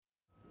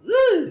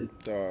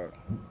Dog.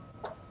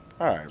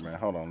 All right, man.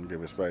 Hold on.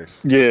 Give it space.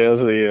 Yeah,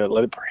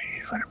 let it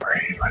breathe. Let it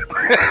breathe. Let it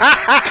breathe.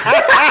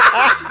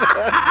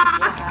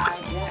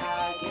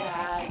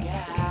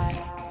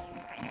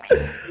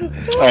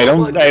 Hey,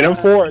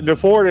 the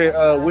four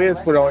that Wiz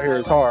put on here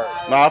is hard.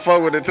 No, I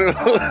fuck with it too.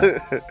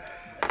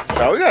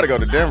 No, we gotta go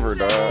to Denver,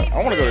 dog. I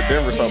want to go to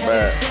Denver so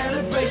bad.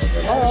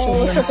 Oh,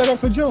 let's set that up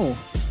for June.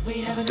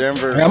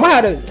 Denver. I'm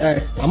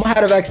gonna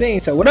have a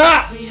vaccine. So what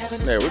up?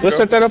 Yeah, let's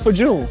set that up for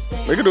June.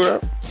 We can do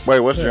that. Wait,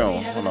 what's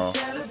June? Hold on.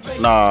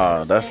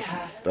 Nah, that's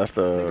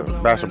the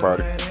bachelor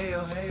party.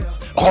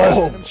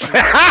 Oh.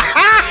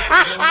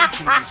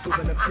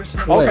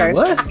 Okay. Wait,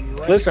 what?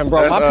 Listen,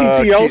 bro, my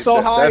PTO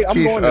so high. I'm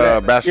Keith's, going to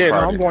that. bachelor Yeah, no,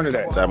 party. I'm going to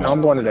that. That No,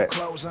 I'm going to that.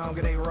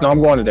 No,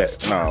 I'm going to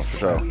that. No, for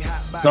sure.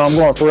 No, I'm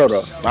going for real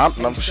though. I'm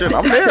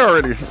there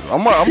already.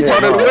 I'm part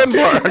of the wedding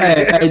party.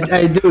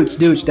 Hey,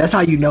 dude, that's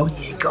how you know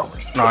he ain't going.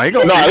 No, he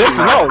gonna. No,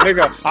 listen, no,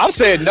 nigga. I'm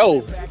saying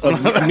no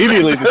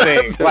immediately to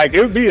things. Like, it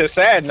would be a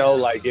sad no,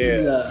 like,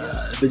 yeah.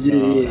 But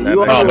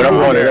but I'm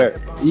going to that.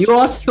 You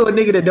also a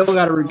nigga that don't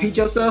gotta repeat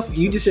yourself.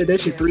 You just said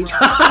that shit 3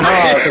 times.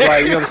 No, cause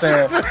like, you know what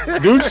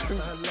I'm saying?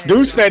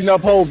 Dude setting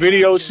up whole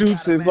video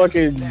shoots and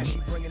fucking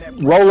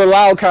Rolling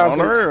Loud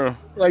concerts.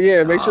 Like,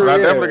 yeah, make sure. I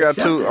definitely got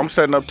 2. I'm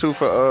setting up 2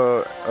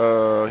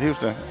 for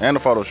Houston and the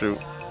photo shoot.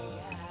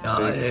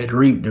 The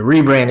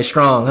rebrand is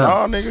strong,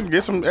 huh? Oh, nigga,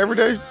 get some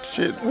everyday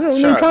shit.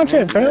 We need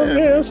content, fam.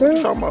 Yeah, I'm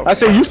saying. I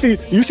said, you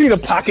see the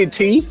pocket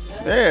tee?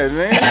 Yeah,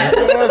 man. You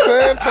know what I'm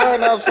saying?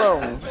 Trying out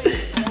something.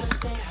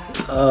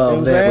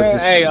 Oh, man.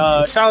 Hey,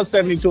 shout out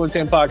 72 and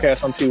 10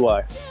 podcast on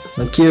TY.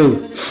 I'm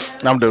Q.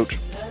 I'm Dooch.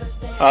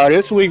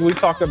 This week we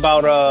talked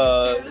about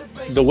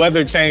the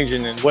weather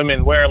changing and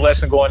women wearing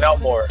less and going out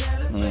more.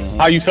 Mm-hmm.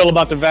 How you feel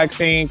about the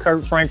vaccine?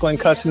 Kirk Franklin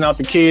cussing out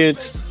the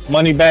kids.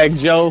 Moneybag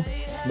Joe.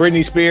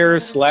 Britney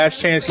Spears.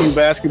 Last Chance U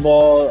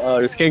basketball.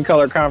 The skin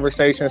color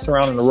conversation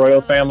surrounding the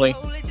royal family.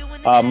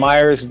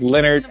 Myers,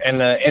 Leonard,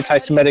 and the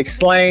anti-Semitic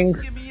slang.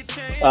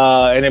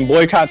 And then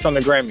boycotts on the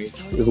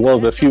Grammys, as well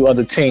as a few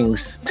other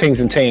tings.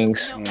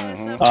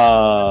 Mm-hmm.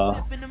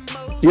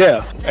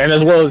 Yeah, and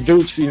as well as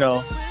Dooch, you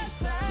know,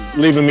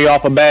 leaving me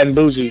off of Bad and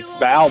Bougie,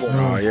 the album.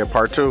 Oh yeah,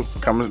 part 2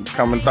 coming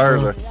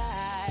Thursday.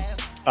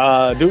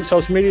 Dooch,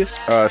 social medias?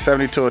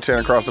 72 and 10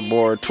 across the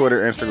board.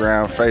 Twitter,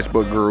 Instagram,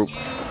 Facebook group.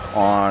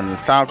 On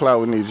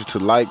SoundCloud, we need you to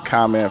like,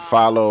 comment,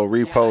 follow,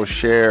 repost,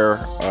 share.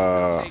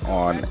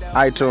 On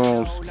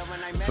iTunes,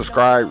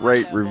 subscribe,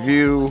 rate,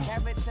 review.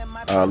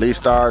 Leave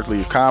stars,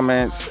 leave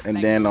comments,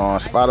 and then on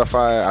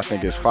Spotify, I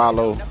think it's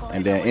follow,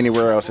 and then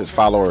anywhere else it's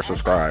follow or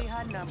subscribe.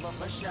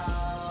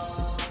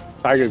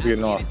 Tiger's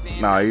getting off.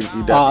 No, you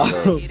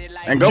definitely will.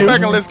 And go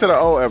back and listen to the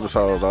old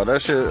episodes, though.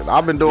 That shit,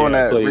 I've been doing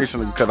that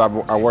recently because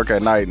I work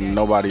at night and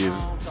nobody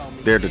is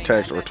there to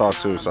text or talk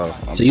to. So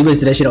you listen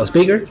to that shit on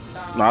speaker?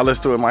 No, I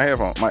listen to it in my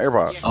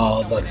AirPods. Oh, I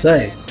was about to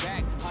say.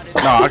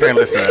 No, I can't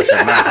listen to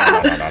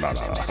that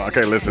shit. No. I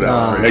can't listen to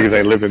that. Niggas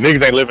ain't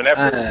living that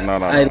shit. No.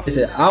 Hey,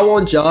 listen, I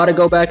want y'all to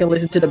go back and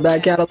listen to the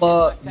back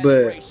catalog,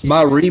 but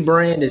my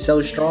rebrand is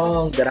so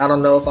strong that I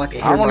don't know if I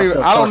can hear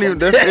myself. I don't even.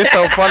 It's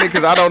so funny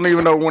because I don't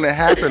even know when it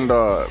happened,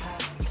 dog.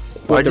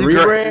 Like the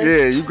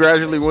rebrand? You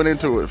gradually went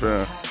into it,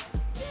 fam.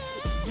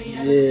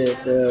 Yeah,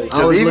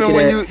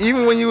 fam.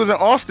 Even when you was in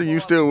Austin, you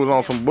still was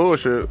on some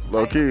bullshit,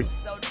 low key.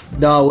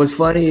 No, what's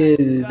funny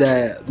is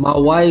that my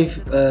wife,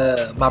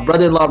 my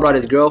brother-in-law brought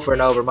his girlfriend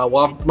over. My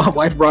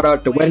wife brought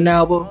out the wedding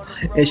album,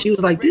 and she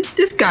was like,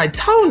 "This guy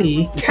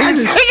Tony has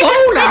his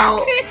phone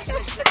out."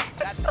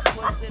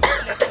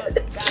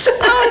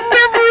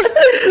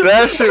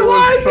 That shit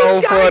was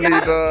so funny,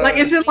 dog. Like,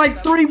 it's in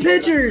like 3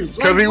 pictures.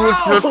 Because he was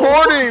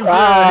recording.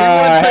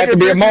 Had to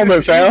be a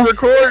moment, fam. I was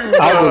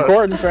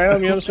recording,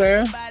 fam. You know what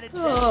I'm saying?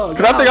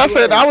 Because I think I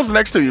said I was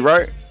next to you,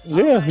 right?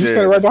 Yeah, you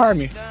stayed right behind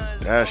me.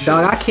 That shit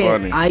Dog, was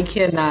funny. I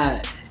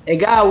cannot. And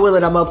God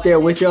willing, I'm up there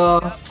with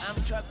y'all.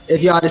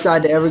 If y'all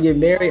decide to ever get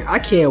married, I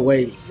can't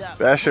wait.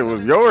 That shit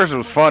was yours.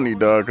 Was funny,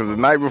 dog. Because the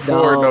night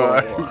before,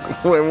 dog,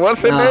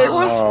 what's his name?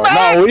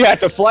 No, we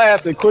had to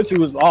flash, and Quincy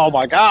was, oh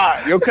my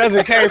God, your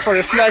cousin came from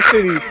the Smack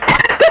City.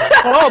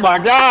 Oh my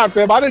God,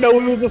 fam! I didn't know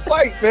it was a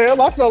fight, fam.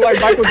 I felt like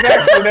Michael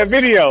Jackson in that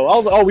video. I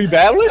was like, oh, we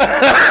battling?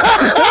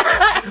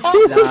 He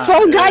was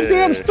so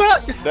goddamn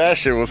stuck. That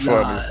shit was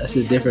funny. That's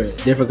a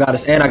different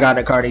goddess. And I got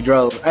in the car and he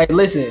drove. Hey,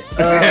 listen.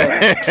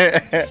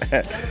 Hey,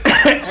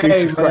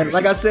 man,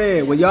 like I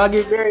said, when y'all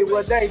get married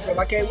one day, fam,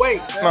 I can't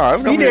wait. No,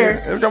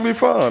 it's gonna be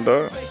fun,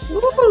 dog.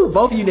 Woo-hoo.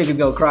 Both of you niggas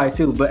gonna cry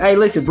too. But hey,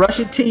 listen, brush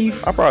your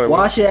teeth,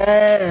 wash your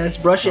ass,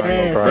 brush your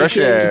ass, take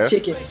care of your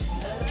chicken.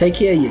 Take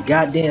care of your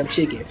goddamn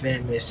chicken,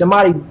 fam. If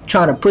somebody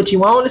trying to put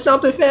you on to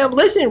something, fam,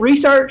 listen,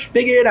 research,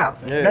 figure it out,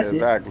 fam. Yeah, that's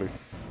exactly.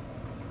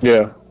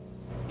 Yeah.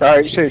 All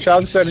right, shit. Shout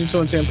out to 72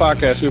 and 10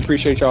 podcast. We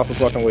appreciate y'all for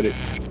fucking with it.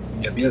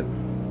 Yep.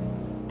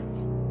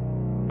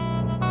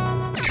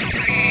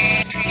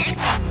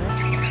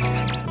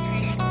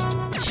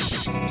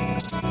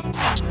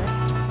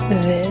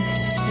 This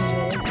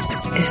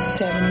is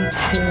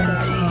 72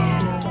 and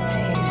 10.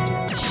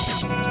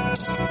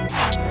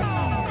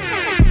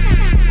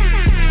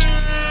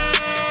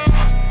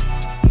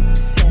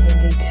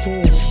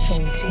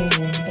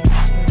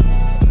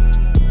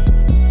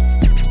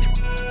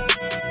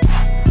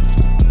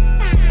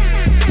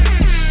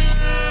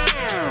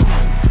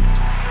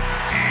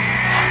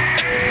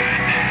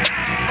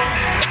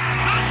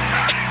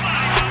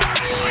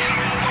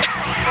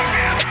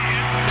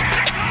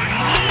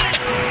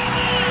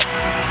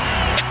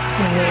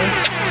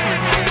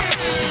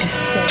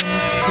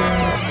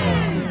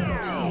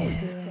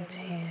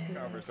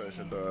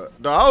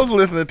 was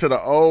listening to the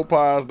old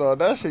pods, dog.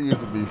 That shit used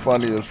to be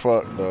funny as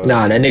fuck, dog.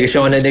 Nah, that nigga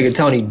showing that nigga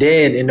Tony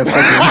dead in the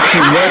fucking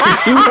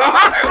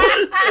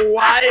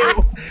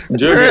wild.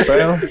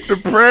 The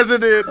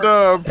president,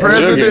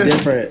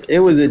 different. It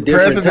was a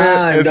different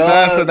time,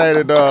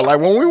 assassinated, dog. Like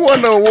when we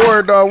won the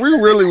award, dog, we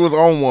really was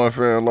on one,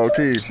 fam, low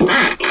key.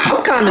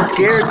 I'm kind of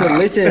scared to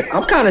listen.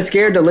 I'm kind of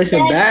scared to listen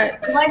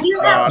back because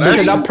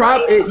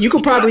you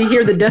could probably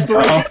hear the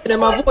desperation in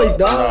my voice,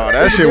 dog. Nah,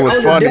 that shit was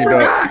funny,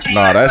 dog.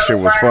 Nah, that shit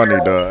was funny,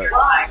 dog.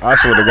 I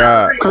swear to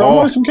God. Cause I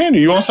want some candy.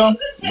 You want some?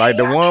 Like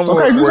the one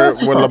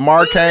where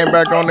Lamar came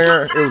back on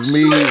there, it was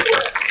me.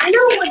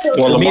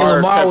 Well,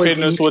 Lamar kept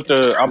hitting us with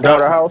the I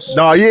bought a house.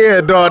 No,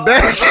 yeah, dog.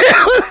 That shit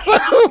was so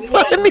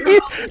funny.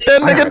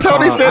 That nigga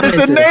Tony said it's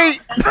a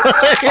Nate.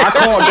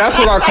 That's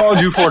what I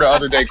called you for the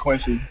other day,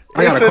 Quincy.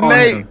 It's a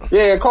Nate.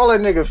 Yeah, call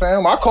that nigga,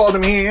 fam. I called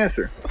him, he didn't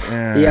answer.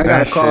 Yeah, I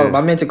gotta call him.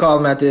 I meant to call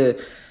him after.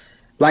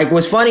 Like,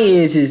 what's funny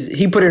is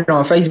he put it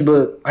on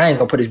Facebook. I ain't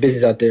gonna put his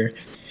business out there.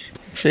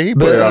 Shit, he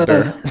put it out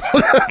there.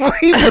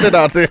 He put it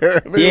out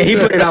there. Yeah, he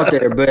put it out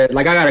there. But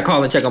like, I gotta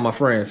call and check on my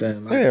friend,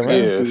 fam. Yeah,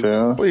 man. Yeah,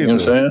 fam. Please, you know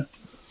what I'm saying?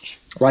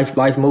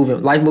 Life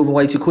moving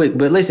way too quick.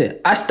 But listen,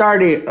 I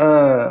started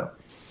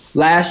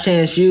Last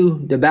Chance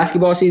U, the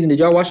basketball season. Did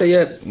y'all watch that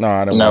yet? No,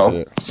 I didn't watch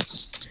it.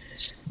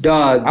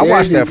 Dog, I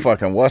watched that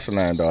fucking what's the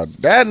name, dog.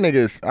 That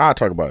nigga's. I'll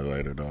talk about it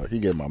later, dog. He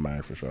get my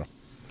mind for sure.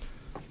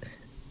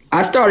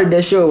 I started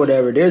that show or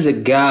whatever. There's a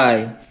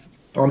guy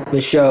on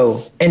the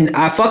show, and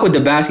I fuck with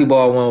the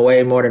basketball one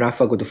way more than I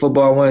fuck with the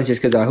football ones,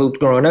 just because I hooped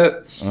growing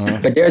up.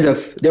 But there's a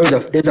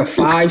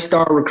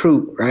 5-star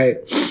recruit, right,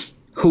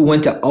 who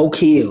went to Oak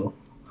Hill,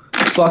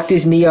 fucked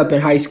his knee up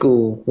in high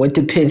school, went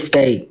to Penn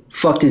State,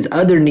 fucked his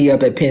other knee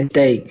up at Penn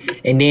State,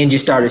 and then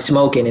just started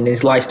smoking, and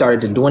his life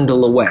started to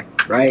dwindle away,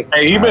 right?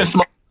 Hey, he been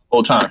smoking the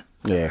whole time.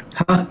 Yeah.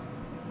 Huh?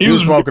 He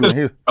was smoking.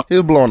 He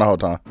was blowing the whole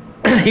time.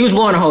 He was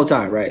blowing the whole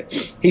time, right?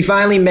 He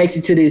finally makes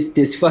it to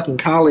this fucking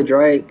college,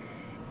 right?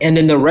 And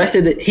then the rest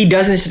of he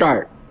doesn't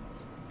start.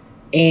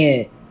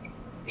 And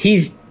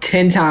he's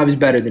 10 times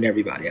better than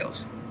everybody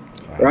else,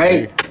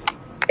 right?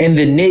 And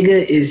the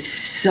nigga is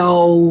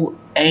so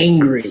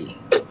angry.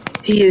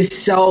 He is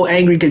so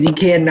angry because he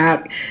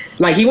cannot,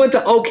 like, he went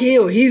to Oak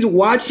Hill. He's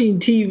watching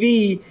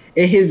TV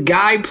and his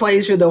guy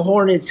plays for the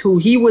Hornets who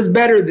he was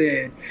better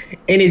than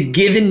and is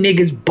giving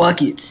niggas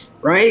buckets,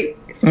 right?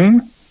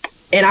 Mm-hmm.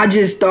 And I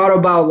just thought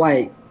about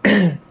like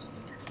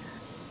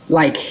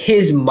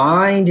his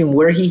mind and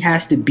where he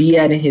has to be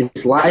at in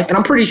his life. And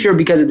I'm pretty sure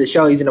because of the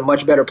show, he's in a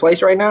much better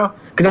place right now.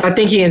 Because I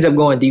think he ends up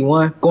going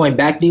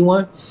back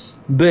D1.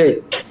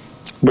 But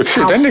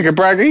shit, that nigga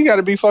Bragger, he got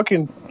to be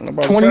fucking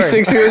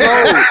 26 years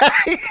old.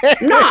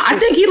 No, I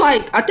think he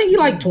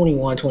like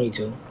 21,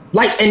 22.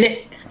 Like, and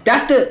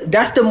that's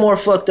the more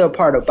fucked up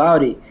part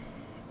about it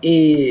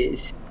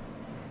is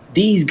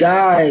these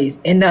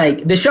guys, and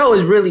like the show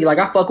is really like,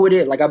 I fuck with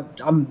it. Like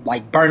I'm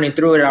like burning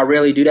through it. I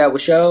rarely do that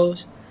with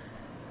shows.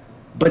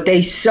 But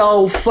they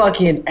so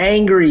fucking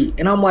angry.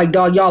 And I'm like,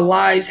 dog, y'all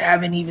lives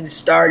haven't even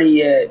started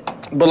yet.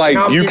 But like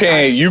you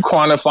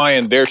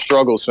quantifying their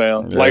struggles,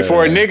 fam. Yeah. Like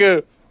for a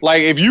nigga,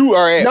 like if you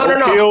are at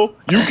Oak Hill,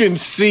 you can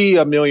see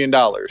 $1 million.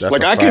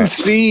 Like I can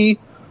see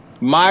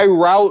my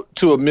route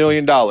to $1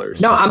 million. No,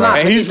 I'm not.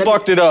 And he's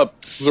fucked it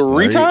up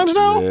 3 times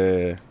now?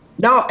 Yeah.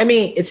 No, I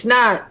mean, it's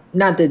not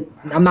that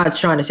I'm not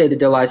trying to say that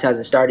their lives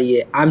hasn't started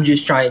yet. I'm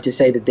just trying to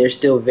say that they're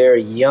still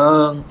very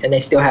young and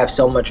they still have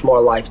so much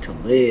more life to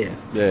live.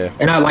 Yeah.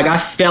 And I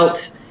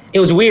felt it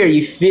was weird.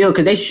 You feel,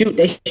 because they shoot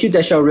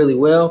that show really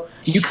well.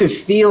 You could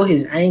feel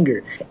his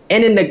anger.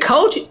 And then the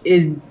coach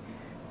is,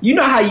 you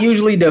know how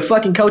usually the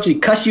fucking coach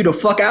would cuss you the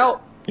fuck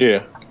out?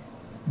 Yeah.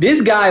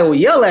 This guy will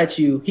yell at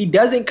you. He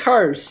doesn't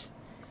curse.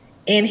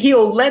 And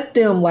he'll let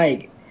them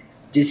like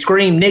just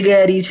scream nigga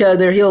at each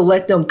other. He'll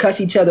let them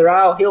cuss each other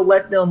out. He'll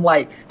let them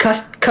like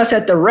cuss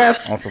at the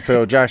refs. On some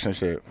Phil Jackson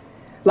shit.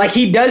 Like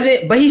he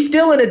doesn't, but he's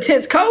still an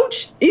intense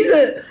coach.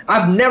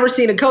 I've never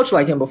seen a coach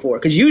like him before.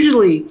 Because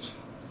usually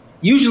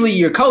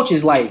your coach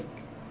is like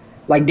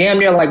damn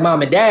near like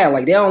mom and dad.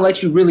 Like they don't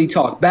let you really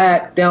talk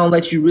back. They don't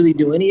let you really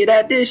do any of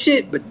this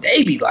shit. But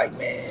they be like,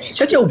 man,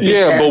 shut your bitch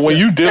ass but when up.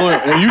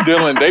 you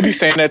dealing, they be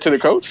saying that to the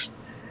coach.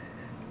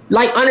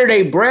 Like under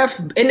their breath,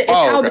 and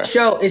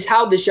it's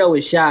how the show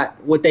is shot,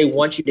 what they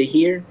want you to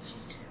hear.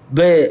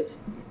 But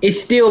it's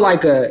still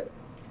like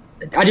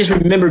I just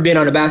remember being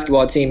on a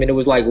basketball team and it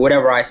was like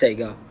whatever I say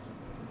go,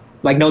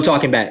 like no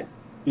talking back.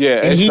 Yeah,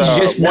 and he's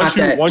just not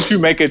that. Once you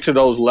make it to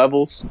those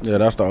levels, yeah,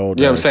 that's the old.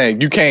 You know what I'm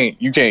saying? You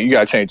can't. You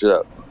gotta change it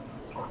up.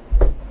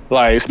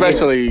 Like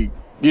especially.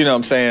 You know what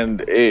I'm saying?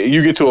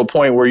 You get to a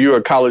point where you're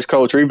a college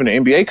coach or even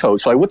an NBA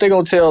coach. Like, what they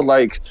gonna tell?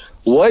 Like,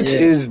 what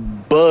is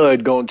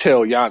Bud gonna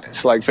tell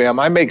Giannis? Like, fam,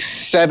 I make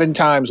 7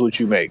 times what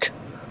you make,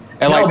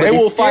 and they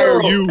will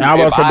fire you.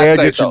 I'm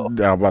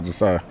about to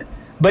say.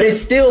 But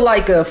it's still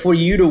like for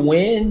you to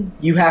win,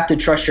 you have to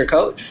trust your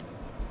coach.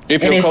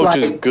 If your coach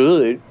is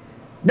good.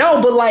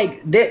 No, but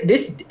like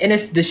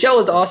the show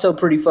is also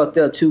pretty fucked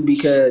up too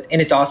because,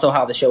 and it's also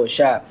how the show is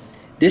shot.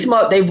 This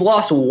month they've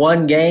lost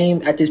 1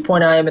 game at this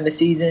point I am in the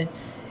season.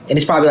 and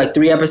it's probably like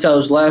 3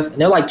 episodes left,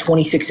 and they're like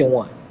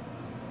 26-1.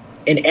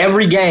 And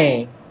every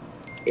game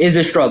is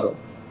a struggle.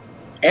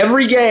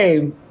 Every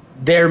game,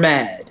 they're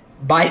mad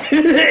by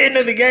the end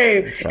of the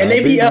game, and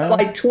they be up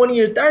like 20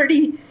 or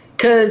 30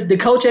 because the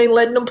coach ain't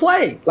letting them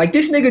play. Like,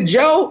 this nigga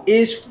Joe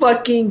is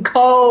fucking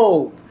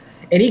cold,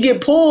 and he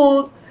get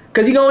pulled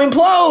because he gonna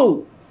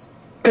implode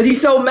because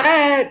he's so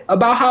mad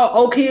about how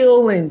Oak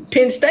Hill and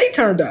Penn State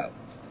turned out.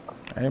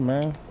 Hey,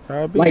 man.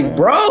 Like, man.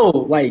 Bro,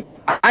 like,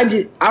 I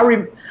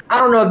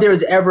don't know if there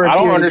was ever I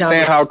don't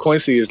understand how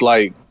Quincy is,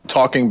 like,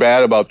 talking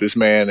bad about this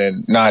man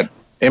and not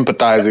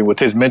empathizing with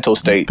his mental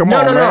state.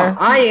 No.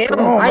 I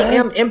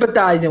am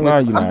empathizing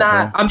with him.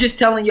 I'm just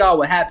telling y'all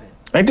what happened.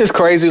 Ain't this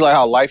crazy, like,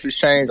 how life has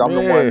changed? I'm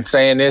the one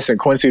saying this, and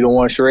Quincy the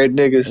one shredding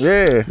niggas.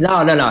 Yeah.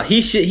 No.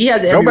 He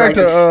has every Go back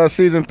right to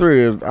season 3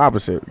 is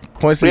opposite.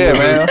 Quincy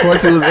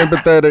was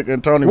empathetic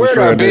and Tony was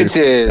shredding niggas.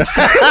 Where the bitch is?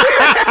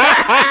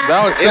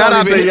 Shout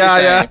out to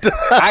Yaya.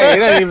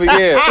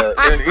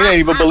 It ain't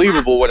even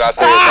believable what I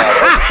say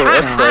about it.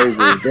 That's crazy.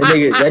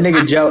 That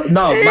nigga Joe.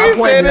 No, my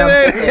point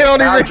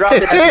is, I'll drop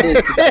it after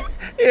this.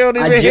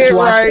 I just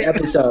watched the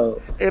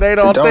episode. It ain't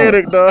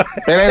authentic, though.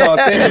 It ain't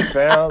authentic,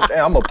 fam.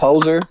 Damn, I'm a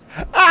poser.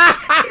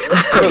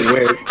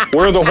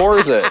 Where are the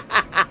whores at?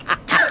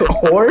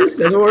 Whores?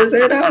 That's what we're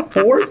saying now?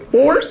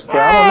 Whores?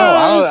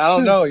 I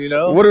don't know, you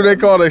know? What do they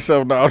call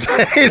themselves nowadays?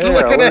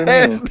 Look at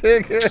that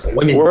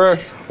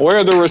nigga. Where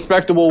are the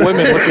respectable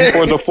women looking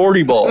for the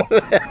 40 ball?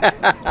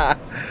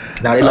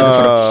 Now they looking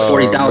for the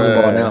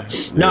 40,000 ball now.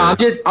 No,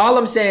 all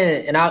I'm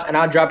saying, and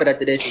I'll drop it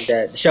after this, is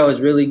that the show is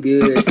really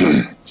good.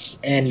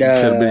 And should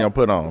have been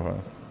put on. Huh?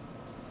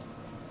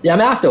 Yeah, I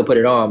mean, I still put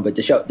it on, but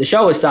the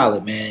show is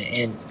solid, man.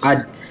 And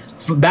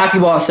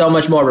basketball is so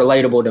much more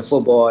relatable than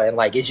football, and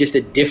like it's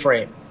a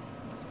different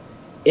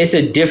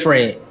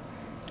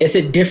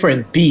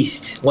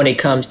beast when it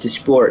comes to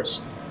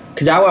sports.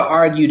 Because I would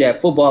argue that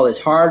football is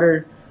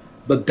harder,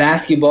 but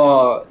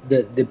basketball,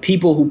 the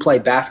people who play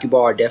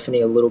basketball are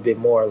definitely a little bit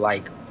more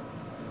like,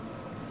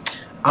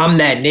 I'm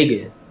that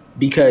nigga,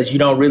 because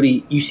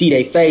you see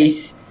their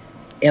face,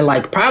 and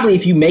like probably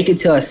if you make it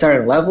to a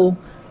certain level,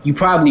 you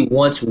probably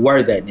once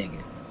were that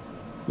nigga.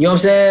 You know what I'm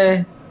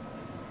saying?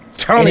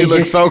 Tony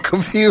looks so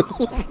confused.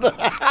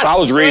 I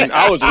was reading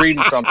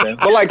something,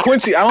 but like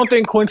Quincy, I don't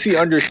think Quincy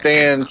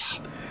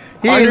understands.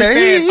 He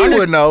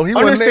would know. He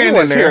understand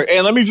this here.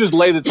 And let me just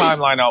lay the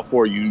timeline out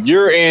for you.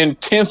 You're in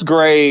 10th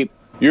grade.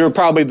 You're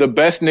probably the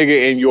best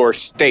nigga in your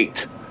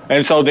state.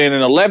 And so then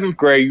in 11th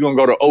grade, you're going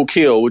to go to Oak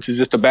Hill, which is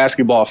just a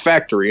basketball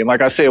factory. And like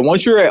I said,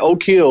 once you're at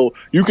Oak Hill,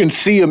 you can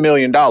see $1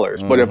 million.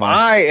 Mm-hmm. But if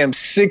I am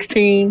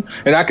 16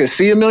 and I can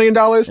see $1 million,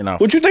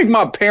 what you think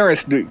my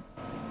parents do?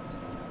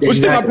 What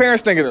you think my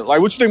parents thinking? Like,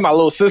 what you think my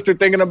little sister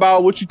thinking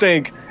about? What you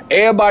think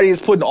everybody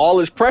is putting all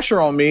this pressure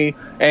on me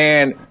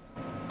and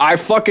I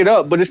fuck it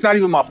up, but it's not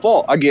even my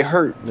fault. I get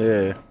hurt.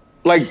 Yeah.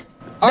 Like,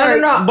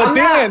 but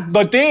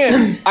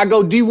then I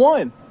go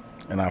D1.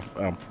 And I'm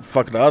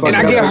fucking the other. And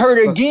I get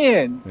hurt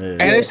again. Yeah.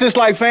 And it's just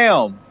like,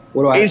 fam,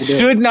 it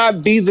should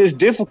not be this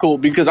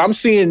difficult because I'm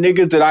seeing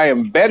niggas that I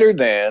am better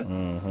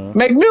than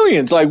make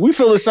millions. Like, we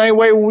feel the same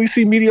way when we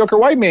see mediocre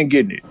white men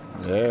getting it.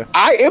 Yeah.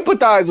 I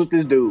empathize with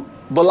this dude.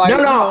 But like,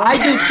 no, I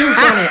do too,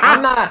 Tony.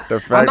 I'm not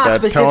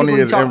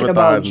specifically talking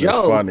about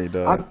Joe. Funny,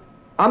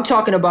 I'm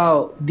talking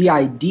about the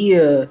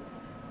idea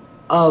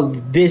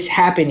of this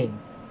happening.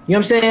 You know what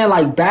I'm saying?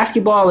 Like,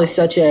 basketball in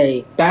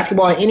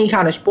any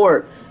kind of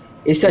sport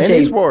is such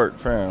any sport,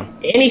 fam.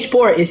 Any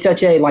sport is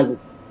such a it's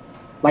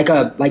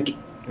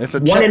a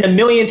one in a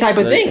million type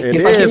of thing.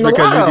 It's like hitting the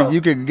lotto.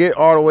 You could get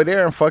all the way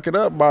there and fuck it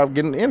up by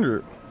getting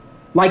injured.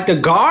 Like the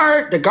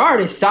guard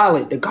is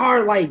solid. The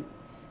guard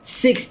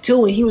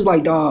 6'2", and he was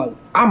like, dog,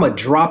 I'm a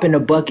drop in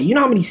the bucket. You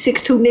know how many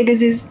 6'2"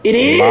 niggas it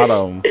is? A lot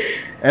of them.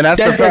 And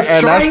that's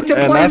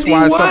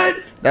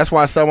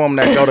why some of them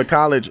that go to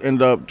college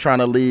end up trying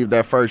to leave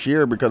that first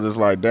year because it's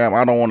like, damn,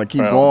 I don't want to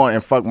keep going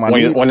and fuck my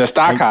knee. When the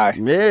stock high.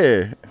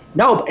 Yeah.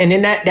 No, and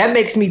then that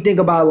makes me think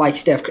about like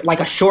Steph,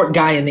 like a short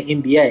guy in the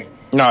NBA.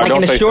 No, like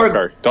don't say Steph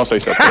Curry. Don't say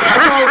Steph Curry.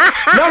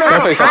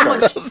 Don't say Steph Curry.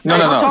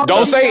 No.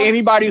 Don't say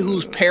anybody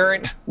whose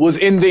parent was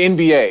in the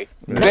NBA.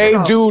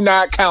 They do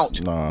not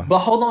count. Nah. But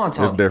hold on,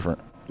 Tom. It's different.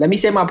 Let me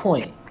say my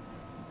point.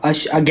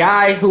 A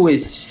guy who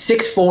is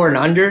 6'4" and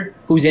under,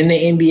 who's in the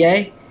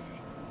NBA,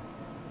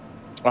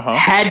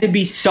 had to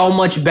be so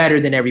much better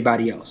than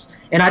everybody else.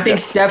 And I think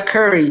Steph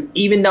Curry,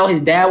 even though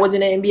his dad was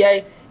in the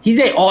NBA, he's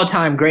an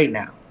all-time great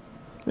now.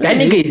 That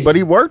nigga is. But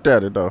he worked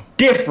at it though.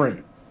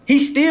 Different.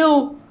 He's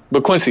still.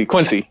 But Quincy.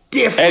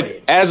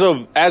 Different. As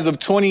of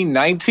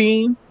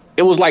 2019,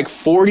 it was like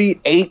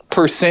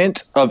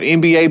 48% of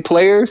NBA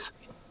players,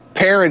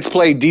 parents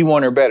play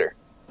D1 or better.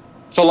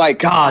 So like,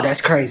 God,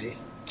 that's crazy.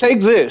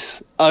 Take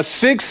this, a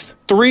 6'3"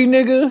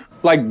 nigga.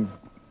 Like, I'm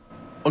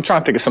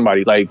trying to think of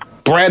somebody like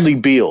Bradley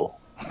Beal.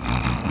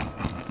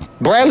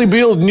 Bradley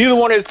Beal, neither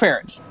one of his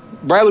parents.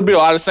 Bradley Beal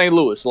out of St.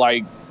 Louis,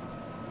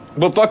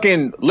 but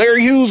fucking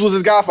Larry Hughes was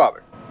his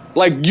godfather.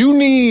 Like, you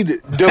need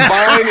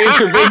divine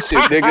intervention,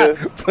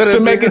 nigga, to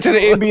make it to the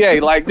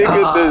NBA. Like,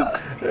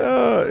 nigga,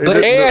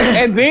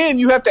 And then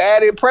you have to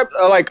add in prep,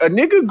 like a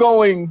nigga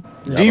going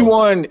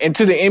D1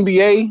 into the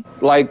NBA,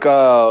 like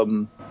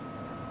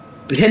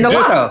hitting the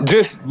lotto.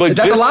 Just a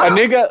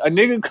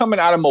nigga coming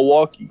out of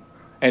Milwaukee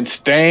and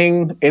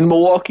staying in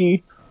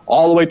Milwaukee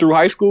all the way through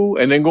high school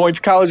and then going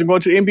to college and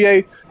going to the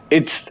NBA.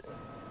 It's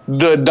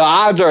the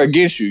odds are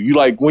against you. You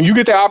like when you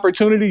get the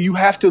opportunity, you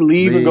have to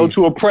leave and go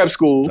to a prep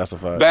school,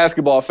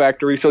 basketball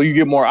factory, so you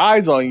get more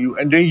eyes on you,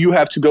 and then you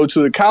have to go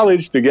to the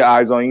college to get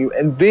eyes on you,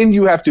 and then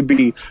you have to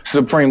be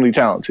supremely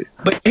talented.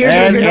 But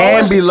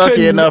and be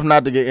lucky enough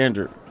not to get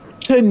injured.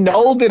 To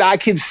know that I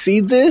can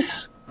see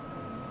this,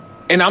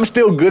 and I'm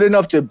still good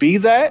enough to be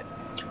that.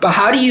 But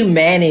how do you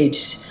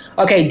manage?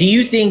 Okay, do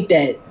you think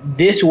that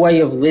this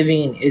way of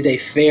living is a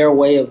fair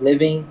way of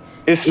living?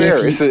 It's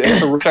fair. It's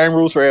the same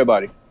rules for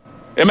everybody.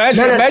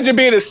 Imagine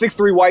being a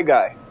 6'3" white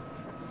guy.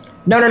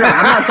 No. I'm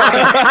not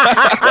talking.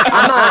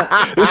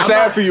 It's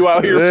sad for you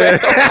out here.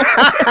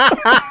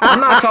 I'm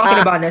not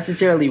talking about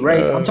necessarily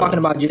race. I'm talking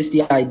about just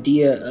the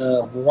idea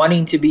of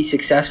wanting to be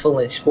successful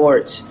in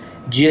sports.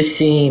 Just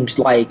seems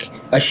like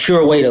a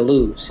sure way to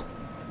lose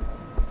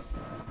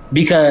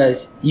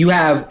because you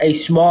have a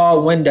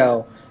small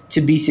window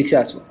to be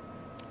successful.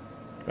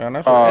 Man,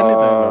 that's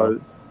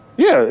anything.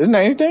 Yeah, isn't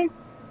that anything?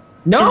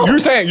 No, you're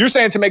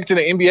saying to make it to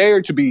the NBA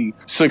or to be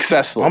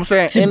successful. I'm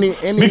saying any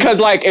because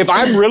like if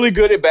I'm really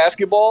good at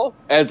basketball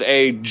as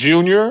a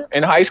junior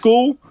in high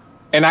school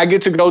and I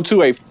get to go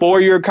to a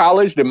 4-year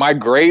college that my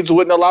grades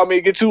wouldn't allow me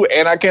to get to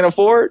and I can't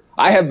afford,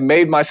 I have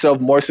made myself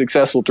more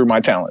successful through my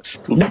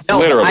talents. No,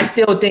 literally. I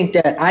still think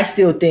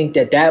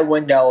that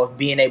window of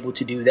being able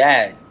to do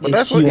that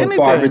is few and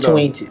far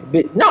between.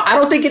 But no, I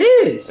don't think it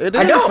is. It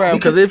is, fam,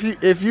 because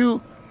if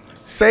you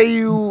say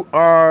you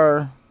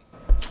are.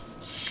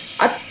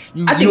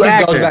 I think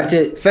it goes back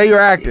to say you're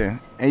acting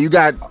and you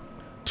got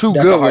two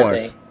good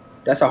ones.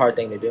 That's a hard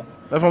thing to do.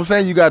 That's what I'm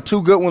saying. You got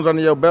two good ones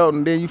under your belt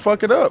and then you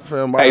fuck it up,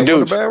 fam. Hey,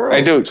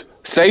 dudes.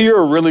 Say you're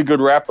a really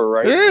good rapper,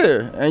 right?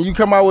 Yeah, and you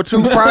come out with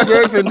 2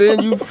 projects and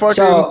then you fucking.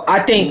 So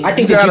I think that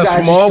you guys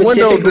are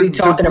specifically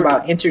talking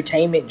about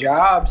entertainment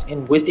jobs,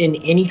 and within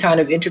any kind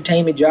of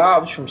entertainment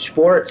jobs, from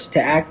sports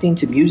to acting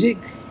to music,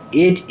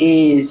 it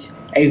is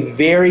a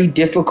very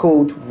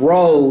difficult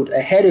road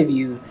ahead of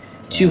you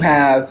to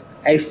have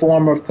a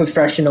form of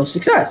professional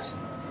success.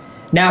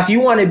 Now, if you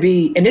want to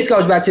be, and this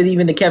goes back to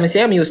even the Kevin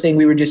Samuels thing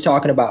we were just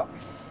talking about,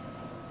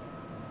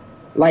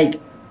 like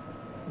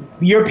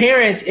your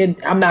parents,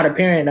 and I'm not a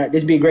parent,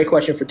 this would be a great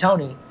question for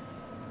Tony.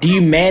 Do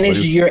you manage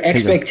your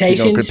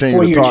expectations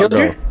for your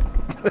children?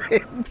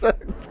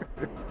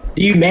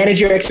 Do you manage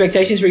your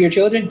expectations for your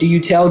children? Do you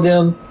tell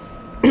them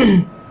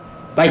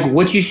like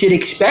what you should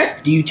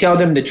expect? Do you tell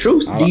them the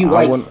truth? Do you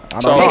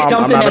take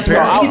something that's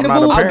more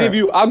feasible?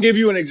 I'll give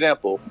you an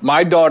example.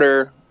 My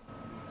daughter,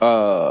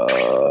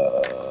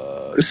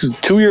 this is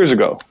 2 years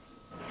ago.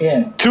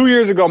 Yeah. 2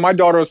 years ago, my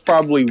daughter was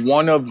probably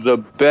one of the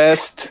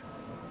best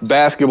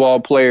basketball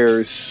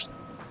players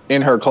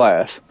in her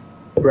class.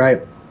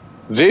 Right.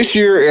 This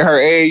year in her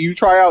AAU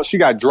tryout, she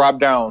got dropped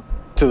down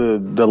to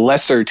the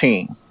lesser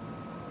team.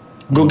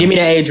 Go give me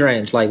the age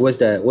range. Like, what's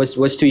that?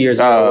 What's 2 years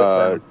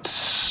ago?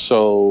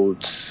 So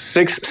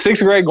sixth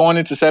grade going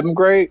into 7th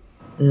grade,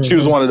 she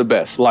was one of the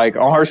best. Like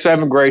on her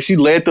 7th grade, she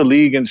led the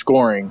league in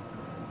scoring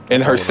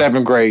in her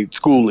 7th grade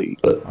school league.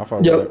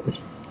 Yep.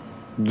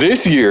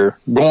 This year,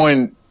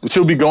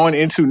 she'll be going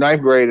into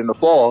 9th grade in the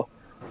fall.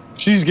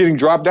 She's getting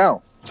dropped down.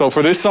 So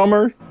for this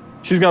summer,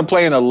 she's gonna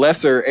play in a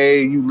lesser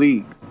AAU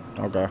league.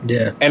 Okay.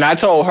 Yeah. And I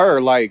told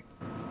her like,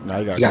 now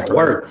you got to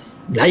work.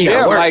 Now you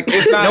got to work. Like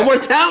it's not no more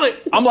talent.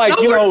 I'm like,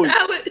 talent.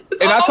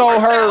 And I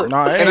told her,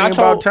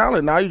 about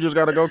talent. Now you just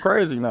got to go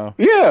crazy now.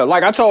 Yeah,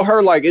 like I told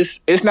her, like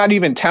it's not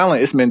even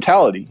talent, it's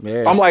mentality.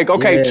 Yeah. I'm like,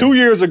 okay, 2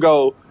 years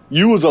ago,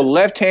 you was a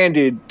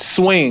left-handed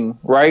swing,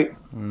 right?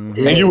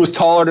 Mm-hmm. And you was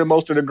taller than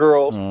most of the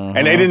girls, and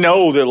they didn't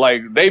know that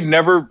like they've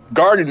never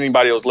guarded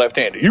anybody else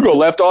left-handed. You go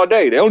left all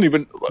day, they don't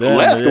even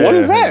left. What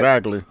is that?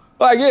 Exactly.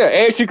 Like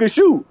and she could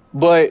shoot,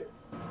 but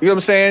you know what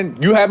I'm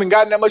saying? You haven't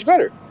gotten that much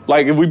better.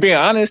 Like if we being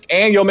honest,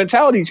 and your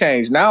mentality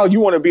changed. Now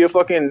you want to be a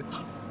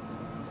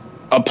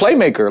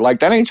playmaker. Like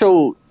that ain't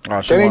your.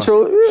 She want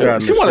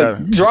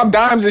to drop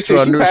dimes and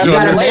shit. You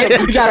gotta manage.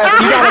 You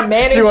gotta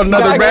manage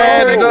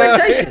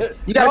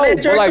expectations. You gotta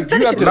manage your expectations.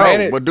 You have to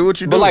manage. But do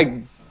what you do. But like,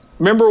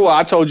 remember what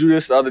I told you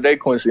this the other day,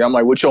 Quincy? I'm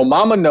like, what your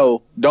mama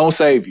know don't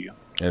save you.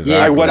 Exactly.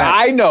 Like what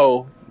I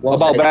know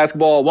about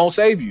basketball won't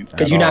save you.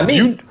 Because you're not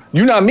me.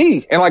 You're not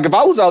me. And like if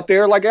I was out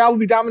there, like I would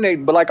be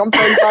dominating. But like I'm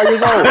 35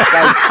 years old. Like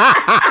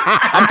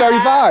I'm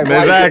 35.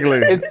 Exactly.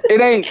 Like,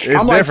 it ain't. It's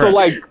I'm like different. so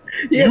like.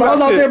 Yeah, if I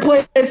was out there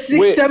playing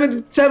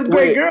 6th, 7th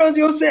grade girls,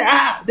 you'll say,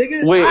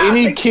 nigga. With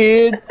any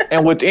kid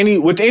and with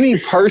any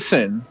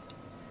person,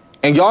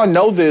 and y'all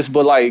know this,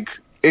 but like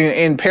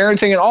in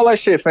parenting and all that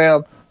shit,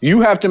 fam, you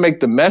have to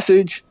make the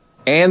message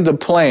and the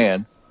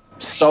plan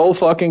so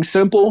fucking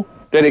simple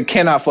that it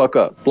cannot fuck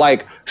up.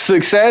 Like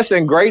success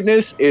and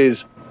greatness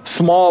is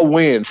small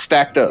wins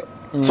stacked up.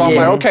 So I'm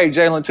like, okay,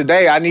 Jalen,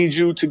 today I need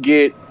you to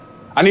get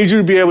I need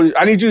you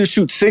to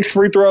shoot 6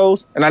 free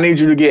throws, and I need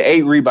you to get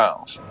 8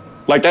 rebounds.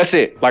 Like, that's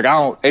it. Like,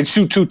 and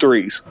shoot 2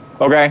 threes.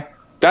 Okay?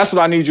 That's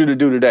what I need you to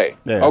do today.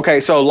 Yeah. Okay,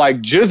 so,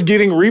 like, just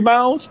getting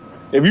rebounds,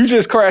 if you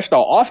just crash the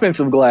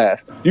offensive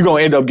glass, you're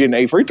going to end up getting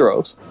 8 free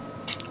throws.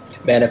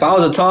 Man, if I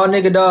was a tall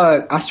nigga,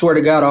 dog, I swear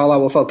to God, all I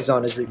would focus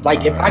on is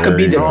like if I could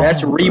be the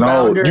best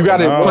rebounder.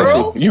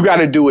 You got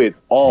to do it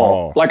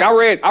all. Like I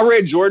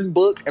read Jordan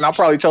book, and I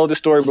probably told this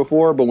story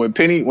before. But when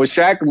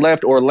Shaq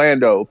left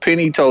Orlando,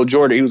 Penny told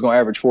Jordan he was going to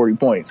average 40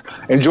 points,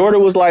 and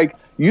Jordan was like,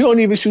 "You don't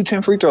even shoot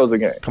 10 free throws a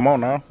game. Come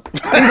on now."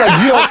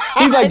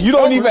 He's like, you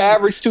don't even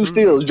average 2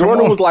 steals.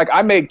 Jordan was like,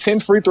 I make 10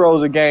 free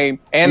throws a game,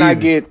 and I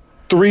get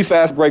 3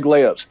 fast break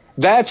layups.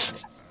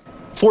 That's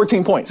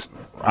 14 points.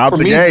 Out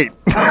the gate.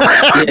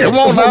 Come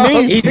on, for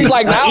me. He's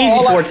like, now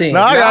all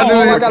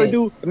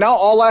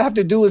I have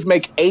to do is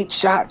make 8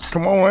 shots.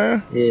 Come on,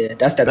 man. Yeah,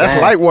 that's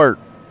light work.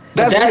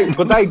 That's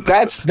different.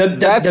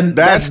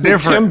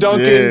 Tim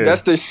Duncan,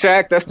 that's the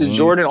Shaq, that's the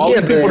Jordan. All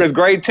the people that's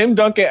great. Tim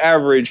Duncan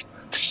averaged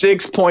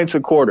 6 points a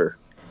quarter.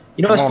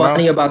 You know what's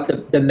funny about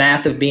the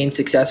math of being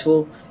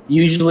successful?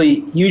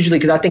 Usually,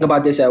 because I think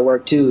about this at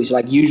work too, is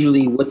like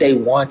usually what they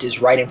want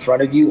is right in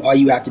front of you. All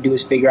you have to do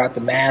is figure out the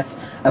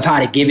math of how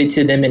to give it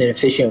to them in an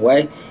efficient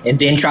way, and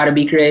then try to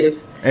be creative.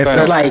 It's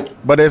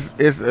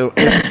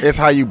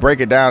how you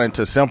break it down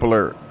into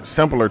simpler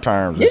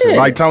terms. Yeah,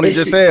 like Tony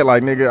just said,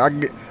 like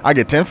nigga, I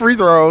get 10 free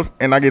throws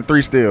and I get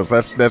 3 steals.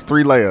 That's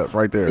 3 layups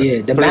right there.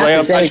 Yeah, the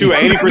layups. I shoot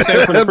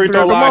 80% from the free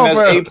throw line.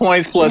 That's 8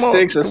 points plus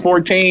 6 is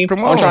 14.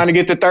 I'm trying to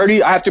get to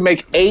 30. I have to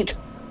make 8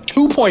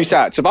 2-point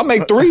shots. If I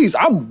make 3s,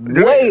 I'm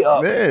way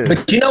up. Yeah.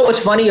 But you know what's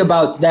funny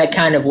about that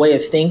kind of way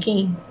of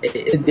thinking?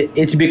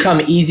 It's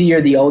become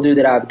easier the older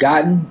that I've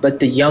gotten,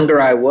 but the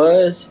younger I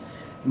was,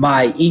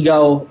 my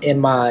ego and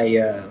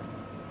my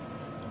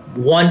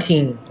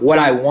wanting what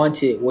I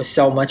wanted was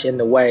so much in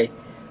the way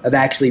of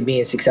actually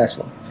being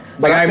successful.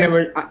 Like I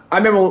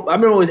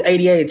remember it was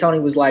 88 and Tony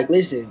was like,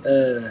 listen,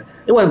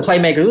 it wasn't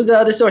Playmaker. It was the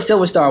other store,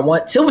 Silver Star.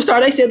 Silver Star,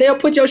 they said they'll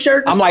put your shirt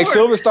in the I'm store. like,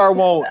 Silver Star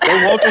won't.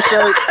 They want the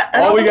shirt.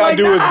 All we got to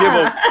do is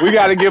we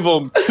got to give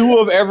them 2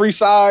 of every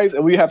size,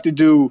 and we have to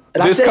do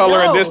this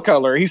color and this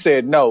color. He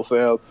said, no,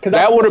 fam.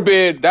 That would have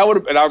been,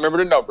 and I remember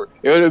the number.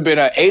 It would have been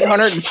an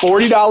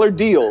 $840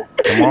 deal.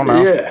 Come on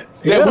now. Yeah.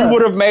 Then we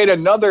would have made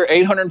another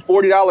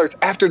 $840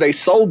 after they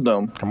sold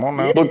them. Come on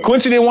now. But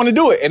Quincy didn't want to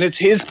do it, and it's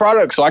his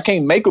product, so I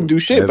can't make him do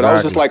shit. Exactly. But I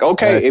was just like,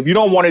 okay, if you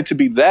don't want it to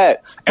be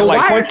that, and but like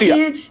why Quincy,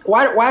 kids?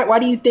 Why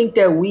do you think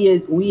that we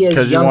as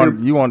younger?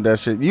 You want that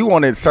shit. You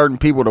wanted certain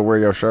people to wear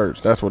your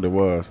shirts. That's what it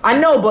was. I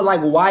know, but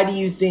like, why do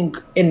you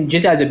think? And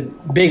just as a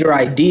bigger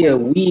idea,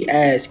 we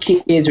as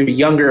kids or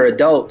younger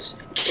adults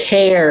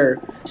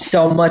care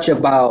so much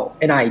about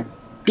an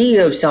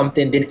idea of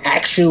something than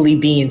actually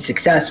being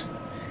successful.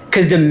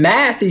 Because the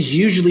math is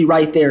usually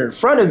right there in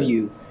front of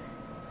you.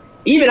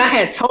 Even I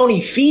had Tony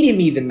feeding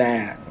me the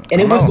math, and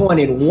it was going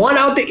in one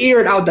out the ear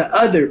and out the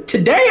other.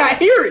 Today I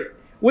hear it,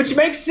 which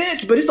makes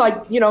sense, but it's like,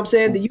 you know what I'm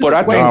saying? Because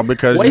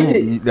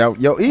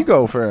your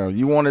ego, fam.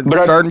 You wanted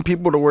certain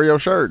people to wear your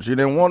shirts. You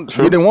didn't want the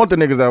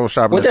niggas that was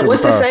shopping at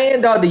what's the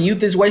saying, dog? The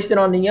youth is wasted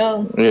on the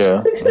young.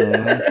 Yeah.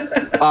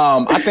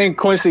 I think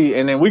Quincy,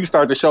 and then we can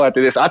start the show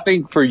after this. I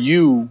think for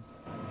you,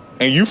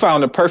 and you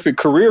found the perfect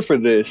career for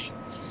this.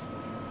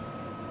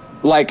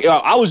 Like,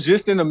 I was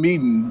just in a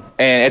meeting,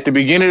 and at the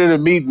beginning of the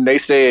meeting, they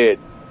said,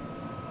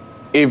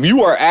 if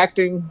you are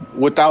acting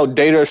without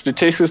data or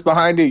statistics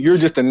behind it, you're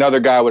just another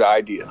guy with an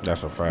idea.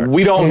 That's a fact.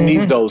 We don't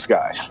need those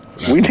guys.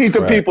 We need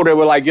the people that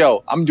were like,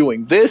 yo, I'm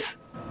doing this.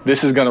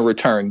 This is going to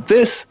return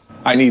this.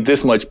 I need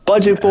this much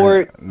budget for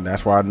it. And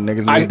that's why the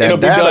niggas need that it'll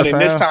be data, done in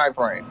this time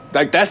frame.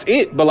 Like, that's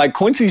it. But, like,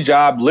 Quincy's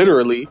job,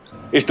 literally,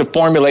 is to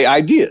formulate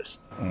ideas.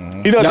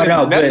 He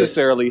doesn't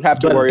necessarily have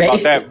to worry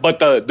about that. But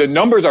the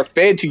numbers are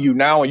fed to you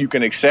now and you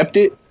can accept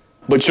it.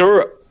 But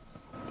your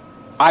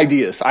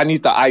ideas, I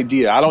need the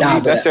idea. I don't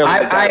need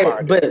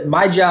necessarily But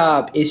my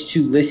job is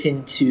to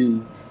listen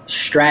to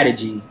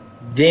strategy,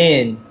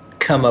 then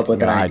come up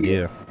with an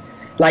idea.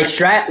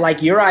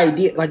 Like your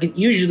idea, like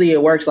usually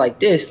it works like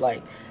this.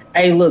 Like,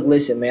 hey, look,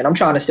 listen, man, I'm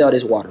trying to sell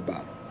this water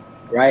bottle,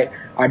 right?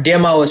 Our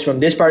demo is from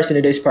this person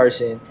to this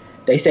person.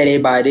 They say they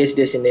buy this,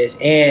 this, and this,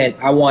 and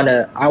I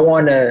wanna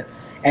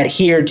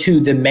adhere to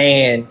the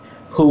man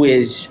who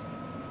is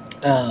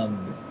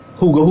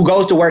who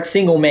goes to work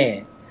single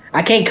man.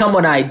 I can't come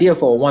with an idea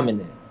for a woman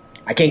then.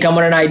 I can't come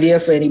with an idea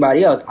for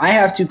anybody else. I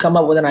have to come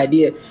up with an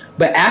idea.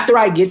 But after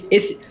I get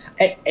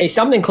it's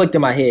something clicked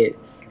in my head.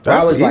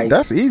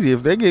 That's easy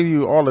if they give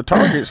you all the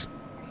targets.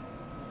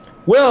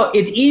 Well,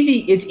 it's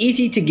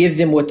easy to give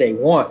them what they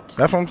want.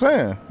 That's what I'm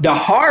saying. The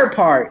hard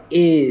part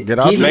is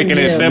making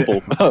it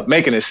simple.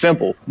 Making it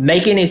simple.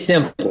 Making it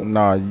simple.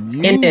 Nah,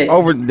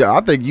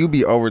 I think you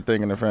be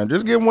overthinking it, fam.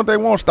 Just give them what they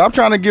want. Stop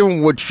trying to give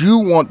them what you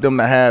want them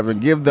to have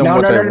and give them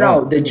what they want.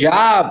 No.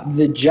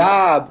 The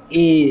job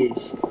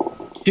is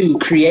to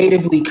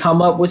creatively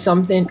come up with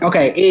something.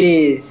 Okay, it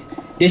is.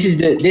 This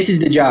is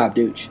the job,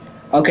 Dooch.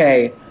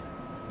 Okay,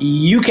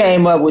 you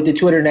came up with the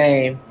Twitter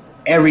name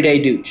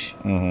Everyday Douche,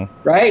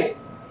 right?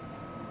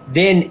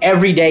 then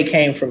every day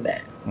came from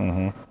that.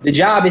 The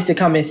job is to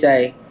come and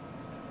say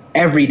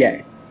every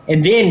day,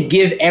 and then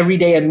give every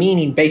day a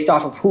meaning based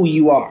off of who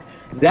you are.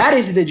 That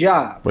is the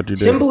job. But you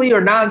did. Simply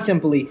or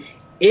non-simply,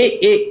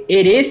 it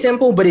is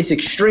simple, but it's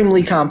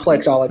extremely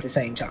complex all at the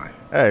same time.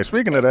 Hey,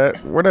 speaking of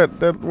that, where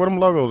them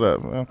logos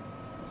at, man?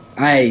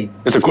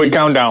 It's a quick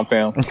countdown,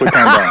 fam. Quick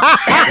countdown.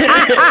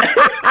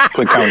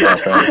 Quick countdown,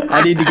 fam.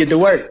 I need to get to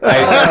work.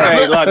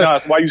 Hey, no,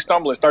 why you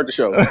stumbling? Start the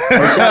show.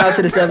 Shout out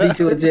to the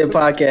 72 and 10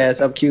 podcast.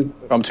 I'm Q.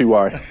 I'm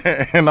TY.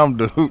 And I'm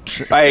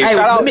Dooch. Hey,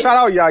 shout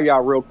out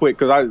y'all real quick,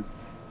 because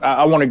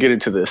I want to get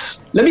into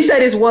this. Let me say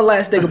this one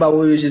last thing about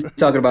what we were just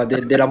talking about.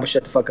 Then I'm gonna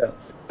shut the fuck up.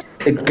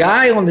 The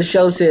guy on the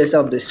show said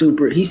something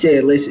super. He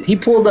said, "Listen," he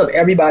pulled up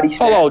everybody's.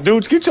 Hold on,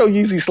 dudes, get your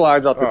Yeezy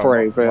slides out the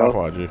frame, fam. My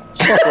fault, G.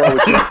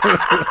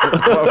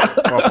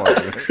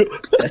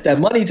 That's that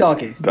money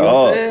talking. You know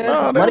what I'm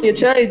saying? Money will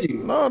change you.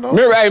 No.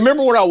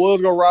 Remember when I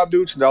was gonna rob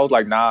dudes? And I was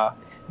like, nah.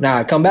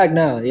 Nah, come back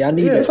now. Y'all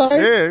need that.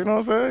 Right. Yeah, you know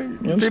what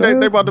I'm saying. See,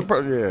 they about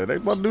to they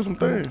about to do some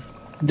things.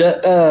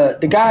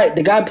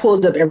 The guy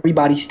pulls up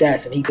everybody's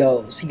stats and he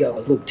goes,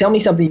 look, tell me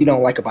something you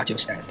don't like about your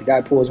stats. The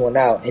guy pulls one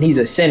out and he's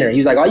a center. He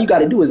was like, all you got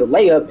to do is a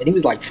layup, and he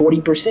was like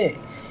 40%.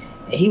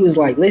 And he was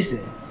like,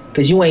 listen,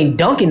 because you ain't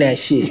dunking that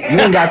shit. You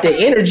ain't got the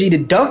energy to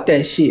dunk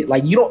that shit.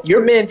 Like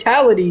your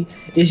mentality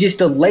is just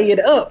to lay it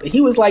up. And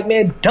he was like,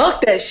 man, dunk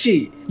that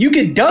shit. You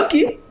can dunk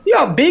it. You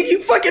know how big you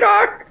fucking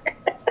are.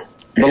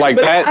 But like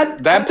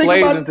that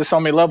plays into so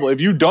many levels. If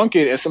you dunk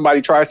it and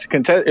somebody tries to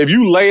contest, if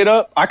you lay it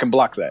up, I can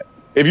block that.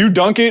 If you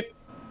dunk it,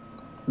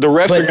 the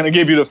refs are going to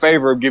give you the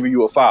favor of giving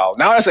you a foul.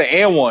 Now that's an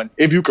and one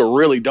if you could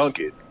really dunk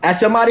it. As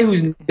somebody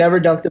who's never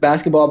dunked a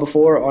basketball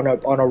before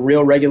on a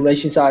real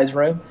regulation size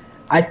rim,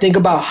 I think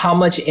about how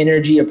much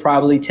energy it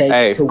probably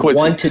takes to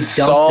want to dunk.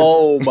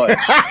 So much.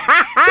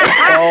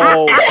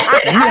 So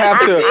you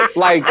have to,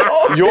 like,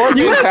 your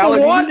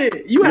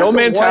mentality. Your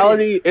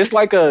mentality, it's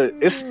like I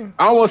don't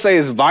want to say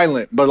it's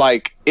violent, but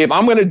like if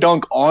I'm going to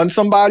dunk on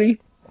somebody,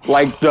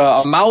 like the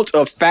amount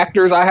of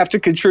factors I have to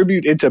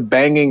contribute into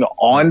banging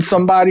on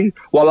somebody,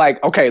 well,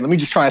 like, okay, let me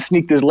just try and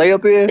sneak this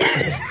layup in.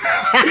 Is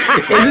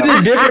it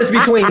the difference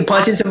between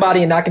punching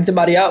somebody and knocking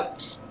somebody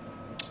out?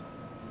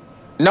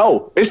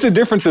 No, it's the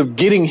difference of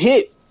getting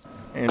hit.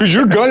 Because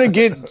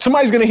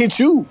somebody's going to hit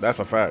you. That's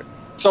a fact.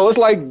 So it's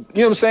like, you know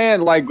what I'm saying?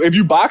 Like, if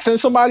you boxing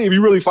somebody, if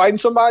you really fighting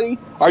somebody,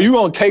 are you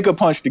going to take a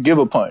punch to give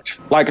a punch?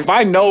 Like, if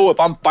I know if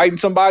I'm fighting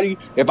somebody,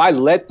 if I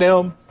let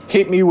them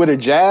hit me with a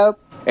jab,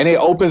 and it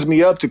opens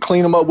me up to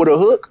clean them up with a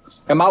hook,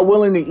 am I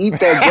willing to eat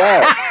that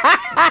jab?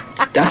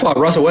 That's why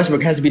Russell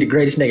Westbrook has to be the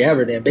greatest nigga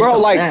ever, then. Bro,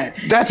 like,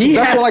 that's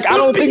what, like, I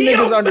don't think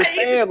niggas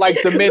understand, like,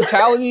 the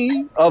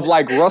mentality of,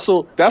 like,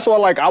 Russell. That's why,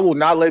 like, I will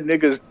not let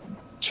niggas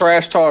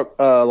trash talk,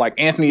 like,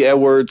 Anthony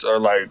Edwards or,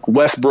 like,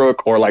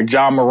 Westbrook or, like,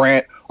 John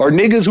Morant or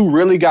niggas who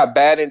really got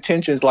bad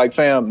intentions. Like,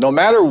 fam, no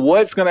matter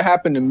what's going to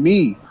happen to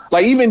me,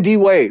 like, even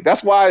D-Wade.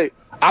 That's why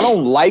I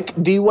don't like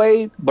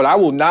D-Wade, but I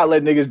will not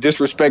let niggas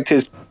disrespect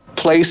his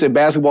place in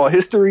basketball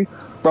history.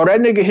 Bro, that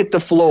nigga hit the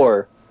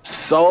floor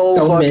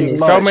so many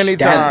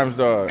times,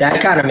 dog.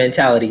 That kind of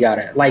mentality got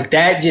it. Like,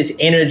 that just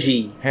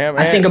energy.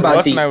 I think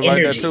about the energy.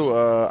 Like that too,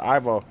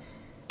 Ivo.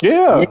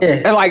 Yeah.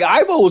 And like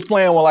Ivo was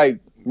playing with like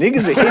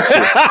niggas that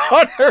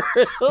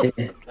hit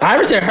you.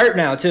 Iverson hurt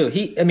now too.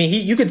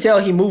 You could tell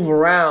he moved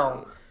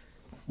around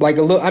like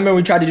a little. I remember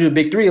we tried to do the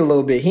big three a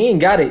little bit. He ain't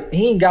got it.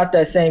 He ain't got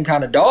that same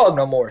kind of dog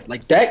no more.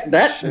 Like that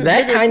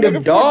kind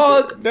of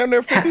dog. Damn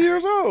near 50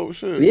 years old.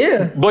 Shit.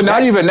 Yeah. But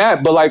not even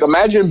that. But like,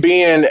 imagine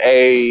being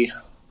a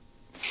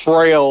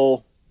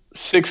frail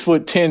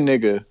 6'10"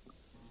 nigga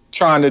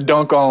trying to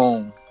dunk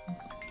on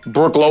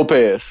Brooke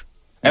Lopez,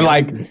 and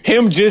like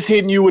him just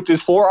hitting you with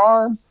his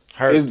forearm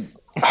hurts.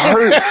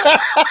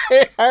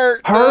 It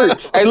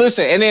hurts. Hey,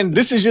 listen, and then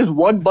this is just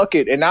one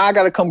bucket, and now I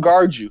got to come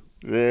guard you.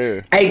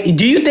 Yeah. Hey,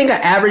 do you think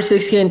an average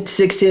 6'10"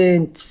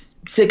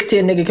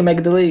 nigga can make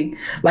it to the league?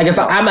 Like, if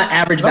I'm an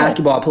average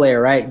basketball player,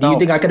 right? Do you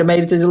think I could have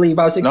made it to the league if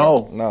I was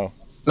 6'10"?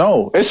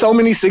 No. There's so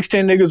many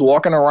 6'10" niggas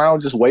walking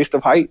around just waste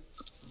of height.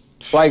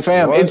 Like,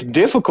 fam, it's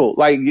difficult.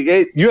 Like,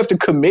 you have to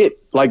commit,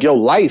 like, your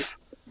life.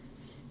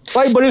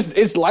 Like, but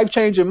it's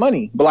life-changing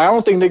money. But like, I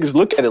don't think niggas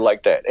look at it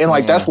like that. And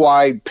like, that's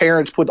why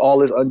parents put all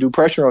this undue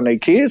pressure on their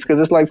kids, because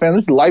it's like, fam,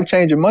 this is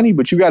life-changing money,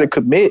 but you got to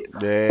commit.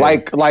 Yeah.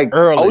 Like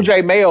early.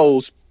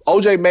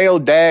 OJ Mayo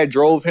dad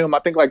drove him, I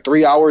think, like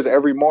 3 hours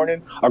every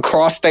morning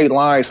across state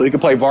lines so he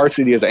could play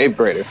varsity as an 8th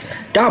grader.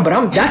 Dog,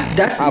 but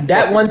that's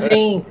that one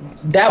thing.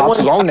 Pops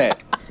was on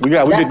that. We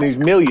getting these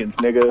millions,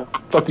 nigga.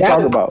 Fuck you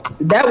talking about?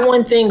 That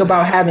one thing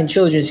about having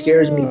children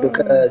scares me,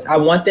 because I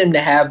want them to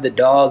have the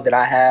dog that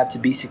I have to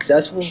be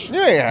successful.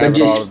 You ain't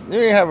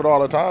have it all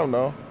the time,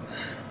 though.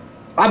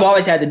 I've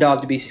always had the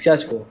dog to be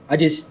successful. I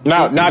just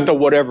not the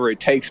whatever it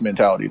takes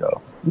mentality,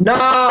 though. No,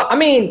 I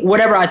mean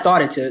whatever I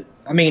thought it took.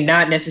 I mean,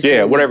 not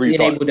necessarily whatever you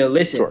being able to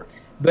listen. Sure.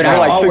 But I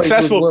like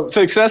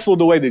successful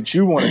the way that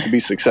you want it to be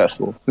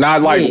successful.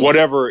 Not like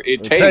whatever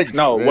it takes.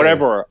 No,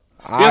 whatever.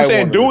 You know what I'm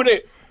saying? Doing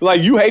it,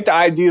 like, you hate the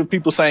idea of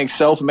people saying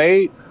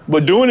self-made,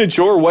 But doing it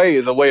your way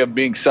is a way of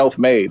being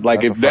self-made.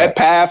 Like, if that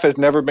path has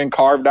never been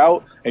carved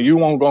out and you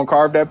won't go and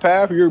carve that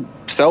path, you're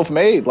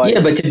self-made. Like,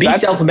 yeah, but to be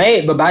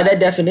self-made, but by that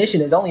definition,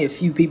 there's only a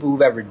few people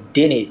who've ever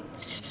done it,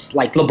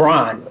 like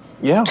LeBron.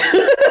 Yeah.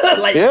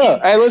 Like, yeah.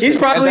 Hey, listen, he's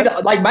probably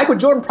like Michael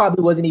Jordan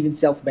probably wasn't even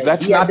self-made.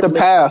 That's not the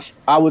path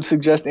I would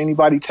suggest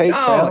anybody take.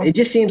 No, it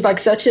just seems like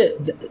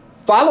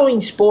following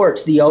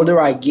sports, the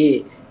older I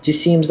get,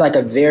 just seems like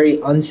a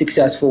very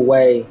unsuccessful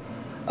way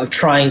of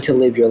trying to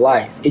live your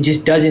life. It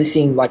just doesn't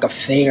seem like a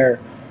fair.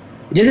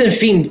 It doesn't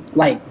seem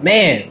like,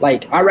 man,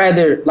 like I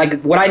rather,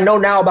 like what I know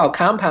now about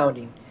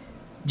compounding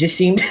just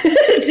seems.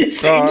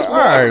 All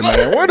right,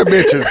 man. Where the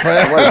bitches,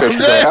 man?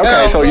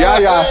 Okay, so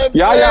Yaya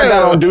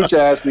got on Dooch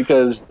ass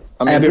because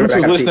Dooch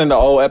was listening to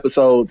old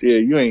episodes. Yeah,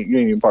 you ain't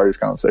even part of this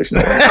conversation.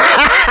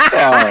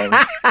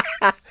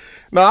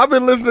 No, I've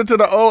been listening to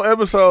the old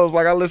episodes.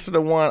 Like I listened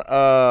to one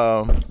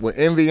with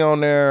Envy on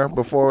there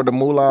before the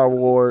Moolah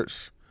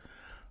Awards.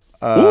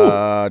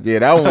 Yeah,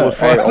 that one was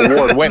funny.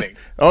 Award winning.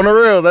 On the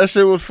real, that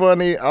shit was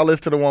funny. I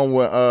listened to the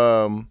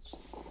one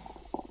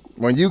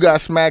when you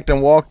got smacked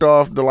and walked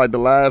off the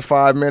last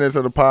 5 minutes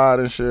of the pod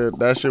and shit.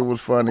 That shit was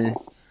funny.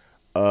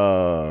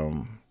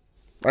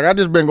 Like I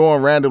just been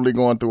randomly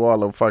going through all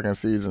the fucking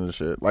seasons and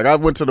shit. Like I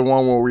went to the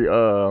one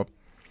where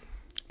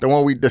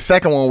the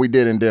second one we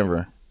did in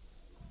Denver.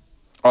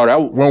 Oh,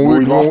 that when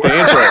we lost the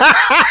intro.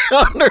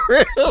 On the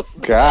real.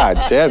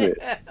 God damn it.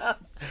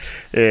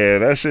 Yeah,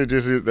 that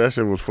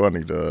shit was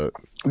funny, dog.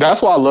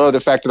 That's why I love the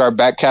fact that our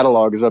back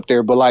catalog is up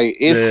there. But like,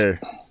 it's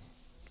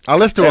I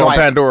listened to it on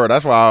Pandora.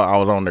 That's why I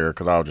was on there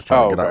because I was just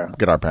trying to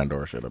get our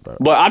Pandora shit up there.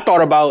 But I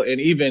thought about, and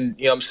even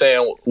you know what I'm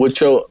saying,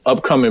 with your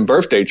upcoming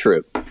birthday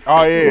trip.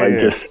 Oh yeah, like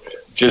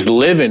just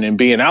living and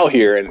being out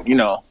here, and you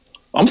know,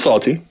 I'm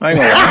salty. I ain't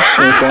gonna lie.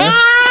 You know what I'm saying?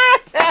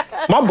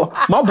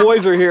 My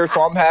boys are here,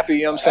 so I'm happy.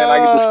 You know what I'm saying? I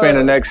get to spend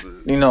the next,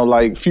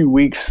 like few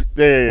weeks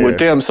with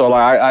them. So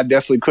like, I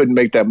definitely couldn't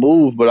make that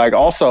move. But like,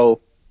 also,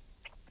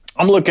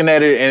 I'm looking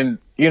at it, and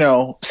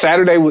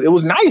Saturday it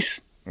was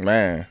nice,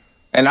 man.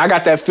 And I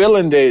got that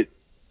feeling that,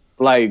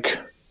 like,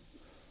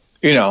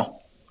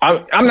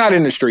 I'm not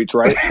in the streets,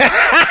 right?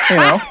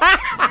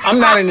 I'm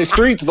not in the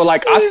streets, but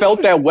like, I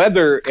felt that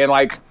weather, and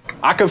like,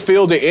 I could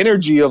feel the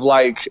energy of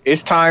like,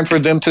 it's time for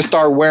them to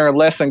start wearing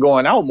less and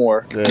going out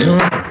more.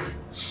 Yeah.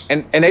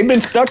 And they've been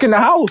stuck in the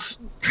house.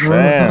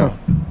 Damn.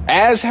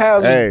 As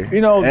have, and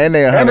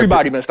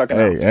everybody been stuck in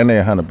the house. And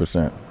they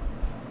 100%.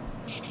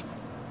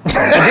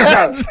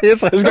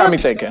 This got me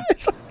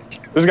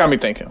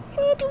thinking.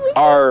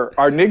 Are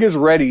niggas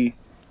ready?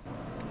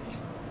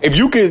 If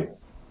you could,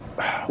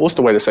 what's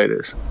the way to say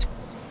this?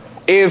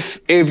 If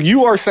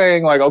you are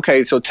saying like,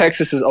 okay, so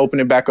Texas is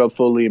opening back up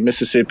fully, and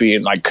Mississippi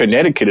and like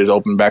Connecticut is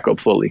opening back up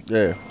fully.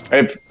 Yeah.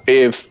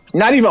 If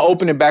not even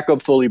opening back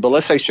up fully, but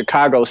let's say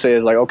Chicago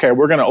says like, okay,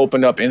 we're gonna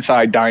open up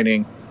inside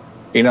dining.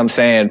 You know what I'm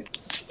saying?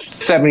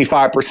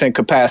 75%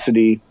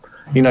 capacity.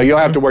 You don't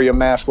have to wear your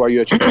mask while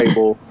you're at your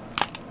table.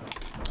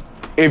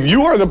 If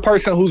you are the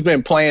person who's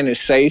been playing it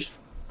safe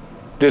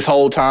this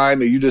whole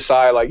time, and you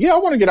decide like, yeah, I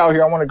want to get out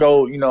here, I want to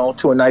go,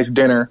 to a nice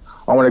dinner,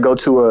 I want to go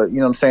to a,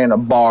 a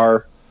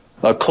bar,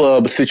 a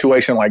club, a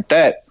situation like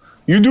that,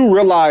 you do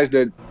realize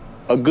that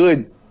a good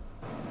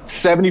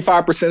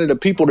 75% of the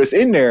people that's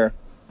in there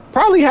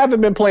probably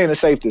haven't been playing it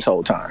safe this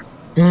whole time.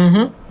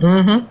 Mm-hmm.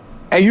 Mm-hmm.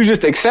 And you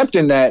just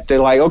accepting that they're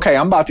like, okay,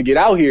 I'm about to get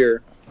out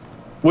here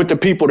with the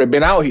people that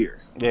been out here.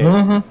 Yeah.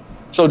 Mm-hmm.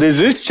 So does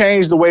this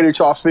change the way that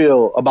y'all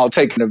feel about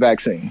taking the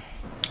vaccine?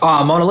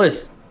 I'm on the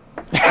list.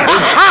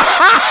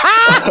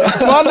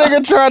 My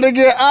nigga trying to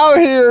get out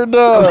here,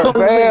 dog.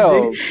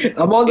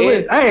 I'm on the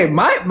list. Hey,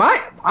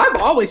 I've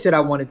always said I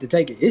wanted to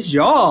take it. It's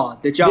y'all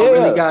that y'all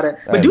really gotta.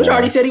 But Dooch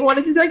already said he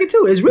wanted to take it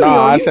too. It's really on you.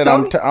 I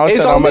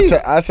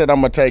said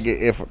I'm gonna take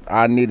it if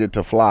I needed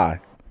to fly.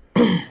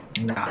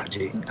 Nah,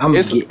 G.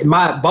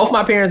 Both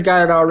my parents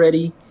got it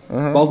already.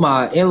 Uh-huh. Both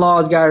my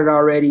in-laws got it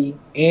already,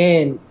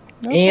 and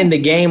the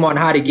game on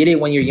how to get it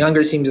when you're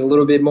younger seems a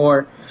little bit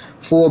more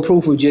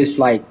foolproof of just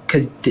like,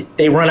 because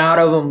they run out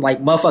of them,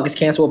 like motherfuckers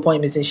cancel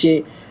appointments and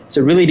shit. So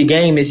really the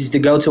game is just to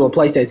go to a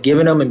place that's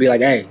giving them and be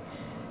like, hey,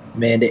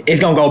 man, it's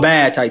gonna go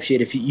bad type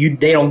shit if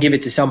they don't give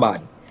it to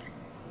somebody.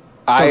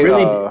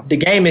 So the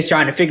game is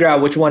trying to figure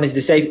out which one is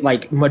the safe,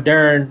 like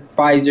Moderna,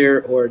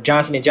 Pfizer, or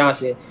Johnson &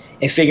 Johnson,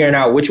 and figuring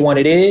out which one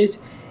it is.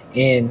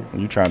 And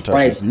you trying to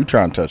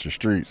touch the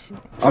streets.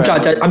 I'm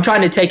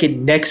trying to take it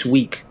next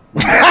week.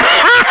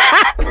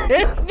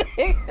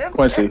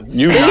 Quincy,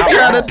 he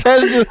trying to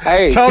touch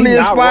the Tony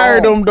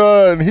inspired him,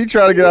 done. He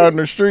trying to get out in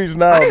the streets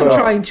now. I am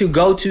trying to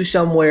go to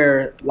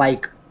somewhere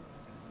like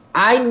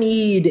I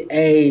need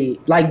a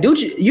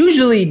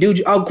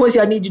Quincy,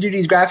 I need you to do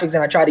these graphics,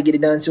 and I try to get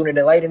it done sooner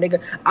than later,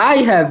 nigga. I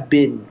have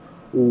been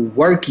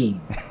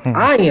working.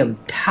 I am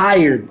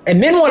tired,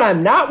 and then when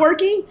I'm not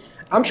working,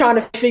 I'm trying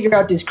to figure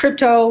out this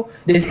crypto,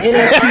 this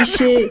NFT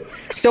shit.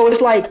 So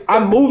it's like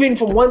I'm moving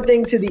from one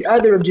thing to the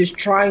other of just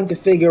trying to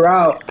figure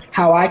out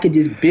how I could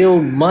just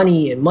build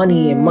money and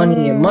money and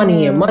money and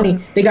money and money.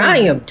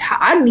 Nigga,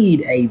 I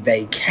need a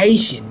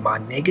vacation, my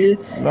nigga.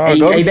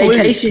 No, a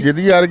vacation.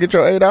 You gotta get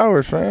your 8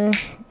 hours, fam.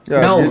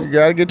 You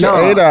gotta get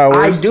your 8 hours.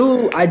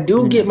 I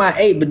do get my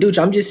 8, but dude,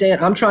 I'm just saying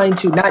I'm trying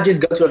to not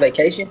just go to a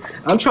vacation.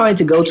 I'm trying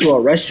to go to a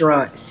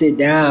restaurant, sit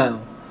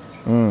down,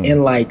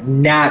 and like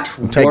not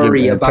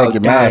worry about take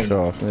your mask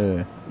off.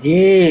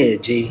 Yeah,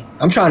 G.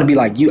 I'm trying to be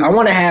like you. I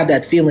want to have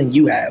that feeling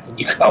you have when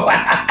you go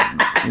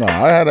out. No,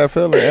 I had that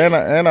feeling,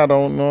 and I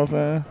don't know what I'm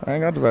saying. I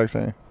ain't got the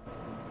vaccine.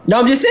 No,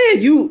 I'm just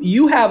saying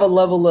you have a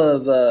level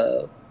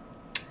of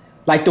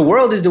like the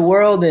world is the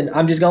world, and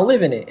I'm just gonna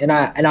live in it, and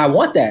I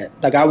want that.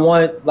 Like I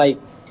want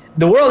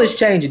the world is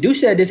changing. Dude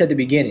said this at the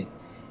beginning.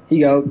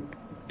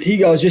 He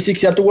goes, just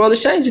accept the world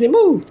is changing and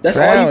move. That's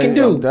all you can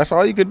do. That's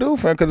all you can do,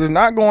 fam, because it's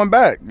not going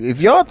back.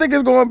 If y'all think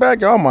it's going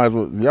back, y'all might as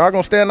well. Y'all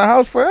gonna stay in the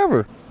house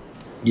forever.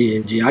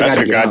 Yeah, G. That's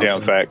a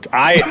goddamn fact.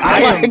 I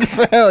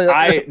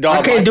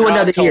can't do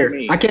another year.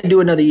 I can't do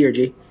another year,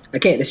 G. I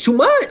can't. It's too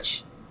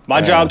much.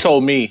 My job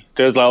told me,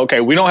 there's like,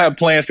 okay, we don't have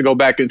plans to go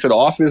back into the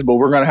office, but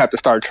we're gonna have to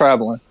start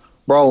traveling.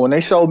 Bro, when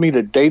they showed me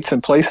the dates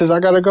and places I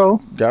gotta go.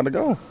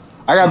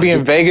 I gotta be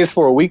in Vegas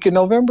for a week in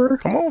November.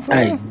 Come on,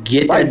 fam. Hey,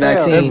 get that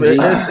vaccine, G.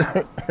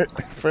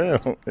 Fam.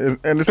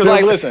 And it's still,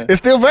 like, listen, it's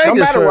still Vegas. No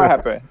matter what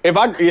happened,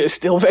 it's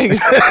still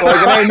Vegas. Like,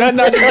 it ain't nothing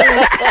I can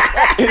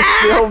do. It's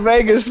still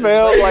Vegas,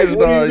 fam. Like,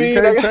 what do you mean?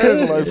 You can't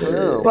change life,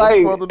 fam.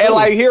 Like, and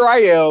like, here I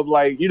am.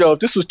 Like, you know, if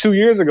this was 2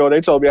 years ago, they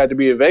told me I had to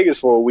be in Vegas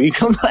for a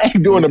week. I'm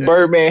like doing the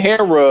Birdman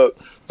hand rub,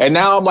 and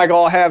now I'm like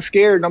all half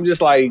scared, and I'm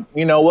just like,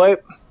 you know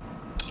what?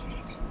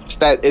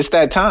 It's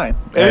that time.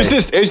 And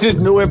it's just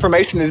new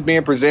information that's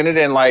being presented,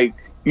 and like,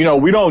 you know,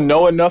 we don't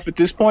know enough at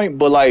this point,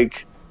 but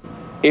like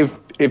if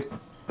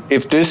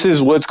this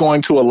is what's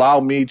going to allow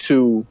me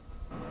to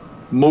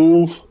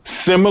move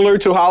similar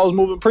to how I was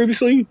moving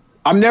previously,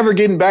 I'm never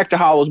getting back to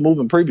how I was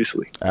moving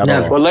previously.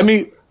 Never. But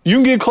you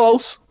can get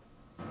close.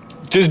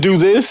 Just do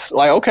this.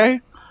 Like, okay.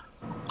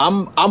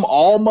 I'm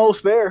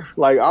almost there.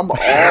 Like, I'm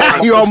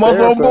almost you almost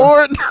there, on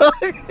board?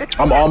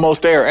 I'm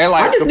almost there. And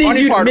like, I just need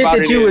you to admit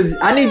that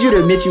I need you to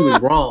admit you was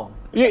wrong.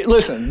 Yeah,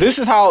 listen, this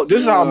is how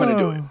I'm gonna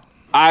do it.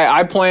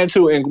 I plan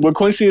to, and what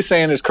Quincy is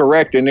saying is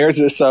correct. And there's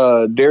this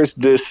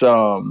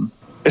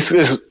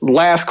it's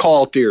last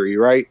call theory,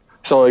 right?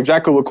 So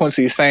exactly what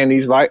Quincy is saying,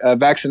 these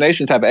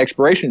vaccinations have an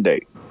expiration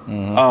date.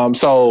 Mm-hmm.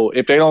 So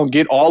if they don't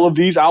get all of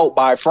these out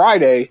by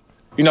Friday,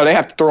 you know, they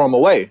have to throw them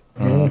away.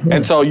 Mm-hmm.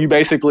 And so you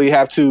basically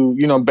have to,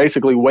 you know,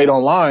 wait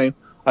online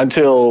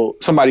until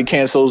somebody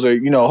cancels or,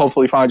 you know,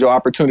 hopefully find your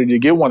opportunity to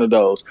get one of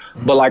those.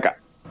 But like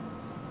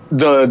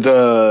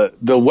the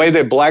way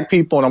that black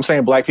people, and I'm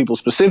saying black people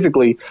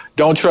specifically,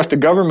 don't trust the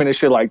government and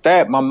shit like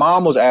that. My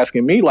mom was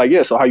asking me like,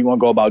 yeah, so how you want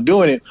to go about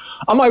doing it?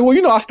 I'm like, well,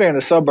 you know, I stay in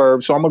the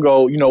suburbs, so I'm going to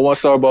go, you know, one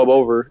suburb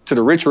over to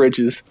the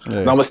riches, and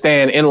I'm going to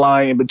stand in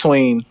line in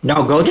between.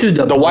 No, go to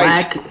the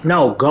black. whites.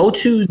 No, go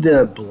to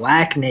the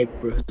black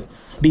neighborhood.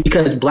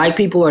 Because black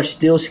people are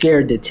still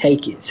scared to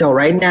take it. So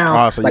right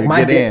now, so like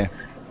my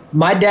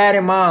dad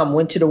and mom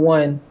went to the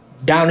one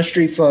down the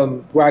street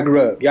from where I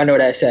grew up. Y'all know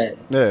that's at.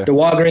 Yeah. The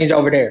Walgreens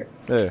over there.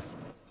 Yeah.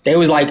 They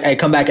was like, hey,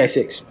 come back at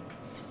 6.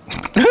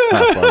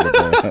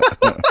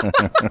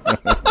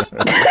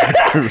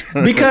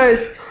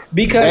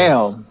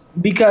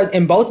 because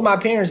and both my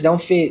parents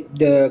don't fit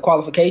the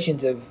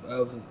qualifications of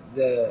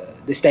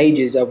the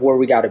stages of where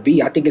we got to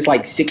be. I think it's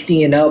like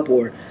 60 and up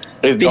or.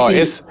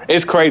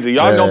 It's crazy.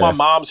 Y'all know my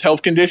mom's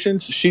health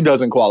conditions. She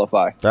doesn't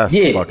qualify. That's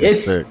fucking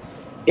sick.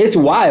 It's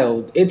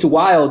wild. It's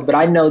wild. But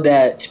I know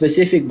that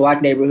specific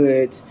black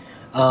neighborhoods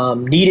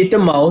need it the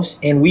most.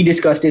 And we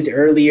discussed this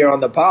earlier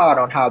on the pod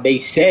on how they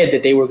said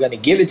that they were going to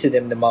give it to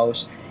them the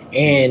most.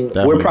 And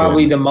we're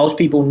probably the most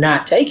people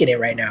not taking it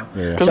right now.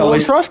 Because we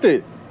don't trust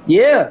it.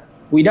 Yeah,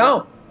 we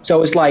don't.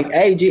 So it's like,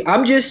 hey, G,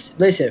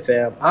 listen,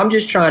 fam. I'm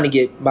just trying to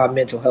get my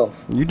mental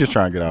health. You just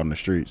trying to get out in the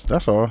streets.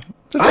 That's all.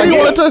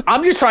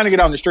 I'm just trying to get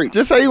out in the streets.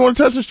 Just say you want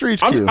to touch the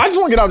streets. I just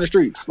want to get out in the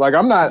streets. Like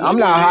I'm not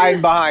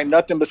hiding behind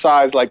nothing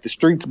besides like the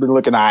streets been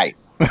looking alright.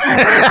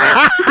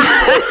 That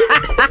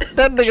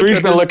nigga streets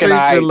been looking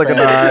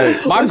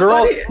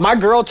alright. My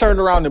girl turned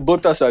around and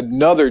booked us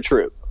another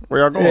trip.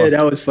 Where y'all going? Yeah,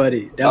 that was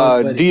funny.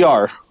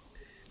 DR.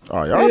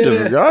 Oh,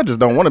 y'all just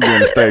don't want to be in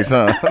the States,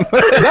 huh?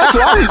 That's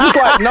what I was just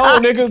like, no,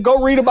 nigga,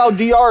 go read about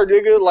DR,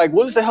 nigga. Like,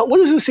 what does the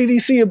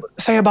CDC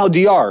say about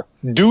DR?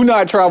 Do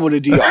not travel to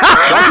DR.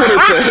 That's what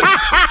it says.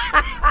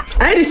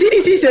 Hey, the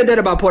CDC said that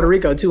about Puerto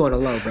Rico too on the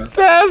low, bro.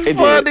 That's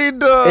funny,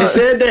 dog. It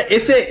said that.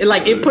 It said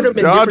like it put them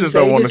in y'all different just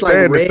don't want to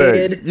stay in the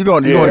States. You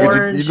going to get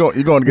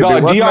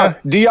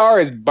the DR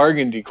is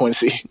Burgundy,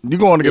 Quincy. You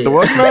going to get the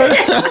what's name?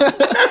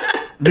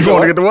 You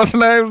going to get the what's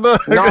names, though?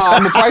 No,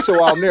 I'm the price of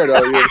while I'm there,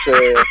 though. You know what I'm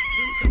saying?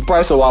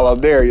 Price of while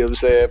I'm there, you know what I'm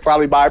saying?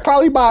 Probably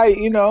buy,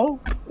 you know,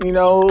 you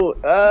know,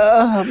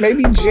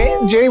 maybe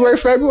January,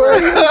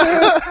 February. You know what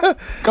I'm saying?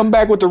 Come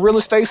back with the real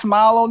estate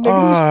smile on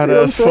niggas. Oh,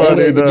 that's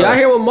funny. Did y'all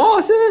hear what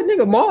Maul said?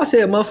 Nigga, Maul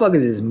said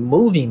motherfuckers is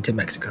moving to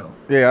Mexico.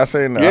 Yeah, I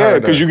seen that. Yeah,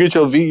 because you get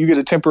you get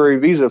a temporary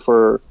visa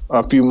for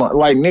a few months.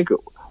 Like, nigga,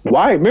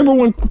 why? Remember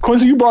when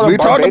Quincy you brought up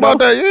Barbados? We talked about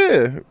that,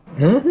 yeah.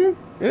 Mm-hmm.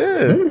 Yeah.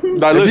 Mm-hmm.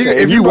 Like, listen,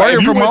 if you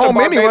working from home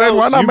anyway,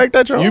 why not make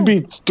that your home? You'd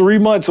be 3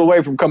 months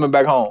away from coming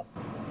back home.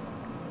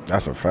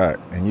 That's a fact.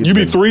 And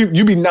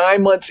you be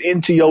 9 months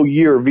into your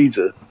year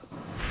visa.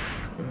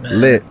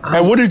 Lit.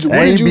 And what did you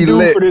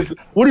do for this?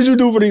 What did you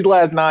do for these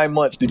last 9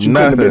 months that you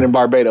couldn't have been in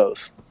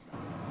Barbados?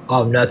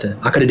 Oh, nothing.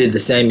 I could have did the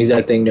same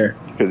exact thing there.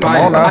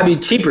 Probably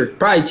cheaper.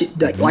 Probably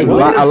like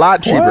a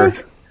lot cheaper.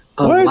 What?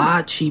 A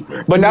lot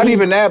cheaper. But not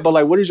even that. But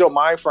like, what is your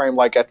mind frame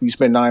like after you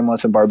spend 9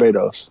 months in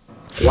Barbados?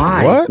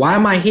 Why? What? Why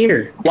am I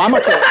here? Why am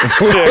I Chicago?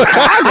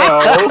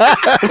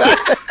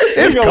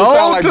 It's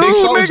cold like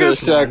too,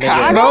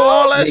 Chicago.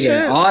 All that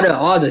shit.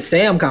 All the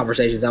Sam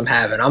conversations I'm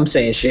having, I'm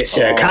saying shit.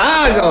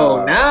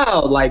 Chicago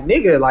now, like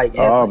nigga, like.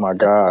 Oh my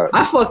god.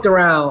 I fucked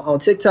around on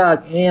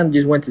TikTok and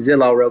just went to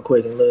Zillow real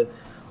quick and look.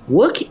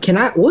 What can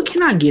I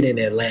get in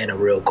Atlanta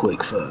real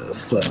quick for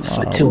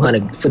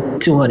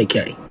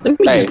 200K? Let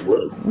me just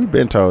look. We've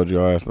been told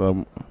you ass.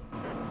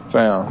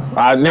 Fam,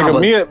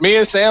 me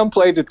and Sam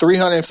played the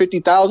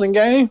 350,000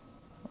 game.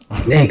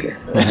 Nigga,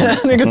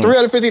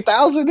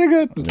 350,000,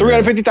 nigga.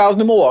 350,000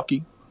 in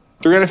Milwaukee,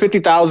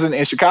 350,000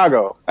 in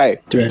Chicago. Hey,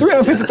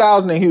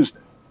 350,000 in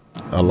Houston.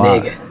 A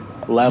lot. Nigga.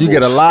 Levels. You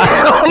get a lot.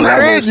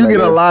 You get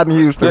a lot in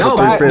Houston.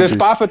 The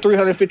spot for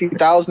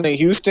 350,000 in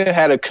Houston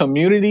had a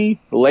community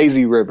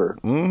lazy river.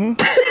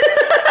 Mm-hmm.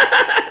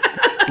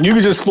 You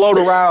could just float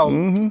around.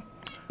 Mm-hmm.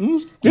 You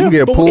can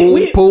get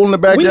pool in the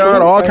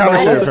backyard, all kind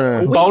of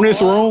shit.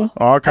 Bonus room,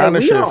 all kind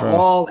of shit. We are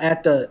all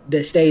at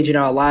the stage in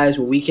our lives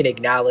where we can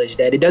acknowledge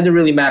that it doesn't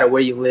really matter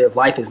where you live.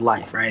 Life is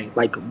life, right?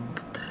 Like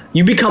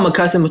you become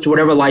accustomed to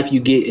whatever life you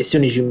get as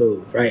soon as you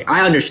move, right?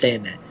 I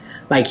understand that.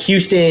 Like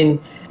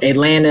Houston,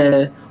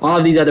 Atlanta, all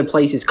of these other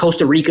places,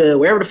 Costa Rica,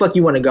 wherever the fuck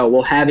you want to go,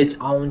 will have its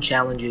own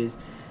challenges.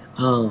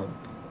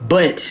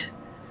 But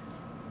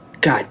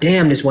god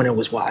damn, this winter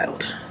was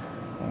wild.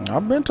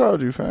 I've been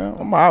told you, fam.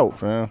 I'm out,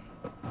 fam.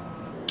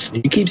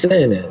 You keep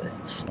saying that.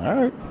 All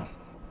right.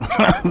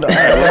 I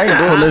ain't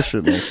doing this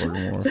shit no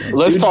fucking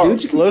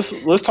more.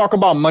 Let's talk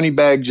about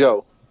Moneybag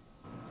Joe.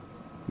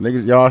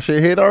 Niggas, y'all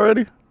shit hit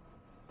already?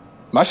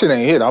 My shit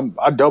ain't hit.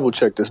 I double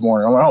checked this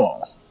morning. I'm like, hold on.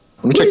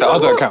 Let me check the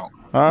other account.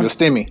 The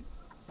Stimmy.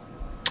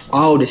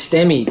 Oh, the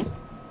Stimmy.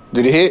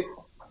 Did it hit?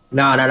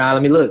 Nah.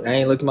 Let me look. I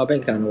ain't looked at my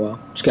bank account in a while.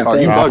 Just got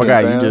paid. I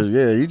forgot.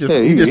 You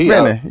just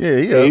spinning.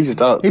 He's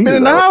just up. He been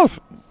in the house.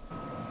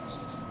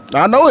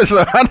 I know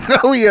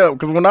he up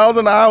because when I was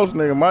in the house,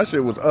 nigga, my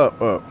shit was up.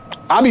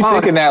 I be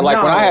thinking that when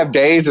I have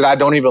days that I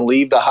don't even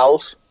leave the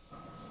house,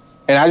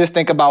 and I just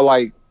think about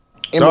like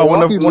in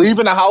Milwaukee,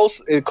 leaving the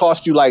house, it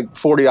cost you like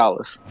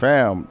 $40.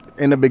 Fam,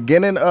 in the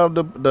beginning of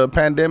the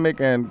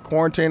pandemic and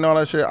quarantine and all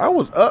that shit, I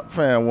was up,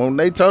 fam. When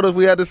they told us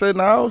we had to sit in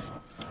the house,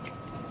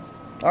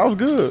 I was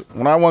good.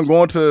 When I wasn't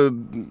going to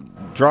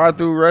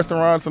drive-through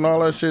restaurants and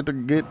all that shit to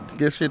get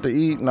shit to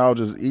eat, and I was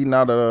just eating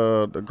out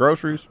of the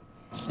groceries,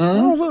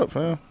 I was up,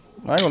 fam.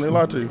 I ain't gonna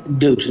lie to you.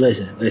 Dudes,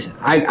 listen.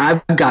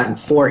 I've gotten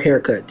 4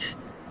 haircuts.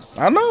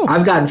 I know.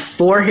 I've gotten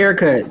 4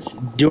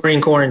 haircuts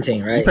during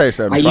quarantine, right? You paid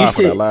 $75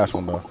 for that last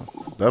one, though.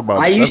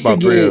 That's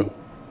about real.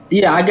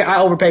 Yeah,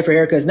 I overpay for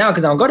haircuts now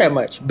because I don't go that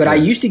much. But I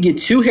used to get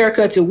 2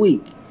 haircuts a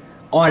week.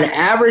 On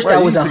average,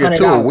 that was $100.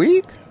 2 a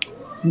week?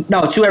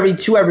 No, two every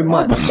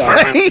month.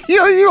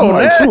 you on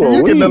that?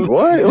 You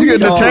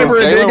get the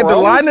taper and then get the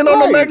lining on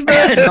the next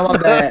day. No, my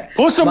bad.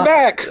 Push them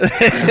back.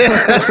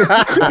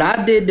 But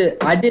I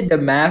did the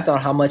math on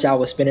how much I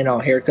was spending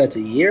on haircuts a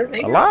year.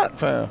 Nigga. A lot,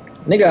 fam.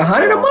 Nigga,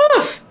 $100 a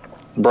month.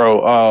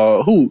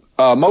 Bro,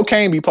 Mo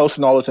Kane be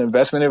posting all this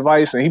investment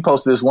advice, and he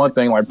posted this one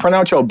thing like print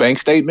out your bank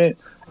statement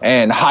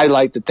and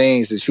highlight the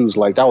things that you was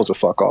like, that was a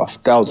fuck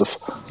off. That was a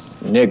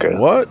nigga.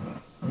 What?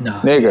 No,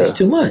 nigga, it's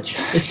too much.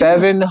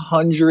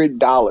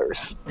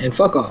 $700 and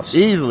fuck offs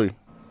easily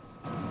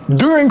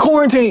during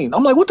quarantine.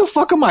 I'm like, what the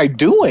fuck am I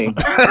doing?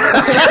 I'm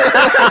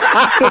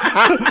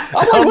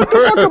like, what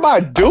the fuck am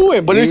I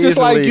doing? But it's just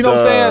like, you know what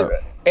I'm saying?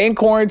 In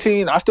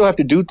quarantine, I still have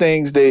to do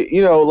things that,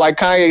 you know, like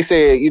Kanye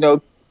said, you know,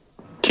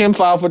 Kim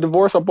filed for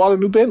divorce. I bought a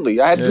new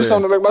Bentley. I had to do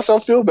something to make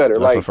myself feel better.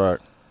 That's a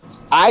fact.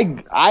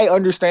 I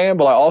understand,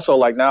 but I also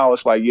like now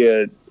it's like,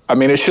 yeah, I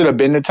mean, it should have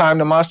been the time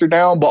to monster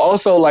down, but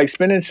also like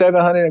spending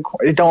 $700,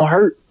 it don't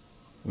hurt.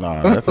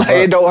 Nah,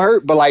 it don't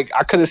hurt, but like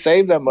I could have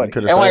saved that money,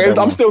 and like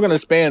I'm still gonna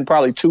spend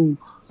probably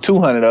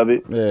 $200 of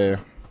it. Yeah,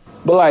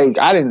 but like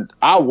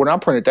when I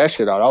printed that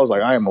shit out, I was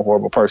like, I am a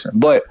horrible person.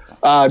 But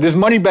this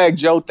Moneybag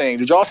Joe thing,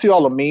 did y'all see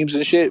all the memes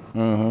and shit?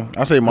 Mm-hmm.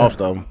 I see most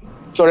of them.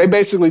 So they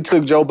basically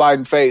took Joe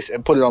Biden's face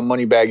and put it on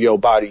Moneybag Yo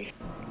body,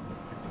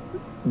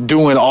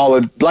 doing all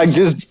of like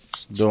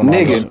just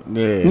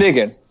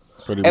nigging.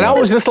 And I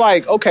was just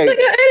like, okay, ain't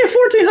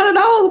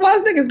it $1,400? Why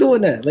is niggas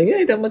doing that? Like, it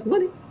ain't that much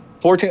money.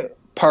 14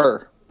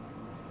 per.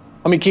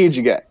 How many kids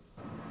you got?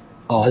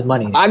 Oh, his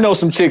money. I know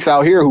some chicks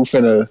out here who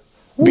finna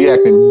be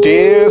acting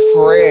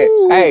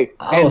different. Hey,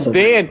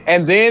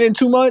 and then in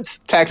 2 months,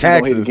 taxes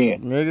gonna hit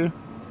again. Nigga.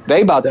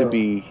 They about to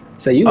be.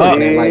 So you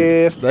looking at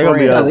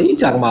like you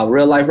talking about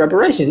real life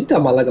reparations? You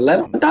talking about like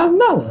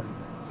 $11,000?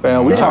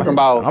 Man, we talking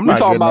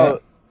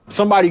about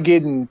somebody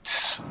getting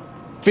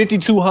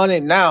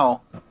 $5,200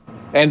 now,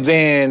 and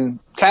then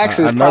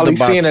taxes probably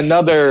seeing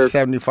another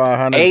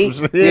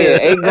 $7,500.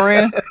 $8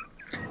 grand.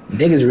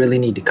 Niggas really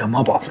need to come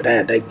up off of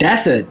that. Like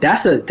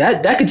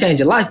that could change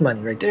your life money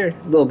right there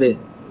a little bit.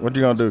 What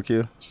you gonna do,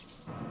 Q?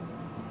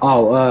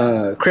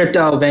 Oh,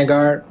 crypto,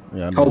 Vanguard,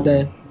 whole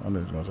thing. I knew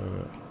you was gonna say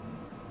that.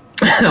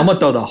 I'm gonna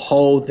throw the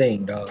whole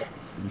thing, dog.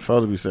 You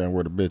supposed to be saying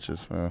we're the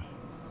bitches, man.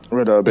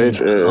 We're the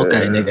bitches.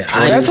 Okay, nigga. So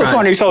that's so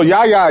funny. So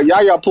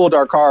y'all pulled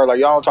our card. Like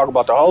y'all don't talk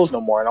about the hoes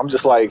no more. And I'm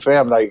just like,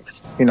 fam, like,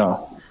 you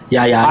know.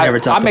 Yeah. I never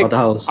talked about the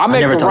hoes. I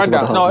never talked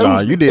about the hoes. No,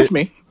 you did. It's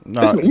me.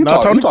 No, it's me. You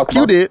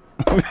did.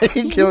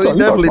 He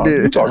definitely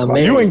did.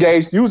 You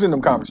engaged. You was in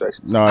them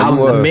conversations. No,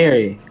 I'm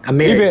married.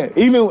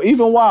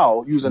 Even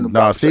while you was in them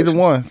conversations.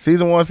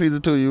 Season 1,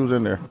 season 2, you was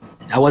in there.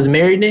 I wasn't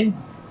married then.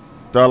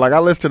 So like I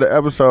listened to the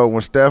episode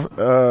when Steph,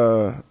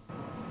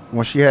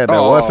 when she had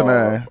that what's her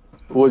name?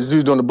 Was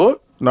you doing the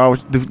book? No,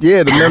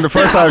 the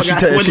first time she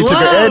took an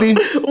Eddie.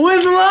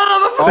 With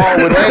love.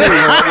 With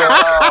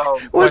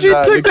Eddie. When she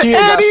took the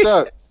Eddie.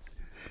 Got stuck.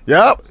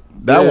 Yep,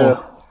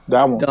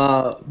 that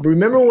one.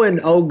 Remember when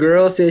old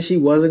girl said she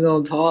wasn't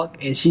gonna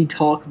talk and she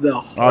talked the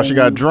whole time? Oh, she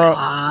got drunk.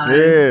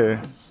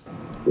 Yeah.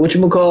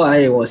 Whatchamacallit? I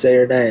ain't want to say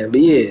her name,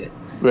 but yeah.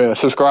 Yeah,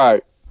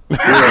 subscribe.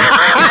 Subscribe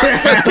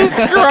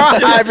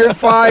and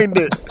find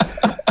it.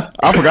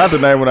 I forgot the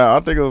name of that. I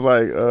think it was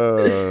like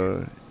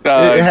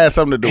it had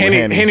something to do with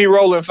Henny. Henny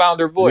Rollin found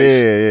her voice.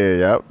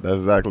 Yep. That's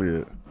exactly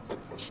it.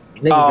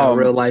 Niggas got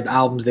real life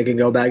albums they can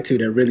go back to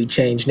that really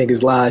change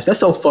niggas' lives. That's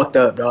so fucked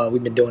up, dog.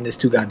 We've been doing this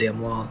too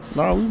goddamn long.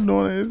 No, we've been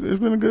doing it. It's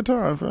been a good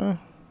time, fam.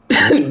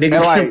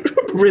 Niggas like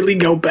really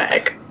go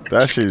back.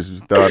 That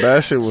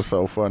shit was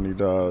so funny,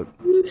 dog.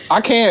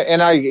 I can't,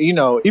 and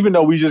even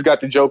though we just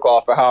got the joke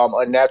off of how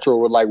I'm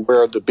unnatural with like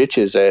where the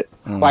bitches at.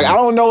 Like I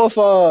don't know if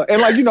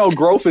and like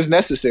growth is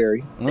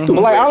necessary. But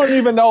like I don't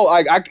even know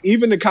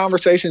even the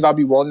conversations I'll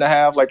be wanting to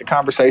have, like the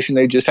conversation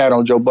they just had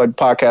on Joe Budden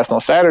podcast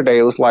on Saturday,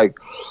 it was like,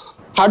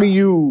 how do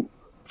you,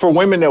 for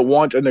women that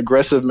want an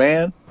aggressive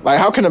man, like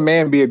how can a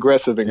man be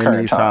aggressive in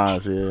current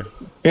times? Yeah. You know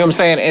what I'm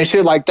saying? And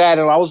shit like that.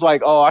 And I was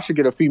like, I should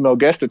get a female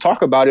guest to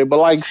talk about it. But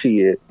like,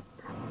 shit,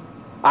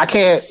 I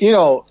can't,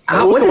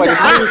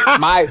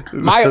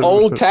 my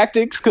old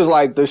tactics, because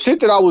like the shit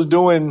that I was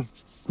doing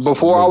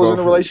before I was in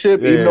a relationship,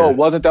 even though it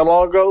wasn't that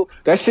long ago,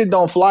 that shit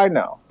don't fly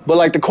now. But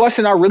like the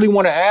question I really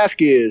want to ask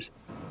is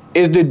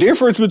the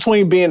difference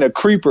between being a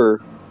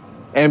creeper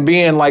and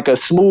being like a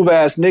smooth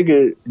ass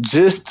nigga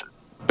just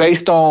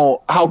based on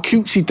how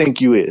cute she think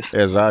you is?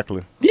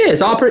 Exactly. Yeah,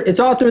 it's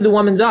all through the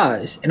woman's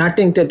eyes, and I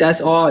think that's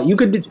all you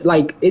could do.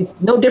 Like, it's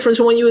no difference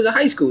from when you was in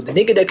high school. The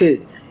nigga that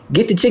could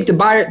get the chick to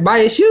buy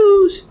his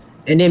shoes,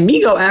 and then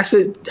me go ask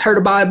for her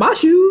to buy my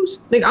shoes.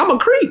 Nigga, I'm a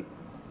creep.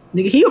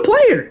 Nigga, he a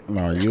player.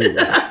 No,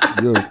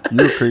 you're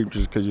a creep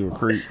just because you're a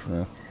creep,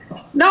 man.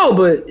 No,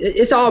 but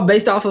it's all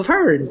based off of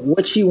her and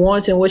what she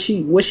wants and what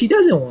she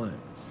doesn't want.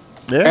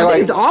 Yeah,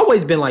 like, it's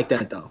always been like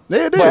that though.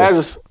 Yeah, it but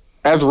is.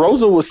 As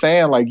Rosa was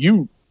saying, like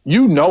you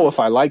know if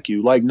I like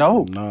you. Like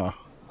no,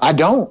 I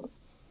don't.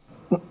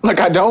 Like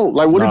I don't.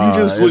 Like what if you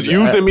just was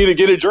using me to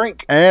get a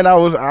drink? And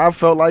I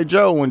felt like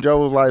Joe when Joe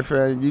was like,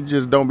 "Fam, you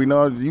just don't be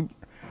knowing.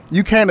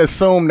 You can't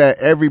assume that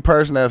every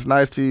person that's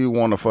nice to you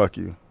want to fuck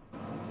you,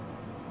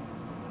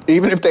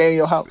 even if they in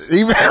your house.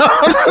 Even."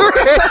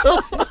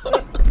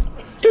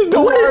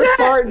 The worst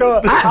part,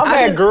 though. I've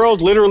had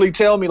girls literally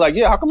tell me, like,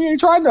 yeah, how come you ain't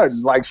tried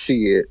nothing? Like,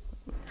 shit.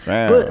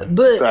 But what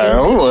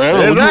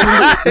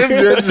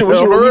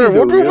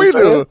do we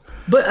do?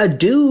 But a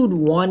dude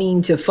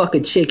wanting to fuck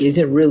a chick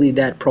isn't really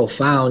that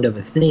profound of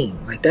a thing.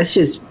 Like, that's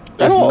just...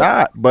 That's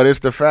not. But it's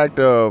the fact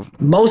of...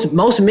 Most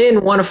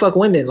men want to fuck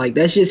women. Like,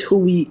 that's just who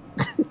we...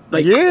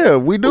 Like, yeah,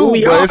 we do.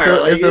 But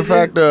it's the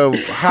fact of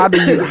how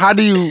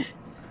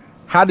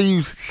do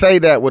you say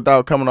that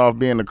without coming off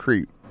being a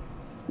creep?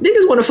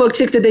 Niggas want to fuck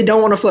chicks that they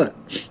don't want to fuck.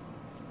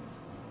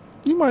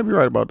 You might be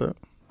right about that.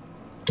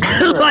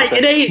 Like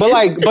it ain't. But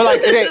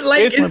it ain't.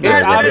 Like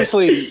it's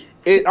obviously.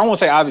 I won't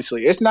say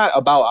obviously. It's not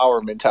about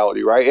our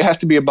mentality, right? It has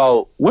to be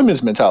about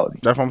women's mentality.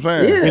 That's what I'm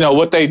saying. Yeah. You know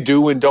what they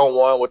do and don't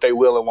want, what they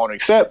will and won't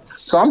accept.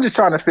 So I'm just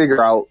trying to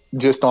figure out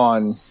just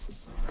on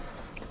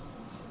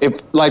if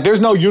like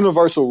there's no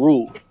universal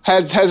rule.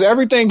 Has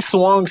everything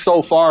swung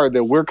so far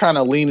that we're kind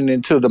of leaning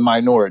into the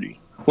minority?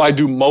 Like,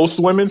 do most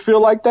women feel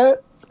like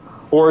that?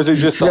 Or is it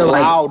just the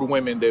loud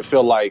women that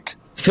feel like...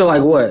 Feel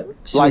like what?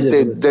 Like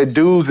the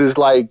dudes is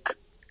like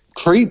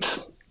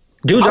creeps?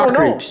 Dudes are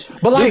creeps.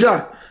 But like...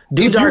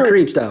 Dudes are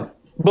creeps, though.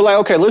 But like,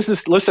 okay, let's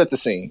set the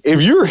scene.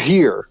 If you're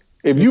here,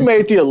 if you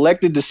made the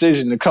elected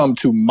decision to come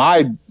to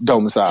my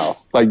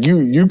domicile, like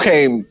you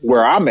came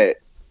where I'm at,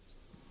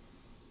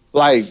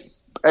 like,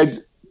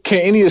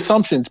 can any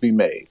assumptions be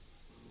made?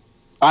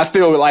 I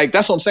still like,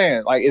 that's what I'm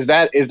saying. Like, is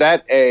that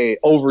a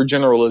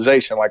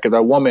overgeneralization? Like, if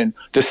a woman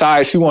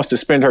decides she wants to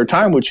spend her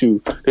time with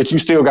you, that you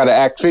still got to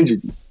act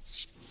fidgety.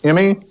 You know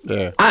what I mean?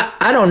 Yeah.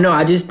 I don't know.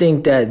 I just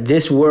think that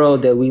this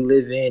world that we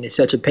live in is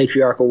such a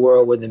patriarchal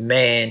world where the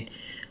man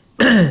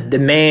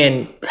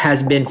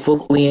has been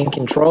fully in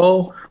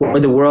control, where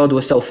the world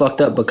was so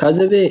fucked up because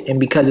of it, and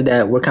because of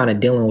that, we're kind of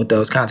dealing with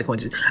those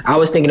consequences. I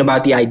was thinking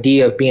about the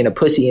idea of being a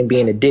pussy and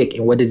being a dick,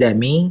 and what does that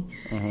mean?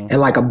 Mm-hmm.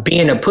 And like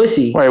being a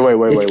pussy.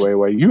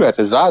 Wait. You at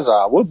the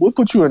Zaza? What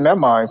put you in that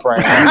mind frame?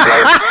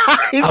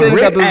 He said he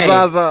got the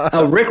Zaza.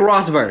 A Rick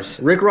Ross verse.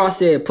 Rick Ross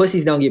said,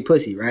 "Pussies don't get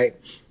pussy," right?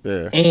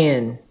 Yeah.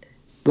 And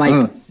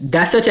like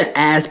that's such an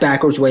ass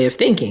backwards way of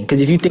thinking.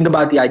 Because if you think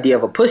about the idea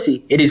of a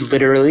pussy, it is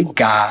literally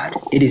God.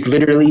 It is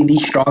literally the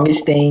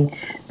strongest thing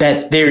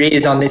that there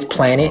is on this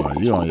planet. Oh,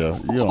 you on your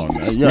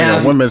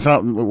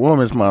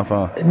women's month,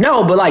 huh?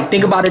 No, but like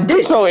think about a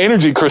dick. So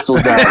energy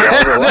crystals down.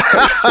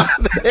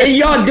 And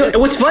y'all do.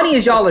 What's funny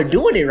is y'all are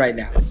doing it right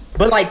now.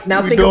 But like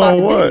now, think about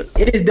the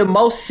dick. It is the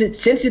most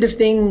sensitive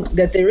thing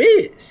that there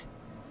is.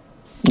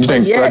 You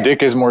think a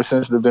dick is more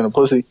sensitive than a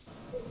pussy?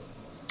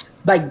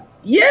 Like,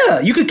 yeah,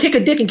 you could kick a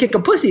dick and kick a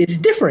pussy. It's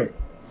different.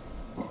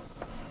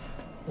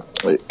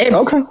 And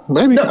okay,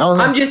 maybe. No, I don't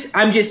know.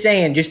 I'm just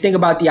saying. Just think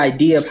about the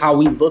idea of how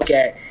we look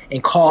at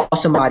and call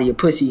somebody a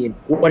pussy, and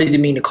what does it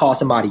mean to call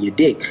somebody a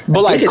dick?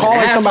 But like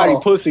calling somebody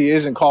pussy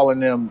isn't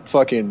calling them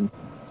fucking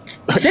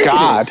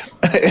God.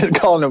 It's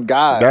calling them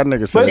God. That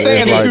nigga said it's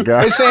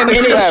saying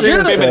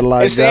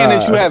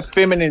that you have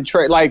feminine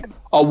trait. Like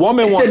a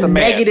woman wants a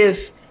man.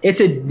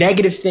 It's a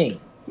negative thing.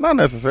 Not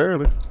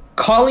necessarily.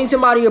 Calling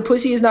somebody a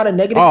pussy is not a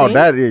negative thing. Oh,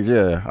 that is,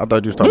 yeah. I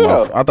thought you was talking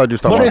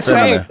about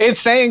feminine. It's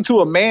saying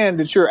to a man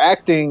that you're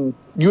acting,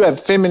 you have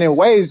feminine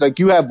ways. Like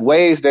you have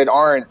ways that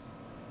aren't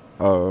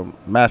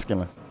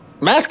masculine.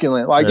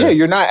 Like, yeah,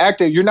 you're not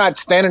acting, you're not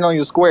standing on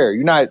your square.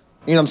 You're not,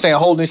 you know what I'm saying,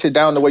 holding shit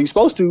down the way you're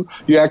supposed to.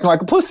 You're acting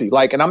like a pussy.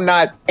 Like, and I'm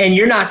not. And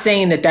you're not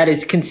saying that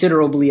is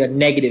considerably a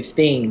negative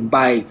thing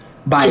by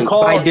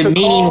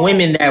demeaning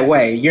women that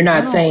way. You're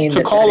not saying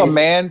to call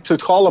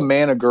a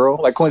man a girl,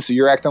 like Quincy,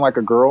 you're acting like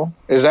a girl.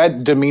 Is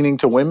that demeaning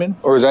to women,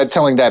 or is that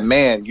telling that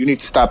man you need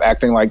to stop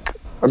acting like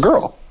a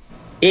girl?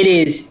 It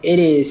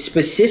is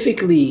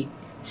specifically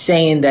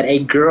saying that a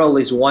girl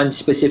is one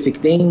specific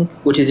thing,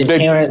 which is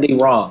inherently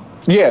wrong.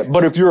 Yeah,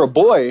 but if you're a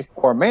boy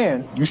or a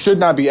man, you should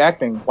not be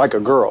acting like a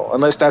girl,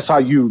 unless that's how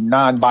you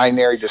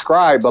non-binary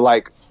describe. But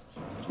like,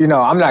 you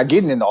know, I'm not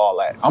getting into all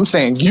that. I'm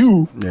saying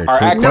you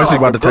are acting like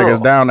about to take us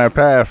down that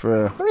path.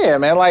 Yeah,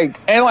 man.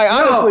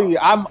 Honestly,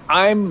 I'm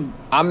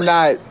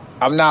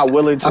not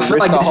willing to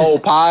risk the whole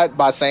pod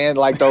by saying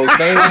like those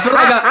things.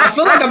 I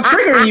feel like I'm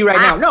triggering you right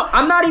now. No,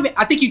 I'm not even.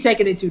 I think you're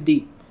taking it too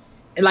deep.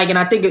 And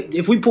I think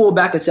if we pull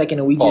back a second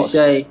and we just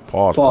say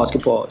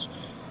pause.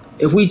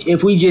 If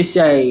we just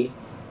say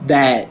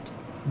that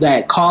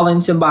calling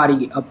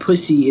somebody a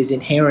pussy is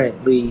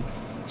inherently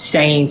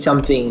saying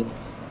something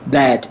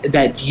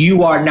that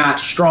you are not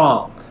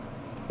strong,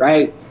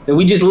 right? If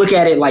we just look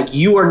at it like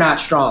you are not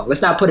strong,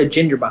 let's not put a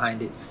gender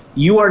behind it.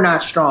 You are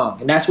not strong,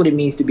 and that's what it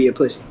means to be a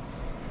pussy.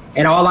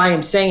 And all I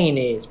am saying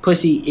is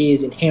pussy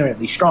is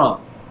inherently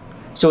strong,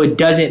 so it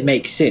doesn't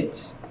make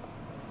sense.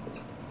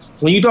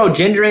 When you throw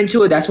gender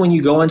into it, that's when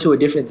you go into a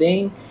different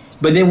thing.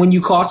 But then when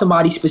you call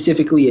somebody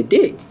specifically a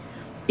dick,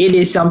 it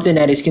is something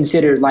that is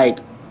considered like,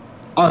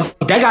 oh,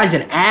 that guy's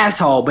an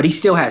asshole, but he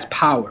still has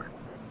power,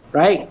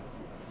 right?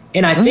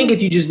 And I think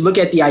if you just look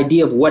at the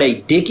idea of what a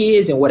dick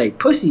is and what a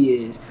pussy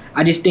is,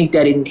 I just think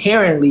that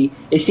inherently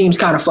it seems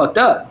kind of fucked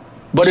up.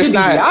 But it's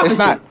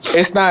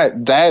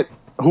not that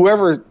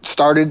whoever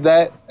started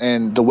that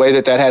and the way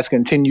that has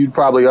continued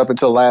probably up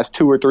until the last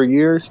 2 or 3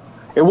 years,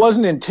 it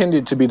wasn't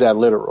intended to be that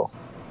literal.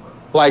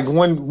 Like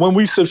when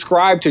we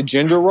subscribe to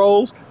gender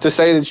roles to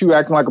say that you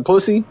acting like a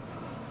pussy.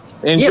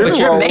 But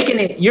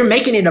you're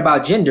making it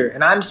about gender,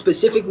 and I'm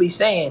specifically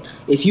saying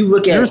if you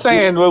look at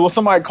when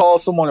somebody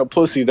calls someone a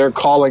pussy, they're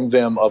calling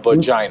them a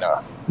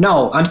vagina.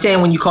 No, I'm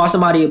saying when you call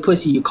somebody a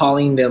pussy, you're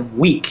calling them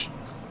weak,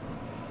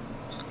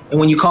 and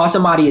when you call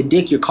somebody a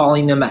dick, you're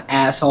calling them an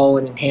asshole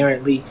and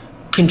inherently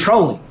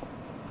controlling.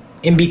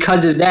 And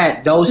because of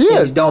that, those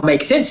things don't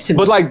make sense to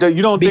me. But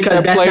you don't think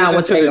that plays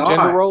into the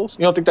gender roles?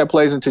 You don't think that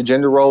plays into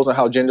gender roles and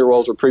how gender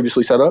roles were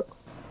previously set up?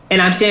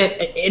 And I'm saying,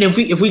 and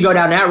if we go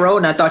down that road,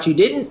 and I thought you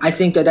didn't, I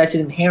think that's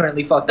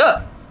inherently fucked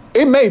up.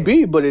 It may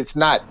be, but it's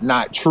not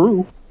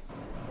true.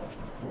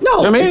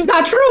 No, it's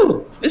not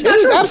true.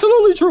 It's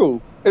absolutely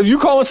true. If you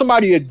calling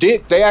somebody a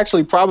dick, they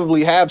actually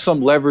probably have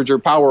some leverage or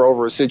power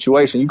over a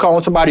situation. You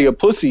calling somebody a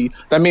pussy,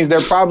 that means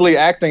they're probably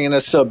acting in a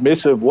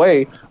submissive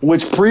way,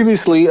 which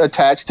previously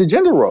attached to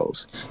gender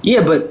roles.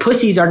 Yeah, but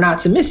pussies are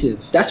not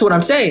submissive. That's what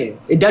I'm saying.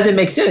 It doesn't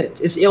make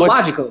sense. It's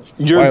illogical.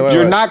 But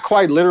you're not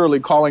quite literally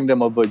calling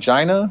them a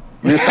vagina.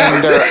 You're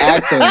saying they're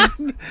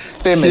acting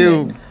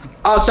feminine.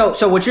 Oh,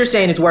 so what you're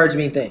saying is words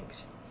mean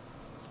things.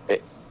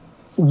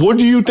 What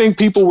do you think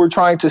people were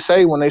trying to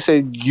say when they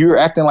said you're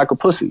acting like a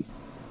pussy?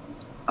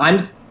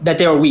 That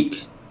they are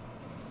weak.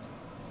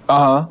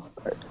 Right?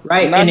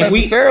 Not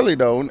necessarily,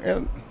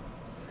 though.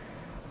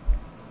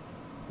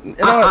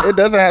 It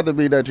doesn't have to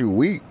be that you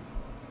weak.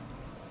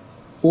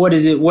 What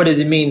does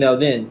it mean though?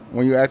 Then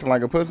when you acting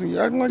like a pussy, you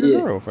acting like a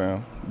girl,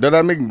 fam. Does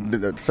that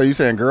mean? So you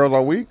saying girls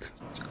are weak?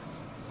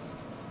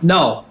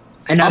 No,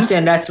 and I'm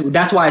saying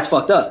that's why it's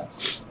fucked up.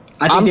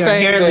 I think they're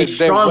inherently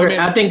stronger.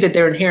 I think that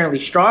they're inherently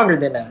stronger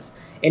than us,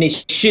 and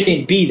it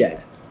shouldn't be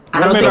that.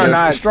 I don't think they're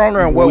not stronger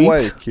in what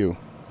way, Q?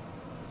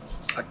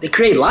 They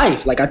create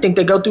life. Like I think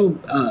they go through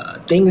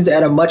things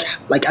at a much.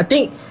 Like I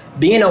think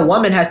being a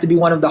woman has to be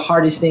one of the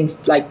hardest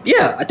things. Like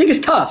I think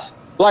it's tough.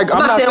 Like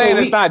I'm not saying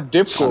it's not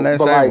difficult,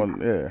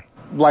 but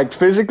like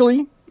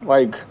physically,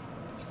 like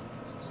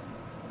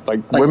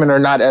women are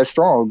not as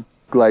strong.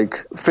 Like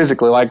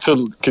physically, like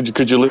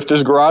could you lift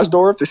this garage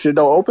door if the shit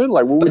don't open?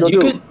 Like what we gonna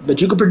do? But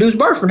you could produce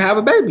birth and have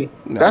a baby.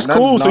 That's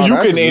cool. So you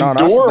can endure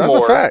more. That's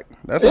a fact.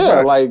 That's a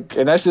fact. Like,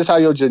 and that's just how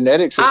your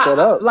genetics are set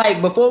up.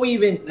 Like before we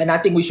even, and I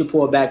think we should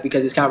pull it back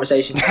because this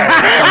conversation is turning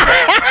into something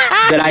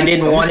that I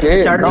didn't want it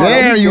to turn into.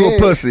 Damn, you a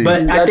pussy.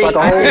 But I think like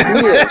a whole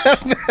bitch.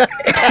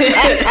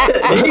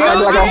 You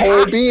act like a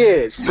whole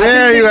bitch.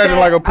 Damn, you acting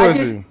like a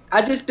pussy.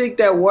 I just think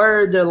that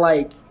words are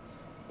like.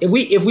 If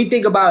we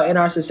think about in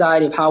our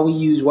society of how we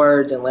use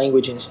words and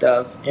language and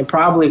stuff, and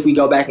probably if we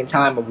go back in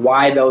time of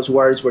why those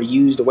words were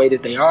used the way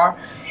that they are,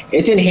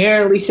 it's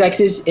inherently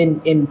sexist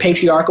and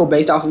patriarchal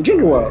based off of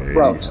gender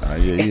roles.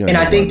 And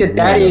I think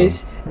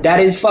that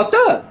is fucked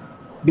up.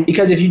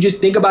 Because if you just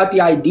think about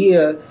the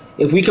idea,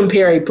 if we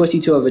compare a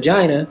pussy to a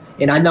vagina,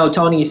 and I know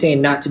Tony is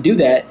saying not to do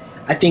that,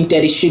 I think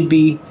that it should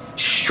be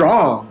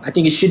strong. I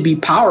think it should be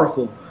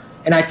powerful.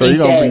 And I think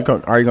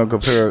are you gonna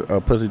compare a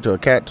pussy to a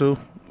cat too?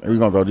 You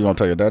gonna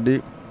take it that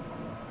deep?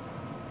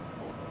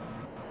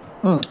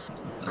 No.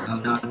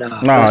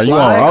 Nah, you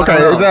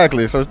gonna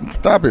exactly. So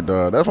stop it,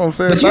 dog. That's what I'm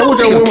saying. But you don't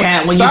think of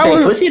cat when you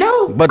say pussy,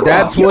 though. But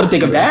that's you don't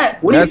think of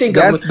that. What do you think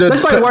of?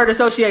 Let's play word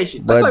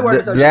association.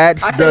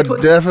 That's the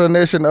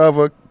definition of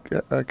a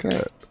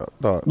cat.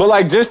 But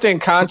like just in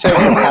context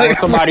of calling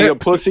somebody a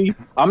pussy,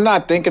 I'm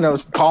not thinking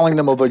of calling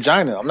them a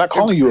vagina. I'm not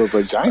calling you a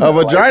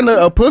vagina.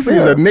 A pussy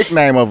is a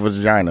nickname of a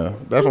vagina.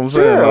 That's what I'm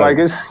saying. Yeah, like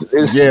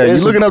it's you're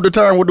looking up the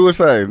term. What do it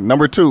say?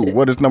 Number 2.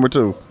 What is number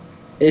 2?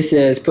 It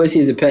says pussy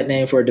is a pet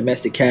name for a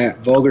domestic cat,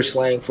 vulgar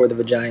slang for the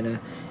vagina,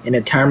 and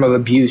a term of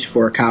abuse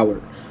for a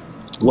coward.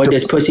 What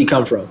does pussy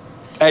come from?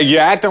 Hey,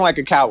 you're acting like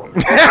a coward.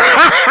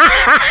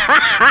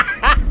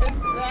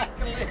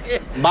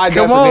 By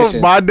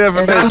definition.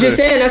 I'm just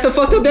saying that's a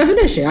fucked up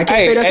definition. I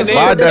can't say that's a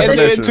fucked up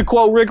definition. And to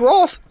quote Rick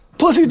Ross,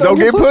 pussies don't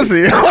get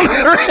pussy.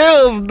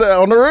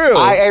 On the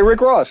real. Hey,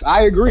 Rick Ross,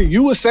 I agree.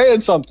 You were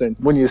saying something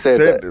when you said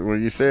that.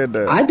 When you said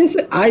that.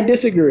 I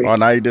disagree. Oh,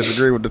 now you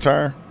disagree with the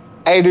term?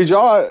 Hey,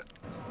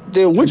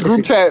 which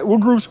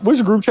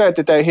group chat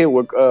did they hit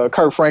with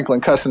Kirk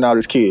Franklin cussing out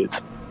his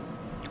kids?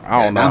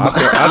 I don't know.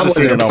 I just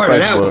seen it on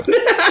Facebook.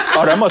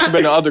 Oh, that must have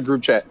been the other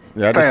group chat.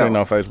 Yeah, I just seen it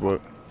on Facebook.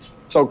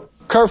 So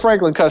Kirk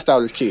Franklin cussed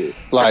out his kid,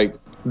 like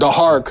the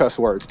hard cuss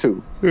words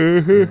too.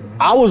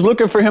 Mm-hmm. I was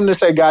looking for him to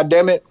say "God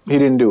damn it," he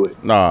didn't do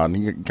it. Nah,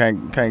 you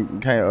can't.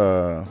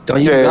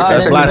 Don't you?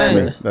 That's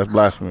blasphemy. That's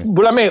blasphemy.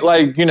 But I mean,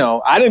 like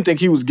I didn't think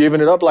he was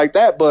giving it up like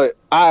that. But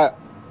I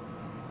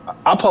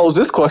pose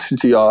this question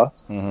to y'all: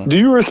 Do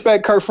you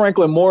respect Kirk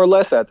Franklin more or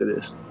less after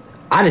this?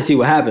 I didn't see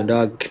what happened,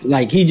 dog.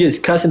 Like he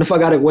just cussing the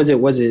fuck out of it. Was it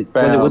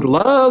with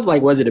love?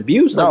 Like was it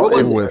abuse? Like, no, what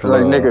was it was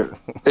like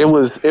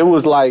nigga. It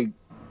was like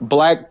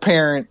black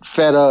parent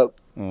fed up,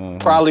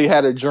 probably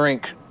had a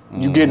drink.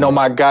 You getting on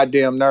my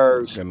goddamn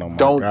nerves.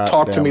 Don't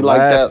talk to me like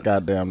that.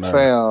 Goddamn nerves.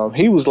 Fam,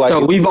 he was like,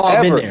 so we've all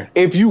been there.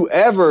 If you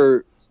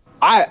ever,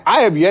 I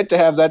have yet to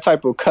have that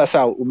type of cuss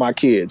out with my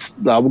kids.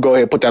 I will go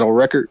ahead and put that on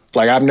record.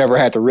 Like I've never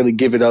had to really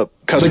give it up.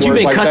 Cuss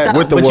words like that.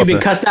 But you've been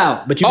cussed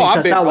out. But you've been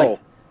cussed out like.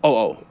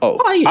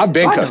 I've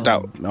been cussed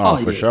out.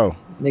 For sure.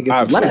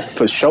 Nigga,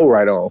 for sure,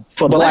 right on.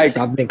 But like,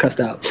 I've been cussed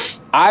out.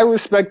 I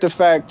respect the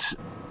fact,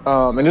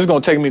 and this is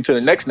going to take me to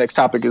the next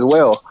topic as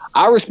well.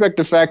 I respect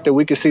the fact that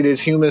we can see this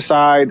human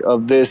side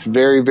of this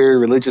very, very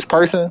religious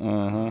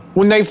person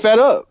when they fed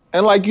up.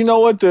 And like, you know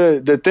what?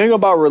 The thing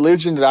about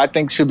religion that I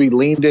think should be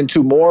leaned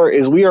into more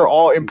is we are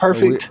all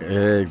imperfect.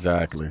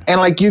 Exactly. And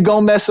like, you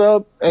gonna mess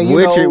up, and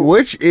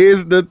which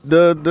is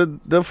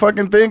the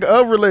fucking thing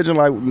of religion.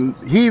 Like,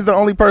 he's the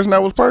only person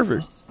that was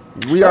perfect.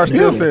 We are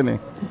still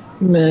sinning.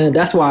 Man,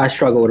 that's why I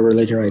struggle with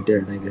religion right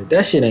there, nigga.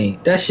 That shit,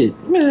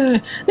 man.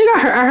 Nigga,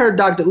 I heard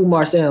Dr.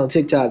 Umar say on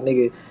TikTok,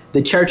 nigga,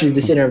 the church is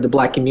the center of the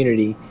black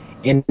community.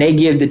 And they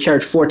give the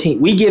church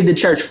we give the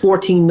church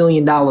 $14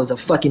 million a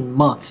fucking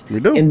month. We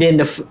do. And then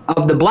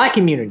of the black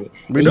community.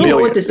 We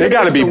do. They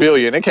gotta be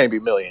billion. It can't be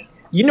million.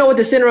 You know what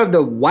the center of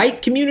the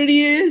white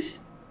community is?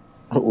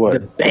 What? The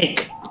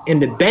bank.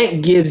 And the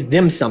bank gives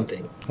them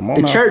something.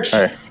 The church.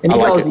 Hey,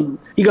 and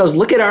he goes,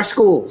 look at our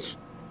schools.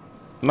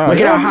 No,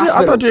 look at our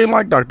hospitals. I thought you didn't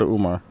like Dr.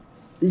 Umar.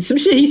 Some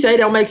shit he say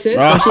don't make sense.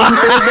 Some shit he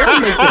says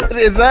don't make sense.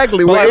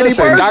 Exactly. Well,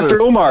 listen,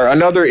 Dr. Umar,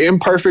 another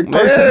imperfect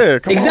person. Yeah,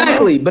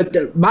 exactly. But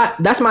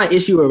that's my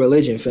issue with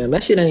religion, fam.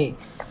 That shit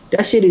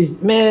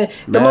is, man.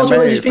 The most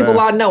religious people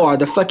I know are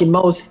the fucking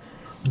most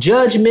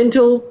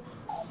judgmental.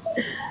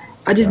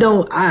 I just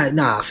don't.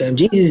 Nah, fam.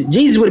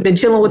 Jesus would have been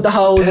chilling with the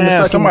hoes. Damn, and the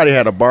fucking, somebody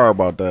had a bar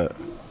about that.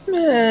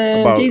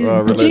 Man, about,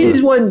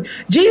 Jesus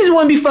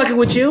wouldn't be fucking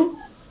with you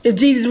if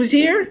Jesus was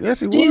here. Yes,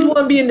 he would. Jesus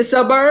wouldn't be in the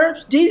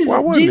suburbs. Jesus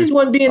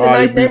wouldn't be in the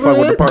nice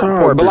neighborhood.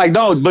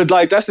 But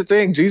like that's the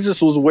thing.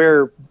 Jesus was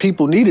where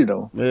people needed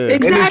him. Yeah.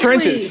 Exactly. In the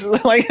trenches,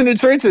 like in the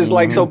trenches, Mm-hmm.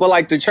 like so. But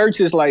like the church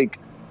is like,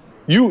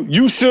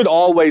 you should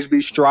always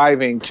be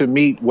striving to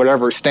meet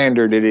whatever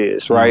standard it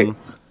is, right?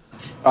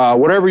 Mm-hmm.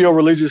 Whatever your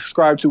religion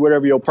subscribe to,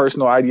 whatever your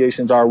personal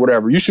ideations are,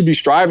 whatever, you should be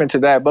striving to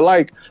that. But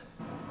like,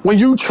 when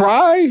you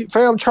try,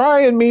 fam,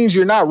 trying means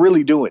you're not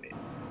really doing it.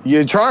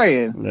 You're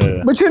trying,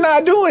 but you're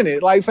not doing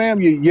it. Like, fam,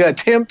 you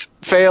attempt,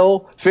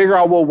 fail, figure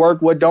out what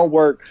work, what don't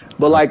work.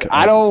 But like,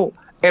 I don't.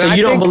 And So I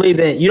you don't think,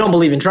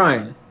 believe in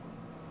trying.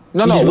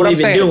 No, You no. just What I'm believe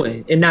in saying,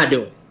 doing and not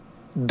doing.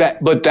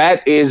 but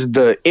that is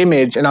the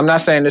image, and I'm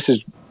not saying this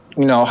is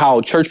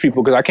how church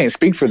people, because I can't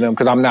speak for them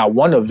because I'm not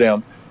one of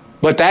them.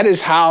 But that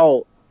is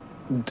how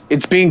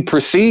it's being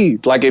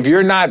perceived. Like, if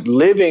you're not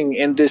living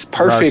in this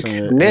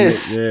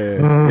perfectness, if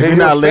you're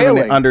not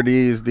living under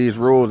these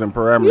rules and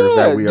parameters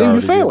that we are,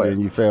 then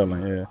you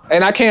failing. Yeah.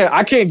 And I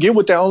can't get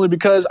with that only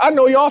because I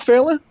know y'all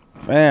failing.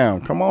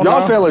 Fam, come on.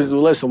 Y'all failing.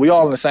 Listen, we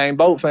all in the same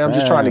boat, fam.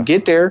 Just trying to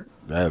get there.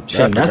 That's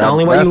the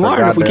only way you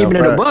learn if we keep it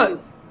in the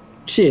butt.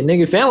 Shit,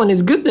 nigga, failing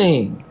is a good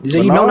thing. So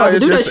you know not to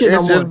do that shit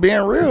no more. It's just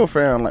being real,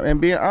 fam, and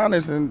being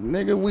honest. And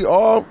nigga, we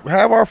all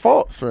have our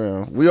faults,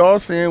 fam. We all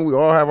sin. We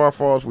all have our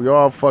faults. We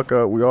all fuck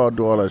up. We all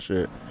do all that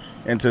shit.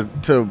 And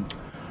to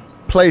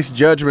place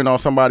judgment on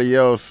somebody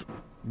else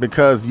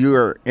because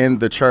you're in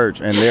the church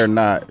and they're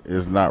not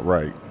is not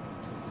right.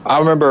 I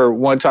remember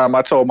one time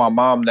I told my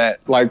mom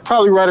that, like,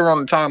 probably right around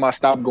the time I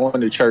stopped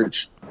going to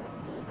church.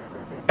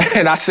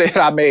 And I said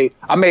I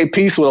made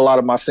peace with a lot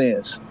of my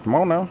sins. Come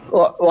on now.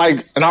 Like,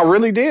 and I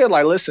really did.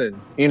 Like, listen,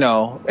 and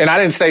I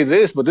didn't say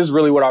this, but this is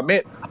really what I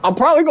meant. I'm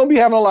probably going to be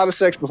having a lot of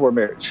sex before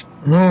marriage.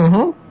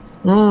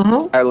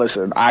 Hey,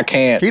 listen, I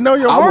can't. He know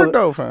your heart,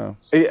 though, fam.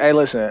 Hey,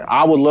 listen,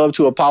 I would love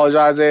to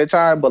apologize every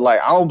time, but, like,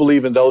 I don't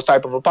believe in those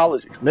type of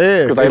apologies.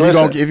 Yeah, if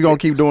you're going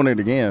to keep doing it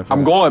again. Fam.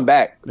 I'm going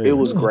back. Yeah. It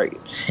was great.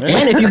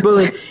 And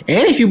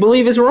if you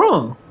believe it's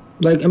wrong.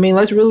 Like, I mean,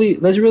 let's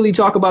really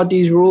talk about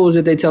these rules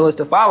that they tell us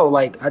to follow.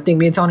 Like, I think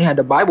me and Tony had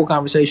the Bible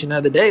conversation the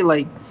other day.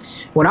 Like,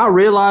 when I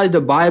realized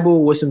the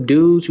Bible was some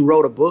dudes who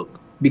wrote a book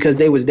because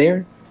they was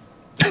there.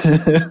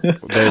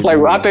 Like,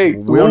 I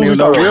think we don't even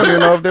know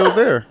if they was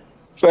there.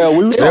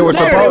 Well, they were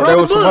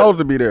supposed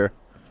to be there.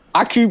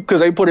 I keep,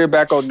 because they put it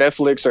back on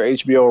Netflix or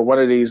HBO or one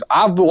of these.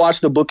 I've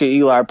watched the Book of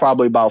Eli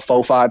probably about 4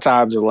 or 5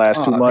 times in the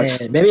last 2 months.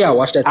 Man. Maybe I'll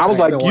watch that. I was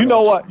like, you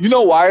know what? You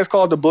know why it's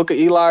called the Book of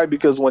Eli?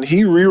 Because when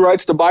he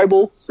rewrites the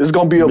Bible, it's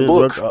going to be a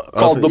book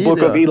called the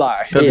Book of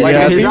Eli.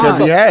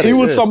 He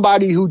was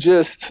somebody who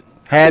just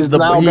is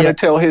now going to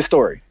tell his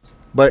story.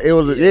 But it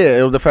was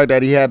the fact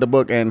that he had the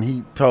book and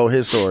he told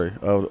his story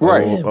of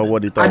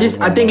what he thought.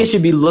 I think it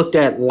should be looked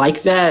at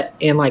like that,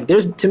 and like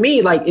to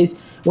me, like, it's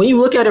when you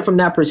look at it from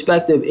that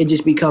perspective, it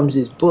just becomes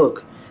this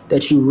book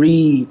that you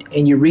read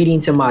and you're reading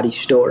somebody's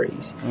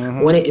stories.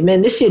 When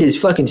this shit is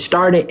fucking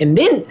started, and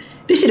then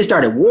this shit has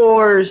started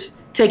wars,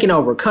 taking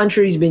over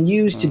countries, been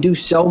used to do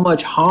so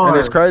much harm. And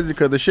it's crazy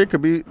because that shit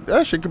could be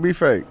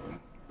fake.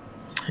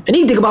 And then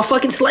you think about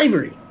fucking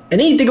slavery, and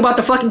then you think about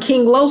the fucking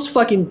King Los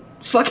fucking.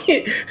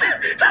 Hey,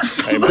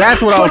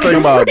 that's what I was thinking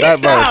about.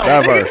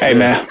 That verse. Hey,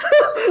 man.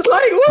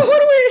 Like,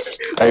 what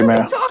are we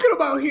man. talking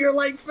about here?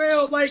 Like,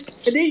 fam, like,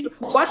 and then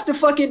watch the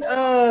fucking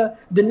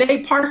the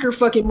Nate Parker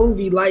fucking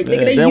movie. Like,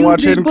 nigga, they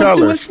used this book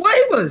to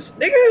enslave us.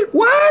 Nigga,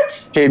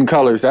 what? Hidden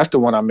Colors. That's the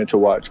one I meant to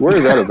watch. Where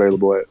is that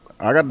available at?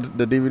 I got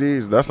the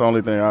DVDs. That's the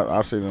only thing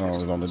I've seen it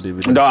on the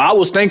DVD. No, I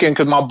was thinking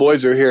because my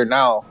boys are here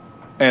now.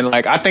 And,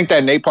 like, I think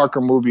that Nate Parker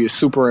movie is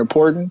super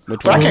important. So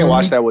I can't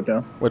watch that with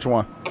them. Which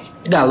one?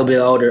 You got a little bit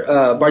older.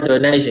 Birth of a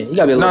Nation. You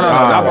got to be a little bit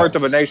older. Not Birth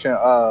of a Nation.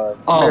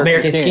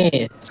 American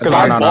Skin. Because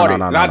I bought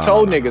it. And I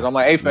told niggas, I'm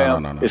like, hey,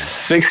 fam, it's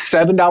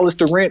 $6, $7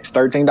 to rent. It's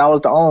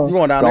 $13 to own. You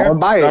going down there?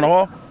 Buy it. Down the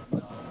hall?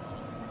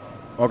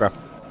 Okay.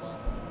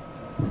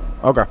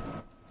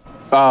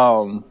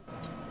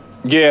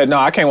 Yeah, no,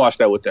 I can't watch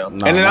that with them.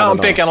 And then I'm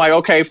thinking, like,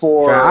 okay,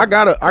 fam, I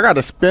got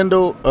a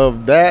spindle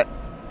of that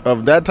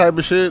type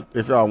of shit.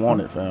 If y'all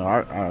want it,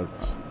 fam,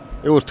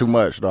 it was too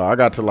much, though. I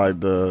got to like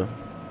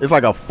it's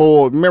like a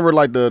full. Remember,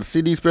 like the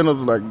CD spindles,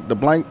 like the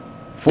blank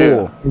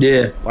full.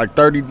 Yeah. Like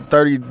 30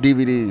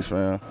 DVDs,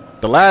 fam.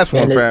 The last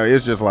one, fam,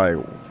 it's just like.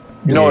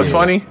 You know what's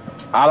funny?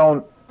 I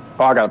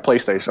got a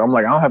PlayStation. I'm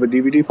like, I don't have a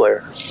DVD player.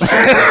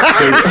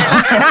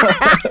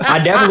 I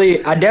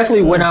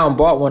definitely went out and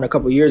bought one a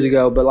couple years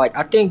ago, but like,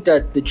 I think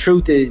that the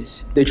truth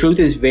is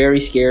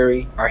very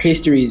scary. Our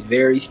history is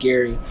very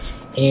scary.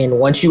 And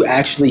once you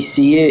actually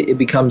see it, it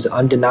becomes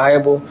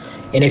undeniable.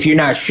 And if you're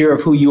not sure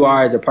of who you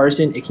are as a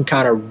person, it can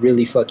kind of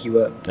really fuck you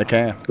up. It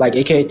can. Like,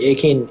 it can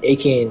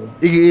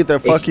either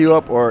fuck you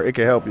up or it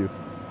can help you.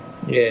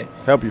 Yeah.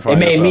 Help you find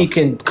yourself. It made me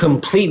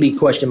completely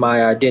question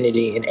my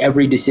identity in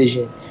every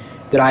decision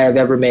that I have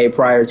ever made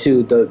prior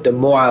to. The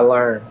more I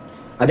learn,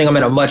 I think I'm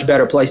in a much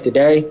better place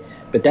today.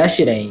 But that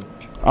shit ain't.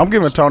 I'm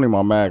giving Tony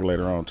my mag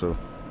later on too.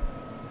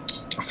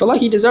 I feel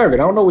like he deserved it.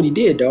 I don't know what he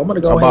did though. I'm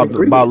gonna go ahead and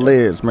agree about with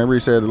Liz. Remember he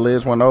said the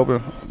Liz went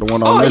open? The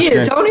one on Michigan?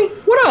 Yeah, Tony.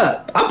 What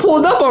up? I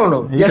pulled up on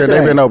him. He said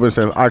they've been open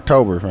since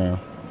October, fam.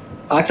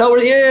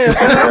 October, yeah.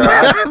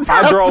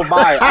 I drove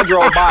by.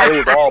 It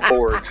was all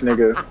boards,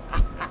 nigga.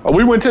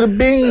 We went to the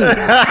Bean.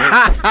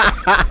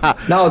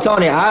 No,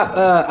 Tony.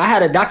 I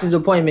had a doctor's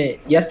appointment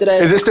yesterday.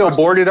 Is it still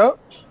boarded up?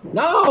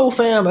 No,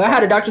 fam. I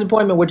had a doctor's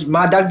appointment, which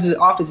my doctor's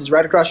office is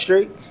right across the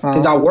street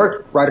because I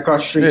work right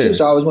across the street too.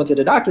 So I always went to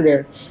the doctor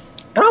there.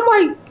 And I'm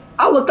like,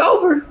 I looked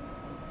over.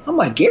 I'm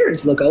like,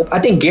 Garrett's look open. I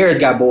think Garrett's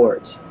got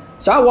boards.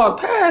 So I walked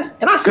past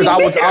and I see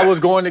him in there. I was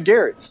going to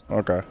Garrett's.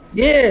 Okay.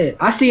 Yeah,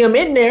 I see him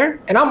in there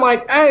and I'm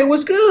like, hey,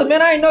 what's good,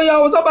 man? I didn't know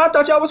y'all was open. I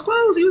thought y'all was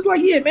closed. He was like,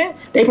 yeah, man.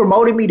 They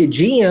promoted me to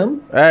GM.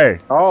 Hey.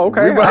 Oh,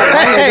 okay.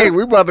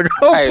 We about to go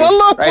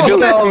pull up. Hey, dude,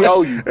 he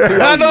owe you.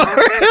 I know.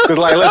 Because,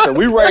 like, listen,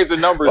 we raised the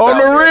numbers on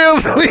the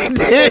reels. We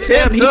did.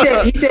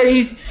 He said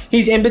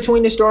he's in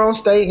between the store on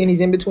State and he's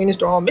in between the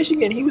store on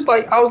Michigan. He was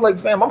like, I was like,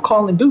 fam, I'm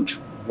calling Dooch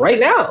right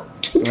now.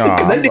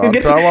 That nigga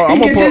gets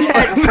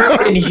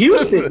had in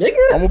Houston, nigga.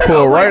 I'm gonna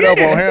pull right up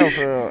on him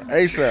for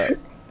ASAP.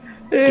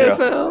 Yeah,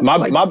 fam.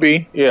 My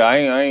B. Yeah,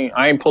 I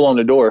ain't pull on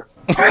the door.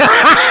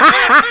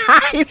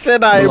 He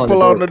said I ain't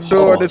pull on the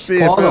door to see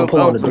if Pause on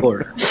pull on the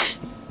door.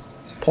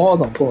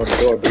 Pause on pulling the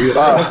door, dude.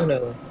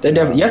 They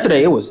definitely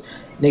yesterday it was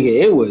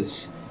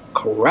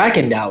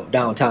cracking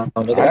downtown.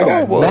 Nigga, I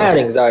got mad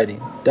anxiety.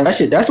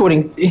 That's what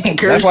encouraged me.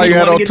 That's why you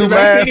had on 2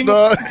 masks,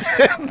 dog.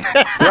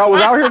 Y'all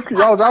was out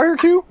here,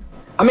 Q?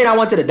 I mean, I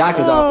went to the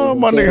doctor's office.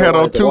 My nigga had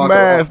on 2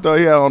 masks, though.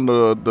 He had on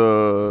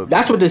the.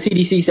 That's what the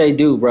CDC say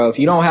do, bro. If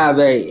you don't have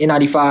a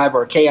N95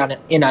 or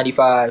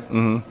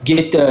N95,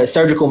 get the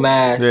surgical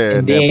mask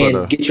and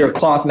then get your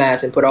cloth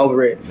mask and put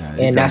over it.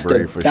 And that's what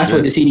the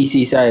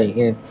CDC say.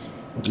 And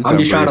I'm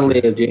just trying to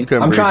live, dude.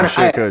 I'm trying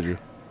to. Could you?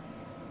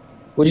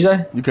 What'd you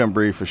say? You couldn't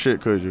breathe for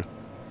shit, could you?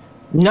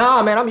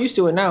 Nah, man, I'm used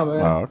to it now,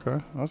 man. Oh,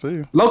 okay. I see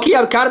you. Low key,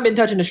 I've kind of been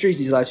touching the streets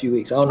these last few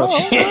weeks. I don't know. Look.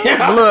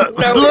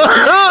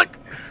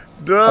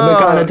 I've been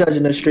kind of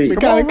touching the streets.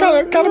 Kind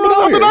of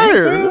been out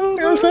here. You know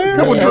what I'm saying?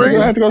 I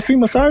have to go see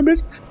my side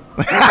bitches.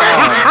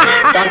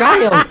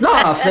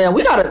 Nah, fam.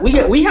 We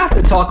have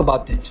to talk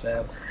about this,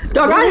 fam.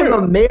 Dog, I am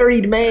a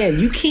married man.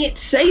 You can't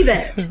say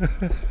that.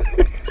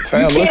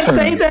 You can't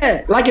say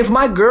that. Like if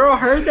my girl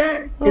heard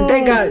that, and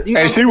they got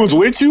and she was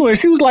with you, and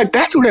she was like,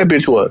 "That's who that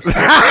bitch was."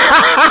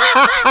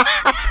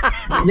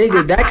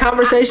 Nigga, that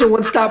conversation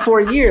wouldn't stop for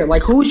a year.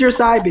 Like, who's your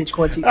side bitch,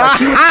 Quincy? Like,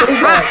 she would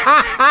say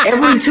that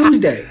every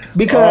Tuesday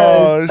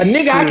because a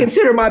nigga I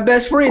consider my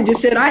best friend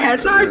just said I had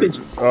side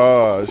bitches.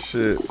 Oh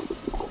shit.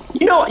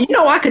 You know,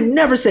 I could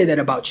never say that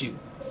about you.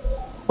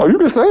 Oh, you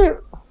can say it.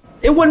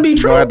 It wouldn't be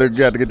true. You have to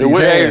get these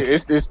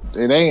hands.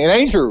 It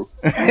ain't true.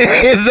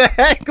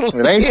 Exactly.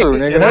 It ain't true,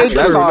 nigga.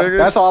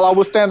 That's all I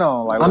would stand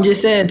on. Like, I'm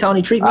just saying,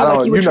 Tony, treat me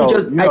like you would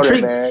treat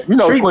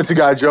your. Quincy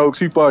got jokes.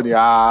 He funny.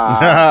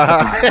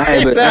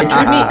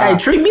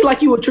 Treat me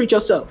like you would treat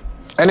yourself.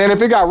 And then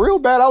if it got real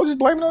bad, I would just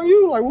blame it on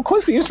you. Like, well,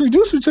 Quincy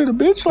introduced her to the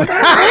bitch. Like,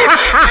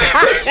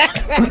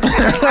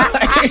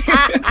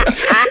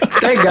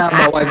 thank God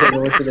my wife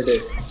doesn't listen to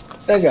this.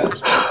 Thank God.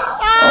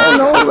 Oh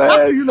no,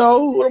 man. You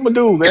know what I'm gonna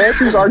do, man.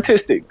 She was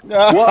artistic.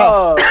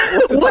 Whoa,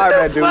 what's the time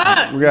at, dude?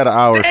 We got an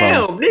hour.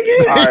 Damn,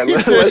 nigga. All right,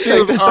 let's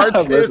take this time.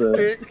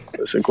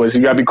 Listen, Quincy,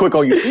 you gotta be quick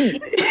on your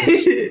feet.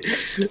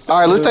 All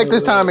right, let's take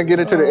this time and get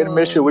into the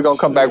intermission. We're gonna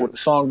come back with the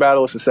song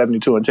battle. It's a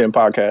 72 and 10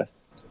 podcast.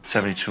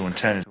 72 and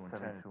 10.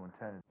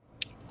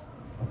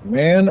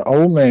 Man,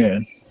 oh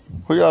man.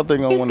 Who y'all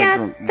think gonna win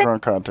the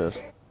drunk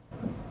contest?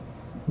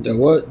 The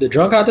what? The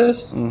drunk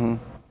contest? Mm-hmm.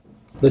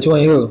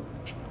 Between who?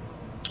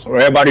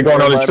 Everybody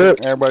going on the trip.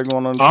 Everybody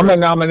going on the trip. I'm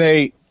gonna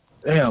nominate.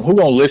 Damn, who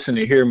gonna listen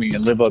to hear me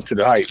and live up to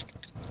the hype?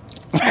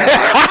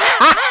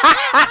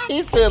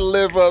 He said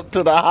live up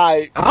to the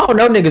hype. I don't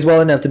know niggas well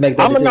enough to make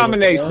that. I'm gonna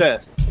nominate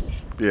Seth.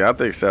 Yeah, I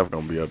think Seth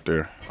gonna be up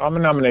there. I'm gonna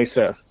nominate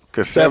Seth.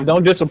 Cause Seth,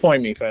 don't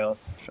disappoint me, fam.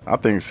 I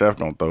think Seth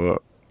gonna throw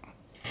up.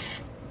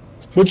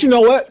 But you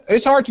know what?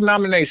 It's hard to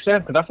nominate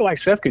Seth because I feel like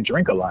Seth could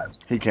drink a lot.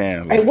 He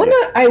can. Hey, when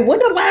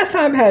the last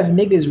time have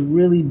niggas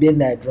really been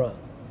that drunk?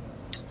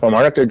 I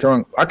got that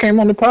drunk. I came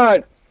on the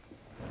pod.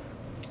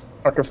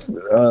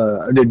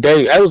 The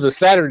day that was a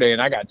Saturday,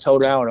 and I got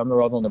towed out. I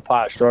was on the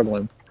pod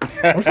struggling.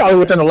 I'm probably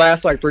within the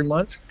last 3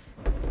 months.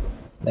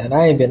 Man,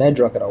 I ain't been that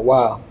drunk in a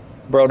while.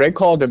 Bro, they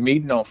called a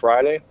meeting on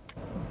Friday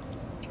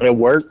at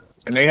work,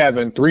 and they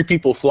having 3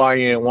 people fly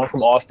in. One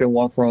from Austin,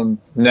 one from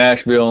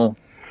Nashville,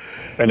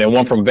 and then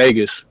one from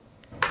Vegas.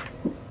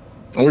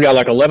 And we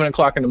got 11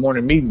 o'clock in the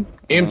morning meeting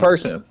in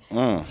person.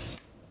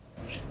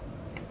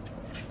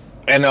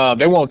 And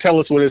they won't tell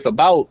us what it's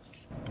about.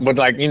 But,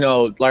 like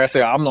I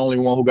said, I'm the only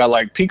one who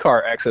got,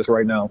 P-card access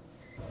right now.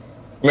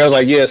 And I was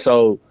like, yeah,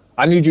 so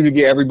I need you to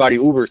get everybody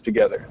Ubers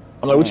together.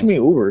 I'm like, what you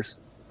mean Ubers?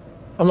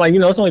 I'm like,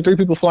 it's only 3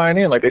 people flying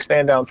in. Like, they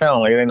stand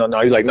downtown. Like, they don't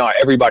know. He's like, no,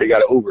 everybody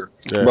got an Uber.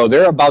 Yeah. Bro,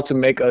 they're about to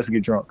make us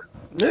get drunk.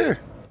 Yeah.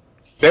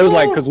 They was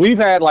like, because we've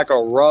had,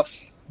 a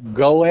rough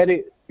go at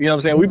it. You know what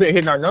I'm saying? We've been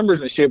hitting our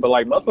numbers and shit, but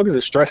like motherfuckers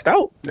are stressed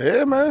out.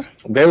 Yeah, man.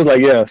 They was like,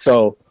 yeah,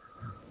 so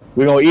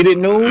we're gonna eat at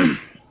noon.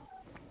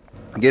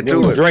 Get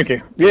to it.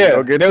 Drinking.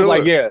 Yeah. They was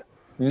like, yeah,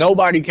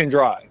 nobody can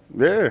drive.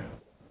 Yeah.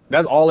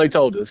 That's all they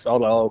told us. I was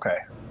like, oh, okay.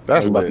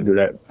 That's about to do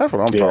that. That's what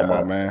I'm talking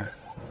about, man.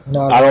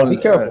 No, I don't. Be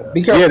careful.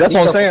 Be careful. Yeah, that's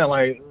what I'm saying.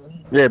 Like,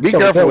 yeah, be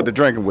careful with the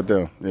drinking with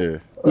them. Yeah.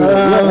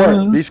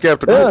 Be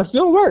skeptical. Yeah, it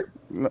still work.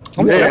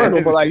 I'm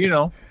skeptical, but like, you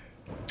know,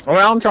 I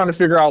mean, I'm trying to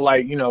figure out,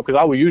 like, you know, because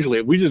I would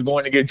usually, we just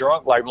going to get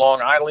drunk, like Long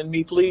Island,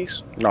 me,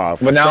 please. Nah,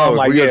 but now I'm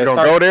like, we just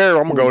gonna go there.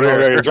 I'm gonna go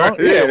there. Drunk?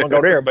 Yeah, I'm gonna go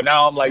there. But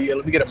now I'm like, yeah,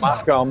 let me get a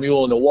Moscow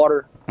Mule in the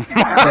water. Hey,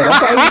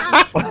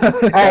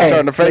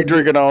 turn the fake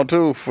drinking on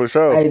too, for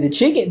sure. Hey,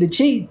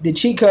 the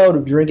cheat code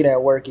of drinking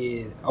at work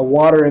is a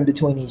water in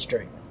between each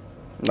drink.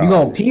 You're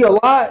gonna pee a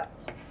lot,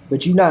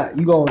 but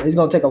it's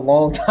gonna take a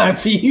long time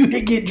for you to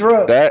get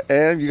drunk. That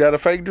and you got a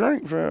fake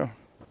drink, fam.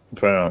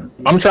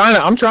 I'm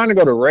trying to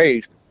go to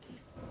Raised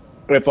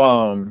if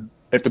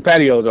the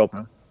patio's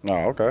open. Oh,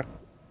 okay.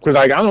 Cause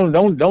like I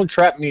don't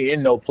trap me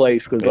in no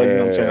place, cause like you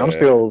know what I'm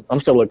saying, I'm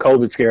still a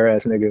COVID scare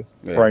ass nigga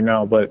right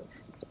now, but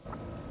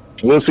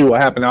we'll see what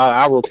happens.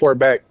 I'll report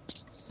back.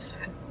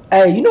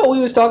 Hey, you know what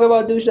we was talking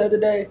about, douche, the other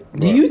day?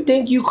 Do you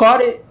think you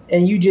caught it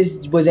and you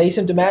just was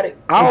asymptomatic?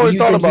 I always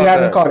thought about that.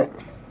 Haven't caught it?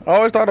 I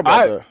always thought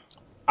about that.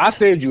 I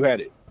said you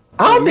had it.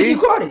 I don't think you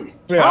caught it.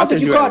 Yeah, I don't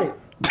think you caught it.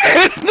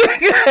 This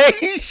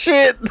nigga ain't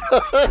shit.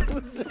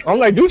 I'm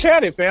like, douche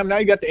had it, fam. Now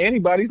you got the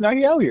antibodies. Now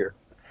he out here.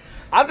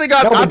 I think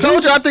I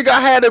told you. I think I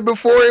had it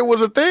before it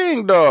was a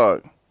thing,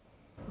 dog.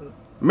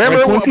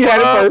 Remember Quincy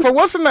had it first. For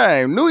what's the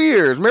name? New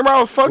Year's. Remember I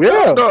was fucked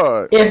up,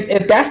 dog.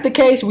 If that's the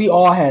case, we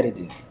all had it.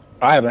 Dude.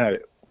 I haven't had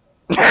it.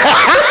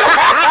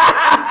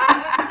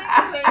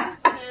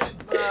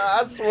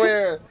 I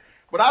swear.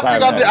 But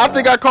I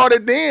think I caught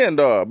it then,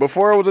 dog.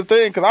 Before it was a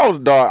thing, because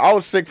I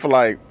was sick for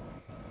like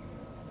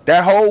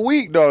that whole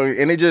week, dog,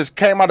 and it just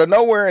came out of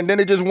nowhere, and then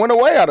it just went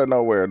away out of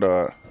nowhere,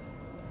 dog.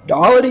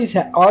 All of these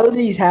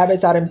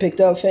habits I done picked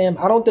up, fam.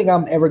 I don't think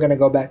I'm ever gonna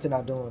go back to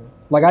not doing them.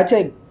 Like I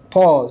take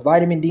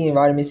vitamin D and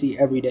vitamin C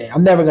every day.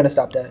 I'm never gonna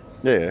stop that.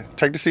 Yeah,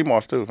 take the sea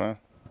moss too, man.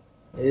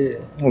 Yeah,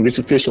 we'll get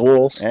some fish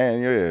oils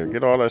and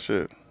get all that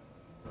shit.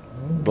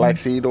 Black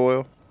seed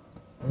oil.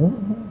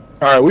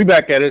 Mm-hmm. All right, we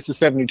back at it. It's the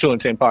 72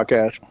 and 10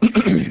 podcast.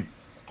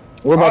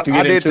 We're about to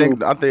get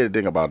into. I did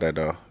think about that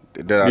though.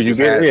 Did you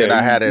get it?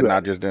 I had it, and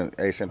I just didn't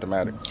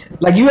asymptomatic.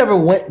 Like you ever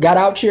got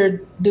out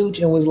here, dude,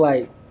 and was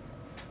like.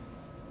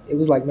 It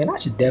was like, man, I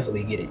should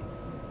definitely get it.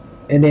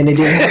 And then it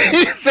didn't happen.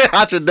 He said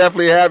I should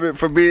definitely have it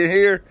for being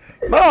here.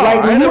 No,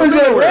 like when you was in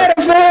Atlanta,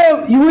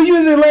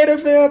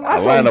 fam. I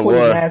saw you put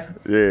your mask.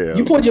 Yeah.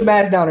 You put your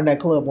mask down in that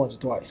club once or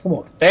twice. Come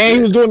on. And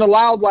he was doing the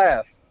loud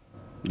laugh.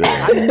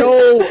 Yeah. I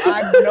know.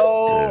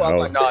 Yeah, I'm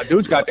like, nah,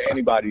 dude's got the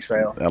antibodies,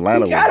 fam.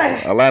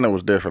 Atlanta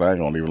was different. I ain't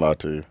gonna even lie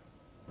to you.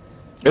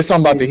 It's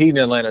something about the heat in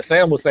Atlanta.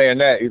 Sam was saying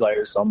that. He's like,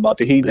 it's something about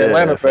the heat in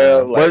Atlanta,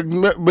 fam. Like,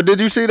 but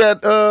did you see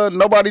that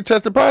nobody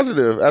tested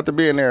positive after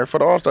being there for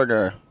the All-Star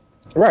game?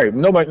 Right.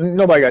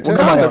 Nobody got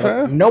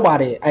tested.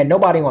 Nobody on.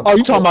 Oh,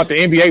 you talking about the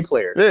NBA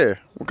players? Yeah.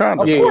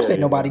 Wakanda. Of course, ain't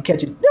nobody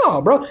catch it.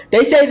 No, bro.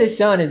 They say the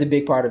sun is a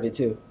big part of it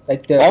too.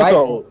 Like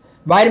the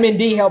vitamin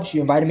D helps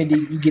you, and vitamin D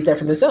you get that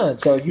from the sun.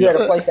 So if you're at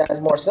a place that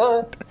has more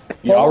sun,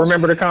 y'all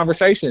remember the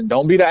conversation.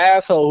 Don't be the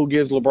asshole who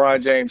gives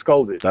LeBron James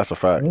COVID. That's a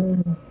fact.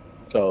 Mm-hmm.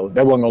 So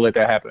they wasn't gonna let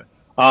that happen.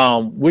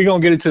 We're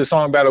gonna get into the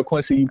song battle.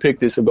 Quincy, you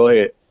picked this, so go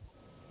ahead.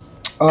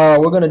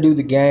 We're gonna do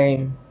The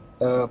Game.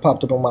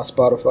 Popped up on my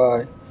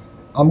Spotify.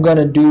 I'm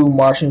gonna do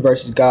Martian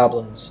vs.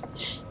 Goblins,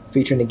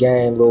 featuring The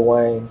Game, Lil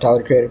Wayne, Tyler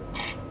the Creator.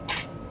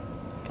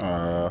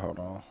 Hold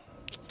on.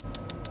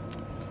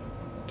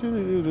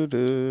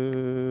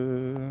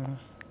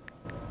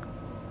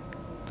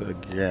 The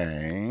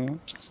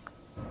Game.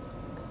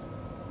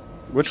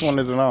 Which one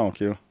is it on,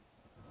 Q?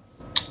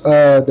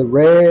 The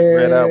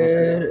red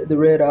album. The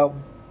red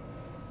album.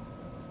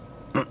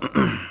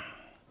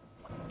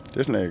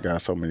 This nigga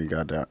got so many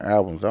goddamn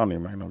albums. I don't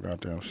even make no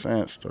goddamn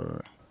sense, though.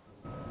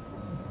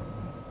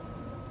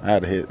 I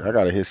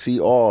gotta hit C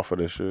all for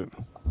this shit.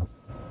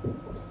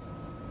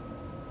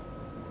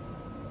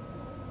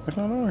 It's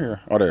not on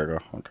here. Oh, there you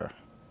go. Okay.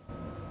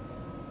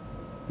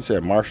 You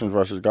said Martians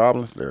versus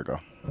Goblins? There you go.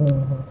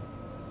 Mm-hmm.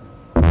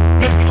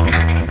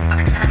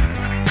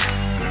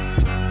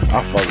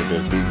 I fuck with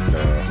this beat,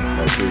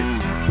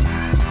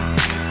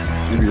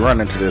 you be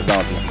running to this,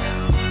 don't you?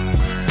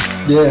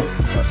 Yeah.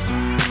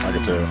 I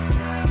can tell.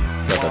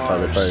 Got that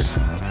type of face.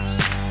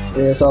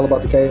 Yeah, it's all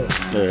about the cadence.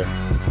 Yeah.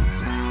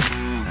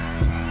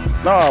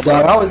 No,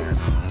 but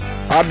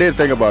I did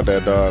think about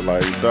that, dog.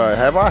 Like, dog,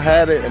 have I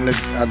had it and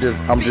I'm just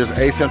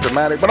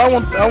asymptomatic? But I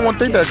won't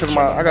think that because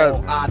I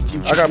got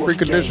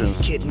preconditions.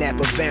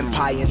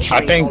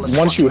 I think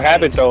once you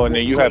have it though, and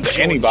then you have the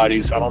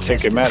antibodies, I don't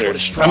think it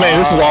matters. I mean,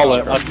 this is all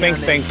a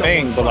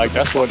thing, but like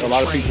that's what a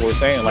lot of people are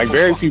saying. Like,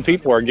 very few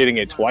people are getting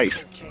it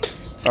twice.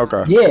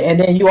 Okay. Yeah, and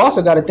then you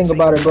also got to think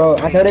about it, bro.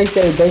 I know they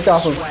say based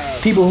off of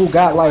people who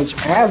got like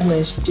asthma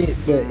and shit,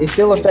 but it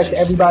still affects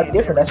everybody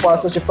different. That's why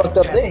it's such a fucked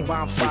up thing. Okay.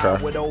 I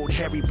don't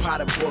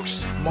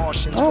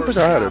think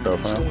I had it though,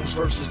 man.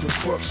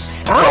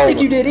 I don't think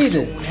you did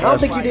either.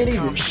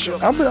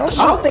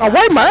 I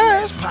wipe my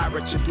ass.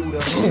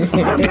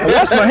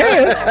 Wash my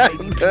hands.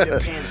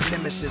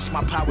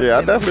 Yeah,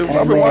 I've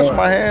been washing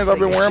my hands. I've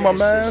been wearing my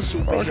mask.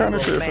 All kind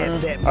of shit,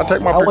 man. I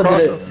take my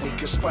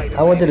precautions.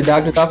 I went to the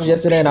doctor's office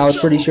yesterday, and I was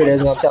pretty sure they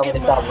was gonna tell me to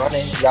stop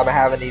running because I've been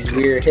having these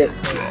weird hip,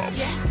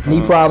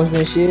 knee problems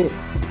and shit.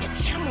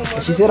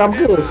 And she said I'm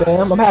good,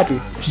 fam. I'm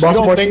happy.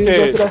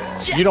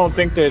 You don't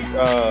think that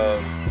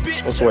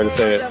what's the way to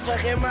say it?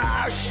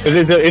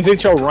 Is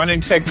it your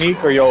running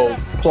technique or your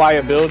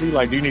pliability?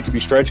 Like, do you need to be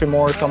stretching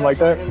more or something like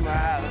that?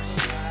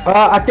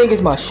 I think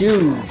it's my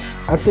shoes.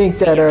 I think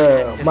that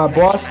my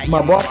boss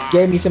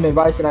gave me some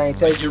advice that I ain't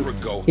taking.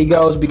 He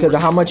goes, because of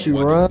how much you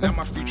run,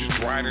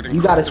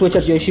 you gotta switch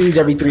up your shoes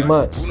every 3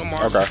 months.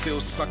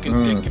 Okay.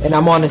 And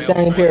I'm on the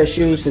same pair of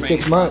shoes for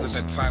 6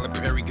 months.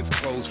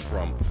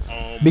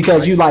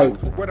 Because you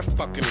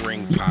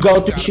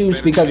go through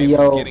shoes because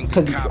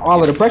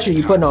all of the pressure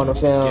you putting on the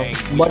film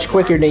much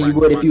quicker than you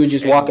would if you were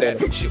just walking in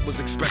them.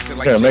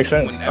 Yeah, it makes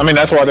sense. I mean,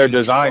 that's why they're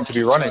designed to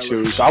be running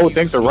shoes. I would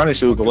think the running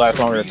shoes will last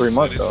longer than 3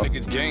 months, though.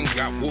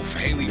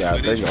 Yeah,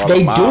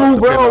 they do,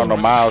 bro. On the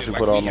miles you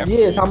put on them.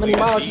 Yes, how many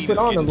miles you put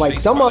on them? Like,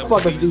 some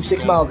motherfuckers do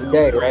 6 miles a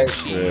day, right?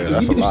 Yeah, so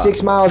you do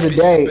 6 miles a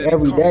day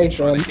every day,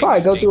 fam. You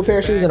probably go through a pair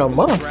of shoes in a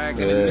month.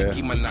 Yeah.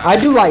 I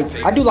do like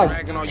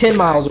 10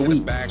 miles a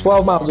week,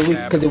 12 miles a week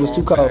because it was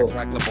too cold.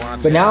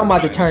 But now I'm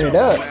about to turn it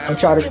up and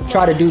try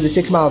to do the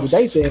 6 miles a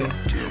day thing,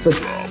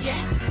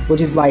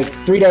 which is like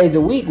 3 days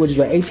a week, which is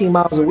like 18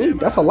 miles a week.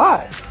 That's a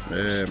lot.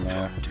 Yeah,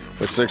 man.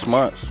 For 6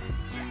 months.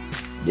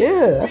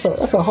 Yeah,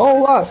 that's a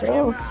whole lot,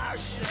 fam.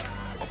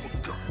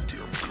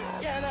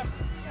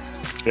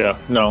 Yeah,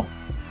 no.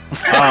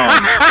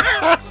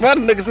 I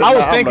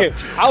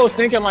was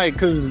thinking like,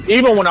 cause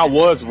even when I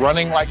was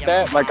running like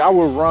that, like I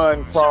would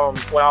run from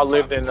when I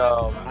lived in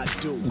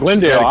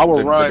Glendale. I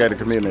would run. The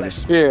community.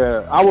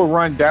 Yeah, I would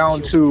run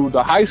down to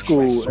the high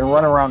school and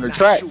run around the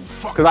track,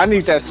 cause I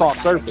need that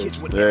soft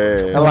surface.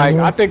 Yeah. And like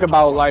I think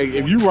about like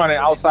if you running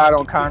outside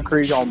on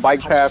concrete on bike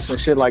paths and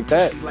shit like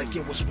that,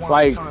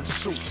 like.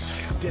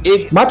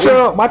 My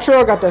trail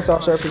got that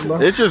soft surface,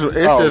 bro. It's just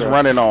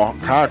running on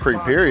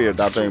concrete. Period.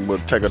 I think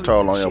would take a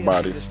toll on your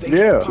body.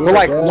 Yeah, but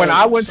like when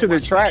I went to the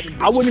track,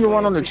 I wouldn't even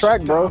run on the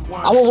track, bro.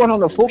 I would run on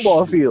the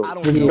football field,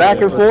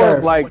 back and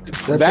forth. Like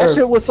that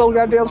shit was so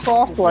goddamn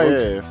soft.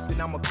 Like,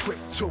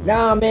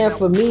 nah, man.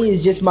 For me,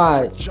 it's just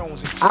I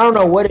don't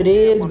know what it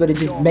is, but it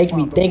just makes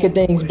me think of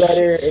things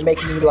better. It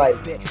makes me like,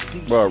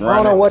 I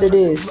don't know what it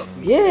is.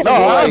 Yeah, no,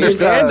 I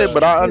understand it,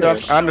 but I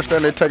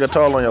understand it take a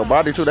toll on your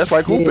body too. That's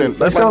like hooping.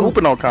 That's like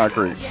hooping on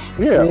concrete.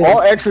 Yeah,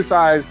 all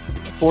exercise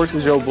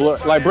forces your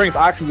blood, like brings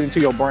oxygen to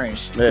your brain.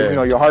 Yeah. You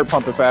know, your heart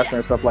pumping faster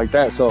and stuff like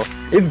that. So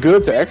it's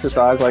good to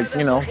exercise. Like,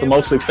 you know, the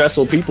most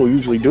successful people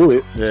usually do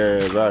it. Yeah,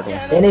 exactly.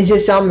 And it's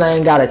just something I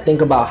ain't got to think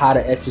about how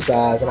to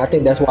exercise, and I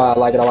think that's why I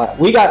like it a lot.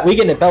 We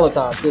getting the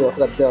Peloton too. I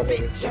forgot to tell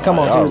niggas. Come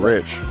on, y'all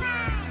rich.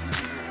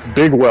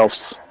 Big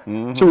wealths,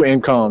 2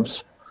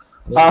 incomes.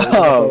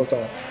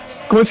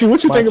 Quincy,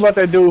 what you think about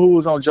that dude who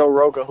was on Joe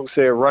Rogan who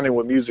said running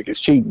with music is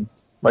cheating?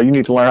 Like, you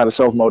need to learn how to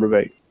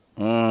self-motivate.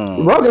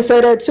 Rogan say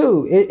that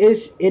too. It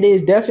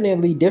is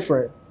definitely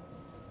different.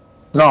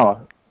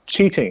 No,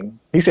 cheating.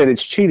 He said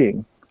it's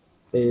cheating.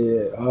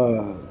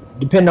 Yeah,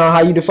 depending on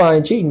how you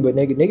define cheating, but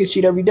niggas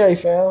cheat every day,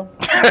 fam.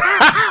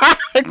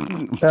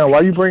 Damn,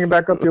 why you bringing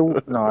back up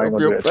your? No, I ain't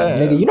gonna do that.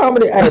 Nigga, you know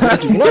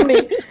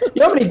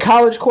how many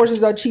college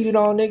courses I cheated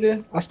on,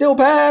 nigga? I still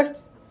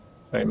passed.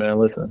 Hey man,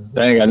 listen,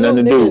 that ain't got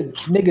nothing to do.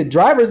 Nigga,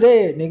 driver's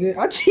ed, nigga.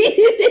 I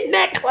cheated in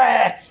that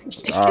class.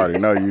 I already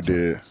know you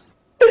did.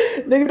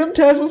 Nigga, them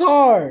tests was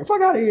hard.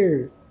 Fuck out of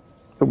here.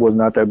 It was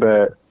not that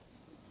bad.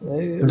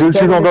 Dude,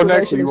 you gonna go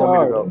next or you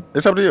want me to go?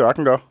 It's up to you. I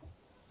can go.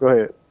 Go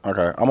ahead.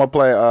 Okay, I'm gonna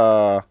play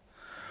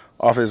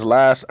off his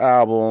last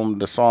album,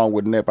 the song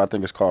with Nip. I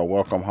think it's called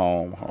Welcome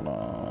Home. Hold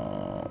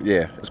on.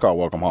 Yeah, it's called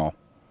Welcome Home.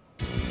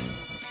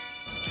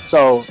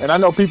 So, and I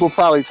know people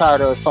probably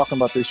tired of us talking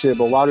about this shit,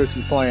 but while this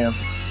is playing,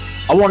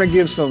 I want to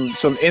give some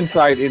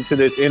insight into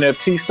this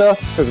NFT stuff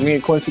because me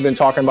and Quincy been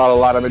talking about a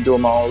lot. I've been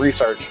doing my own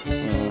research.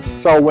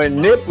 So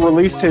when Nip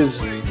released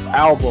his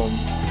album,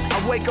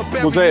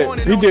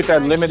 he did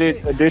that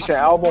limited edition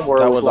album where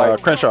that it was like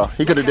Crenshaw.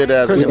 He could have did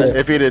that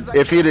if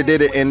he'd have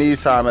did it in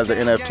these time as an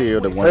NFT or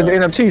the one. As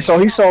an NFT, so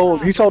he sold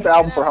the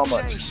album for how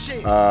much?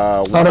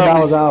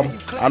 $100 album.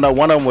 I know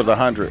one of them was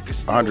 $100.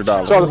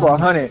 Sold it for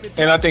 $100,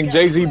 and I think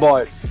Jay-Z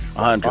bought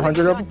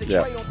 100 of them.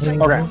 Yeah.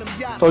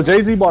 Okay. So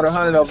Jay-Z bought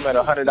 100 of them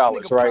at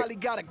 $100, right?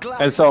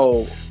 And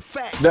so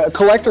the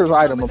collector's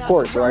item, of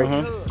course,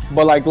 right?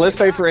 But like, let's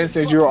say for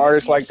instance, you're an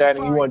artist like that,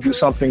 and you want to do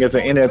something as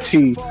an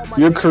NFT.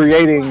 You're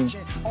creating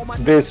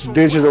this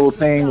digital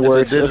thing where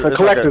it's a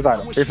collector's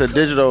item. It's a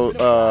digital,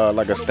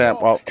 like a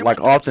stamp, like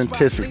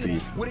authenticity.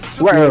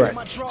 Right.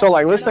 So,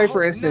 like, let's say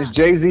for instance,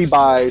 Jay-Z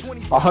buys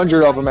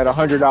 100 of them at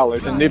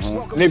 $100, and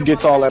Nip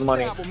gets all that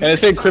money, and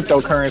it's in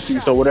cryptocurrency,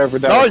 so whatever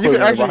that. No, you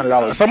can actually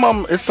 $100. Some of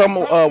them, it's some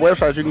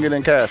websites you can get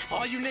in cash.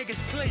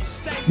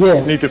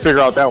 Yeah, need to figure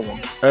out that one.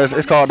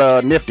 It's called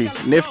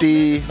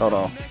Nifty. Hold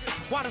on.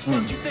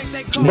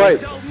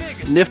 But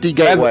Nifty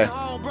Gateway.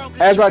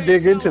 As I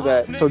dig into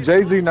that, so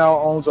Jay-Z now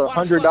owns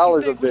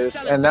 $100 of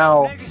this, and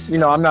now,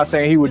 I'm not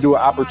saying he would do it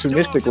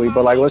opportunistically,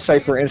 but like, let's say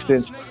for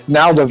instance,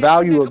 now the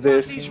value of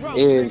this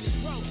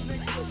is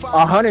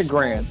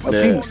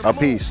 $100,000 a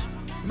piece.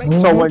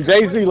 So when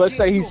Jay-Z, let's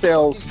say he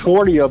sells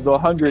 40 of the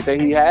 100 that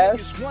he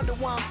has,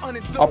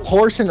 a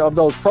portion of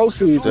those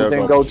proceeds will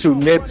then go to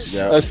Nip's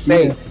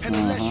estate.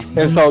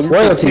 And so you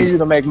continue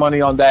to make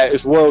money on that.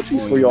 It's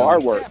royalties for your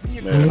artwork.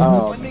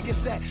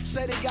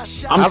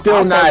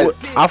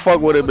 I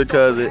fuck with it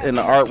because in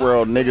the art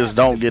world, niggas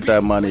don't get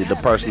that money. The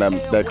person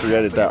that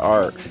created that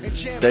art,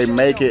 they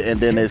make it and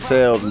then it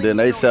sells and then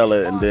they sell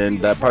it and then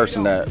that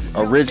person that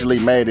originally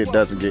made it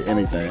doesn't get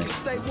anything.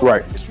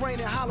 Right.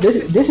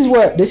 This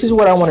is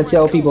what I want to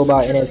tell people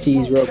about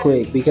NFTs real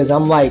quick, because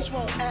I'm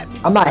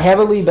not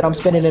heavily, but I'm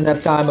spending enough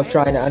time of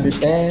trying to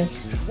understand.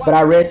 But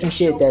I read some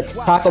shit that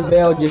Taco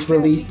Bell just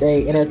released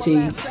a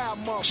NFT.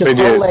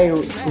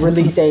 Chipotle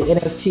released a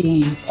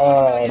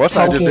NFT. What's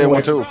I just did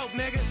one too?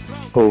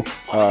 Who?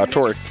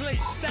 Tory.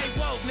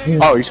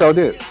 Oh, he sure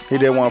did. He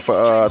did one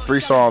for 3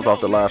 songs off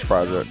the last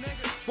project.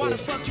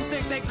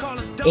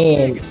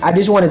 And I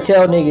just want to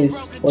tell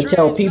niggas or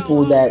tell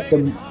people that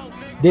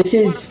this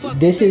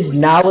is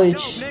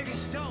knowledge.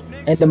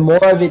 And the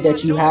more of it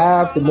that you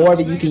have, the more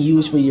that you can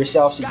use for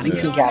yourself, so you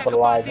can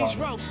capitalize on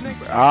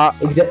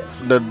it.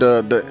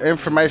 The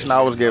information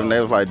I was given,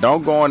 they was like,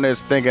 don't go in this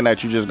thinking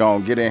that you just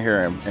gonna get in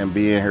here and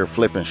be in here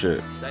flipping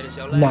shit.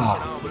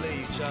 Nah.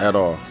 At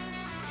all.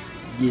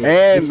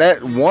 Yeah,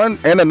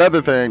 and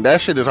another thing,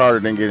 that shit is harder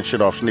than getting shit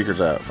off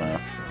Sneakers app,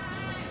 fam.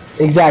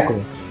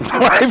 Exactly.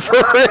 Like,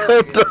 for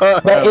real,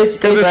 dog. But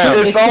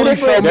it's only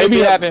so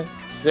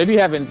They be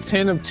having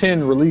 10 of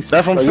 10 releases.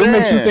 That's what I'm saying. What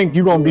makes you think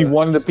you're gonna be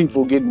one of the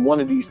people getting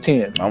one of these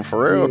 10? I'm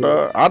for real,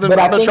 dog. I've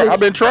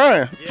been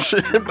trying.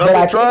 Shit, I've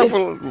been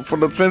trying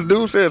since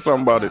dude said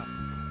something about it.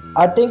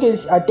 I think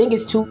it's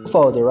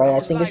twofold, right? I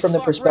think it's from the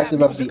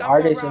perspective of the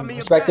artist and the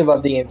perspective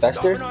of the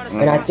investor.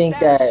 And I think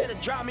that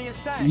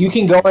you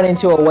can go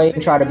into a way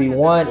and try to be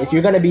one. If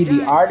you're gonna be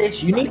the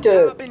artist, you need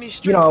to,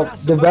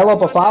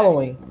 develop a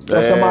following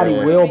so somebody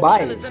will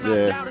buy it.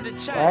 Yeah.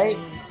 Right?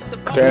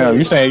 Damn,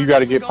 you saying you got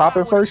to get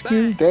popping first,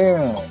 Q?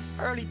 Damn.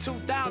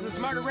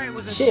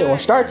 Shit, well,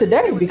 start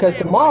today because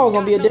tomorrow's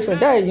gonna be a different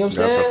day. You know what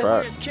I'm saying?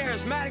 That's a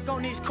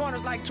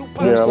fact.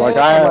 Yeah, like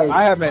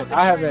I haven't.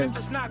 I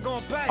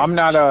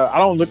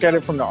don't look at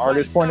it from the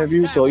artist point of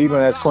view. So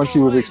even as Quincy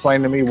was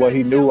explaining to me what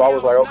he knew, I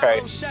was like,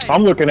 okay,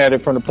 I'm looking at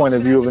it from the point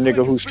of view of a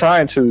nigga who's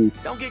trying to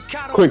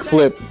quick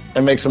flip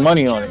and make some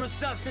money on it.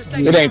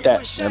 It ain't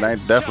that. It's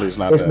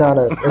not it's that.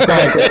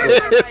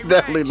 It's It's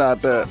definitely not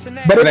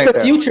that. But it's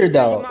the future,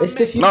 though. It's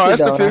the future. No,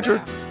 it's the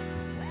future.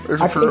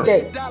 I think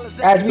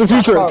that as we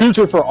the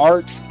future for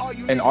art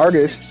and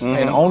artists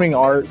and owning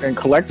art and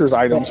collector's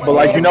items, but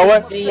like, you know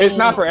what? It's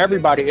not for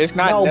everybody. It's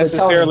not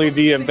necessarily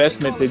the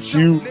investment that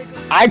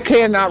I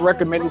cannot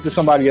recommend it to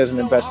somebody as an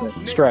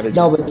investment strategy.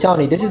 No, but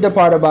Tony, this is the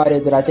part about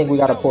it that I think we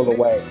got to pull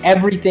away.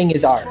 Everything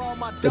is art.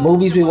 The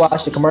movies we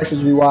watch, the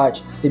commercials we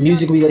watch, the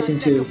music we listen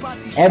to,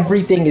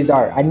 everything is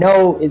art. I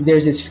know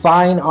there's this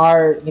fine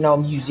art,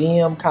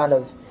 museum kind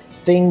of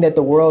thing that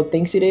the world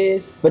thinks it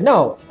is, but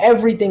no,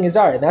 everything is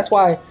art, and that's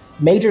why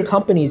major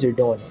companies are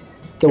doing it.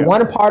 The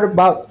one part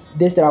about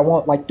this that I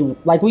want,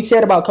 like we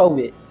said about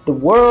COVID, the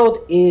world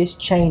is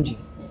changing.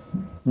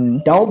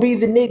 Don't be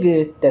the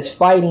nigga that's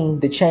fighting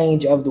the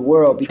change of the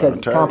world because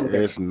it's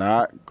complicated. It's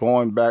not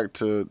going back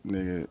to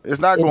nigga. It's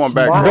not going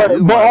back.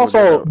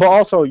 But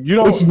also, you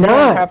don't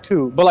have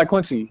to. But like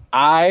Quincy,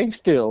 I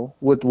still,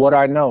 with what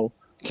I know,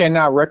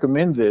 cannot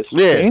recommend this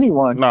to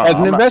anyone as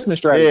an investment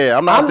strategy. Yeah,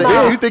 I'm not.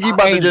 If you think you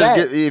about to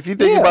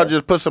just about to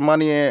just put some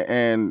money in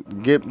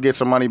and get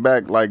some money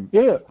back, like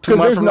because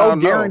there's no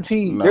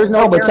guarantee. There's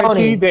no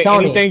guarantee that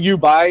anything you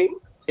buy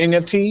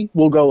NFT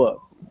will go up.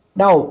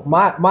 No,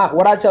 my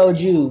what I told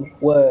you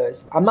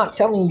was I'm not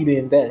telling you to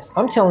invest.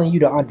 I'm telling you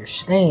to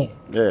understand.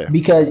 Yeah.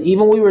 Because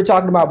even we were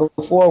talking about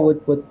before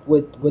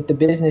with the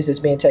business that's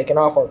being taken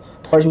off of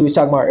person we was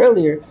talking about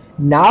earlier,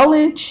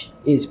 knowledge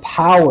is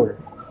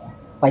power.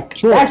 Like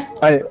that's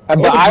I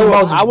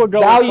would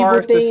go as far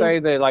as to say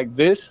that like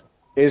this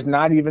is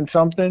not even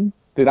something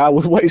that I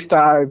would waste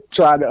time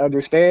trying to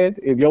understand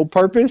if your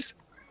purpose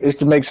is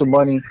to make some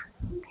money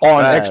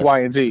on X, Y,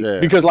 and Z.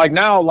 Yeah. Because like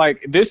now,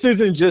 like this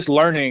isn't just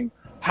learning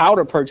how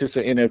to purchase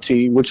an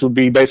NFT, which would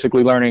be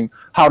basically learning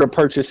how to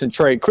purchase and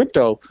trade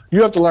crypto.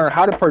 You have to learn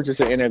how to purchase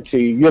an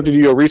NFT. You have to do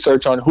your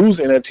research on whose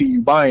NFT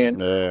you buying,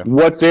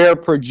 what their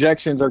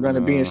projections are going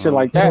to be, and shit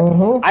like that.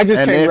 I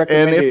just can't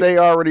recommend it. And if they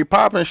already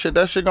popping shit,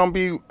 that shit gonna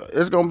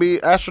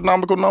be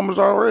astronomical numbers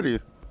already.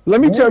 Let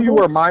me tell you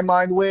where my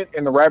mind went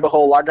and the rabbit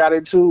hole I got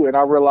into, and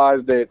I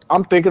realized that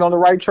I'm thinking on the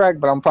right track,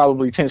 but I'm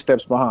probably 10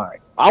 steps behind.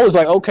 I was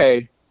like,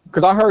 okay,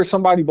 because I heard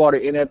somebody bought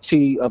an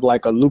NFT of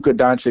like a Luka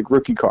Doncic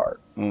rookie card.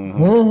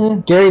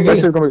 Gary V.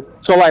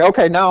 So like,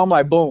 okay, now I'm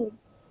like, boom.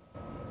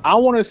 I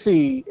want to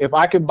see if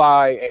I could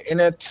buy an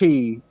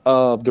NFT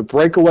of the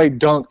breakaway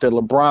dunk that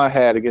LeBron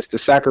had against the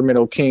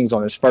Sacramento Kings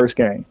on his first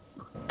game.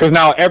 Because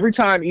now every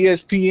time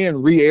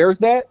ESPN re-airs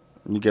that,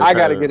 I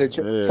got to get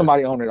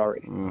somebody own it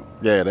already.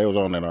 Yeah, they was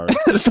on it already.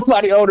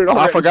 Somebody owned it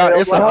already. I forgot.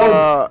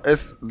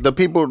 It's the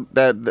people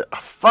that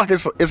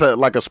it's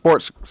like a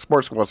sports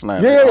what's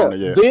name?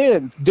 Yeah.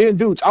 Then,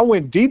 dude, I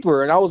went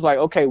deeper and I was like,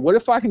 okay, what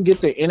if I can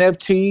get the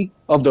NFT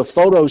of the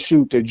photo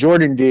shoot that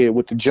Jordan did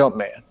with the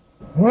Jumpman?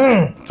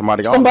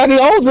 Somebody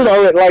owns it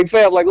already. Like,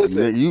 fam, like,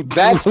 listen,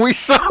 we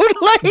so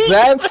late.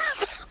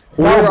 That's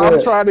where I'm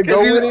trying to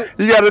go with it.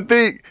 You got to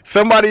think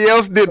somebody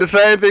else did the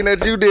same thing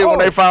that you did when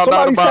they found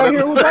out about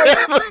it.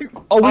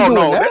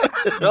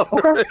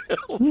 Okay.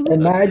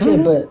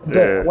 Imagine, but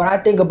what I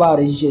think about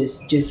is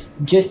just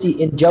the,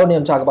 and Joe and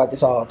them talk about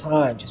this all the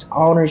time, just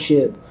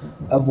ownership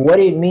of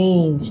what it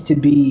means to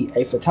be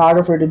a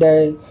photographer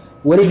today,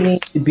 what it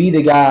means to be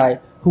the guy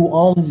who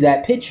owns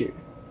that picture.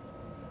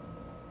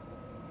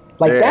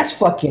 Like, that's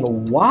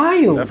fucking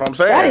wild. That's what I'm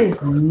saying. That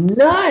is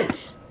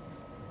nuts.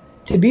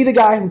 To be the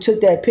guy who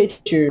took that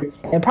picture,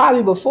 and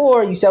probably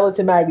before you sell it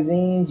to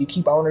magazines, you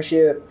keep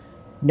ownership.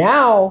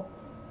 Now,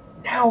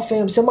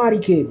 fam, somebody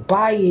could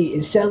buy it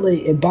and sell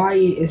it and buy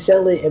it and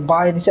sell it and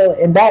buy it and sell it.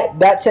 And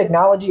that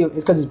technology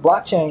is because it's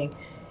blockchain.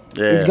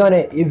 Is going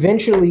to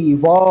eventually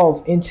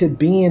evolve into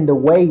being the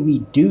way we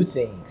do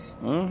things.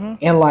 And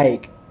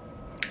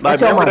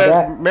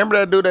remember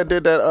that dude that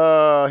did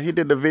that? He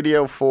did the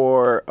video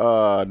for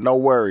No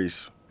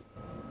Worries.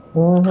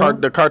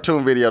 The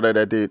cartoon video that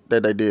they did.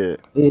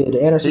 Yeah,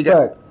 the Anderson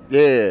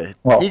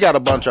Paak. He got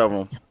a bunch of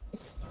them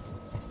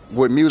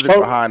with music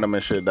behind them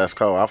and shit. That's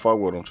cool. I fuck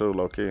with them too,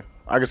 low key.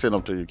 I can send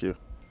them to you, Q.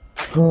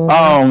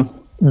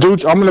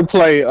 Dude, I'm gonna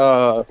play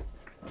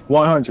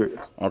 100.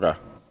 Okay.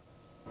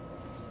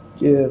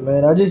 Yeah,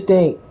 man. I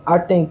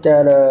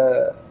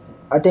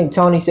think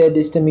Tony said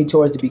this to me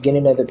towards the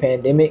beginning of the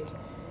pandemic.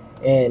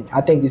 And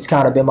I think it's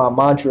kind of been my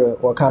mantra,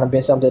 or kind of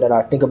been something that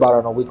I think about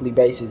on a weekly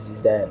basis,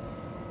 is that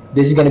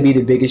this is going to be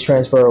the biggest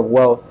transfer of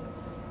wealth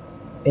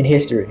in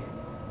history.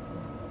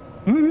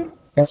 And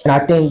I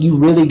think you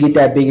really get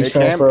that biggest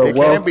transfer of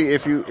wealth.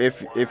 It can be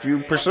if you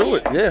pursue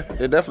it. Yeah,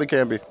 it definitely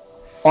can be.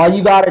 All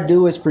you got to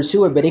do is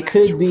pursue it. But it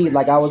could be,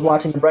 like, I was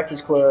watching The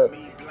Breakfast Club,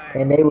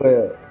 and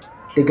the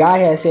guy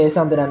had said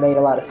something that made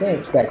a lot of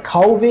sense, that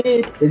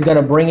COVID is going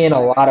to bring in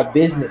a lot of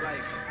business.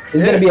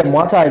 It's going to be a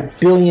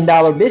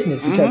multi-billion-dollar business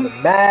because of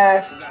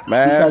masks,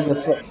 because of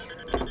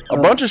a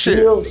bunch of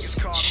Shields.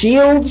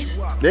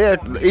 Yeah,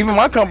 even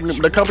my company,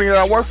 the company that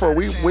I work for,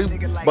 we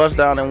bust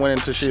down and went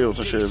into Shields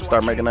and shit,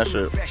 start making that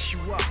shit.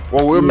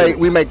 Well,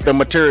 we make the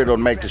material to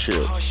make the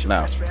Shields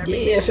now.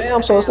 Yeah,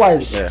 fam. So it's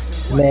like,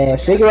 man,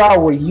 figure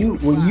out where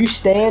you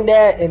stand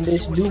at in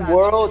this new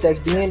world that's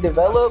being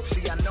developed,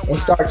 and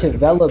start to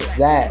develop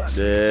that.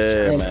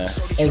 Yeah, man.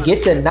 And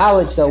get the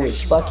knowledge, though.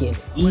 It's fucking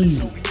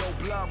easy.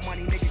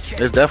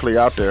 It's definitely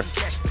out there,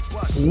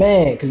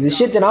 man. Because the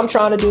shit that I'm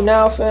trying to do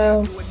now,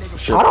 fam,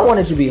 I don't want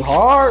it to be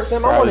hard,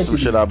 fam. I want it to be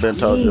shit I've been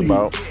told you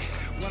about.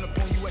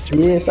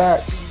 Yeah,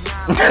 facts.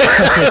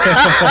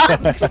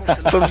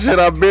 Some shit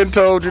I've been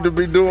told you to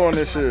be doing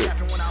this shit.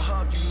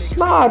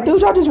 Nah,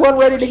 dude, I just wasn't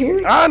ready to hear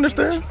it. I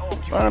understand.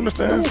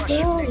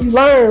 You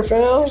learn,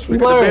 fam. We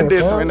could have been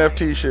did some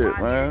NFT shit,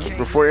 man.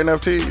 Before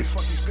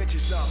NFTs.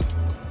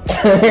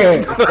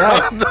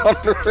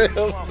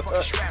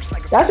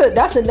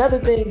 That's another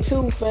thing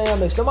too,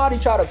 fam. If somebody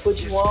try to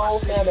put you on,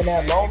 fam, in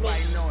that moment,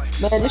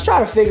 man, just try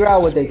to figure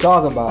out what they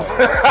talking about.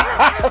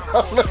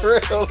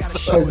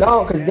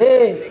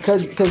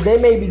 Cause they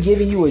may be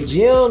giving you a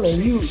gem,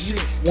 and you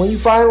when you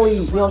finally,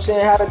 you know what I'm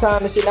saying, have the time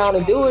to sit down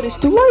and do it, it's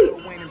too late.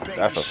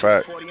 That's a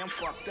fact.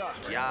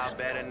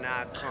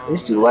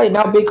 It's too late.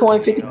 Now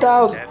Bitcoin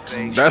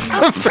 50,000. That's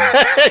a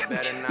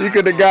fact. You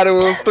could have got it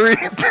with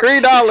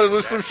 $3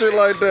 or some shit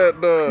like that,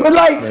 dog. But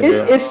like,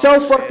 it's so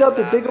fucked up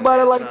to think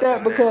about it like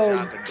that, because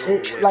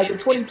like in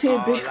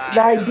 2010,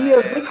 the idea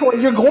of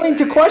Bitcoin, you're going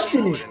to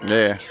question it.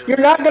 Yeah. You're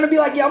not gonna be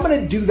like, yeah, I'm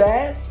gonna do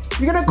that.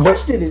 You're gonna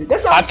question it.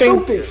 That's not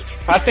stupid.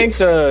 I think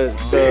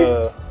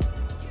the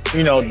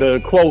you know, the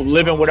quote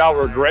living without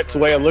regrets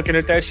way of looking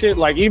at that shit,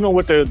 like even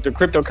with the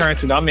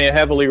cryptocurrency that I'm in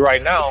heavily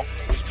right now,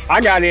 I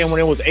got in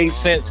when it was 8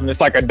 cents and it's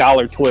like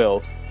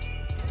 $1.12.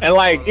 And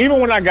like, even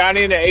when I got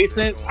in at 8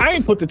 cents, I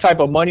ain't put the type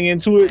of money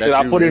into it that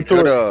I put into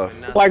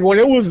it. Like when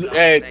it was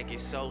at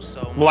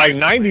like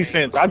 90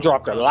 cents, I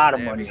dropped a lot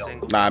of money on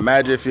it. Nah,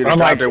 imagine if you'd have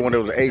got there when it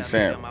was 8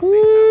 cents.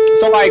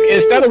 So like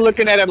instead of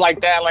looking at it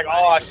like that, like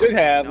I should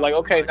have, like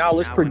okay, now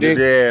let's predict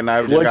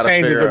what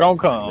changes are gonna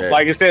come. Yeah.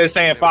 Like instead of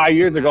saying 5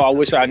 years ago, I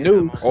wish I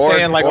knew.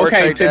 Saying like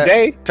okay,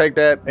 today take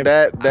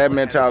that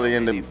mentality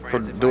and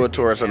do it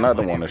towards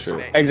another one and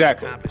shit.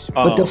 Exactly.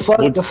 But the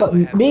fuck,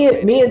 me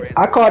and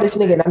I call this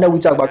nigga, and I know we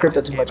talk about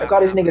crypto too much. I call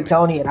this nigga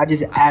Tony, and I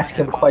just ask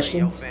him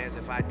questions.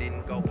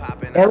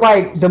 And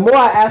like the more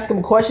I ask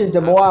him questions,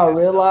 the more I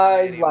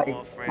realize like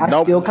I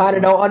still kind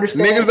of don't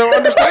understand. Niggas don't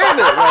understand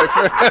it.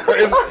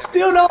 Like, I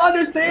still don't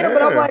understand it,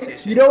 but I'm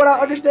like, you know what I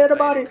understand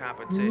about it?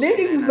 Niggas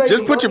is making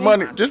just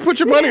put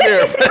your money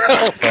there.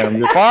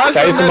 Find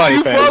save some money,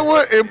 you fam. fuck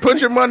with and put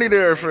your money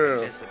there, fam.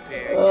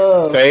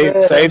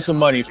 Save some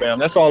money, fam.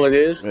 That's all it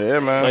is. Yeah,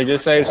 man. Like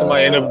just save some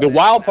money. And the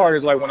wild part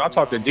is like when I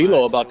talk to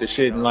D-Lo about this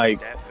shit and like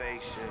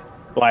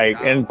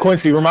and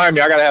Quincy, remind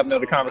me, I gotta have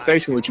another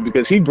conversation with you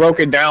because he broke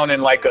it down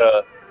in like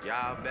a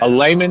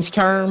layman's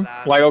term.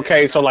 Like,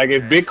 okay, so like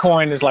if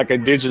Bitcoin is like a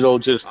digital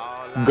just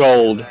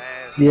gold,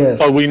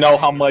 so we know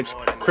how much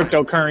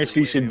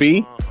cryptocurrency should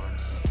be.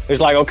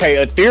 It's like, okay,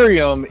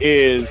 Ethereum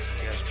is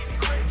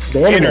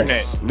the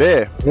internet.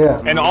 Yeah.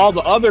 And all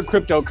the other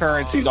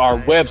cryptocurrencies are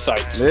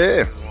websites.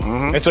 Yeah.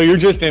 Mm-hmm. And so you're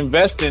just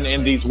investing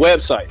in these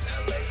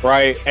websites,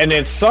 right? And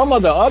then some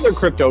of the other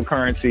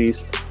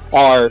cryptocurrencies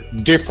are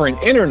different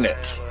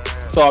internets.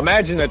 So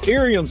imagine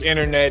Ethereum's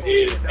internet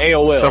is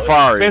AOL.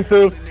 Safari. It's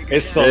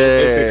expensive.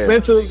 It's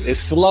expensive. It's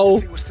slow.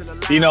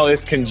 You know,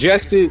 it's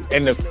congested,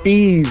 and the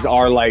fees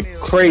are like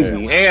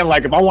crazy. And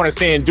like, if I want to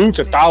send Dooch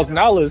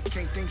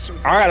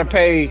 $1,000, I gotta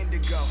pay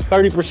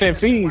 30%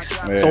 fees.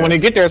 So when they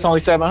get there, it's only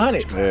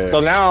 $700. So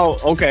now,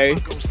 okay,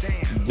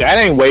 that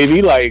ain't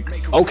wavy. Like,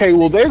 okay,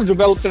 well they've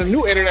developed a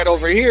new internet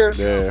over here.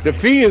 The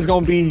fee is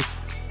gonna be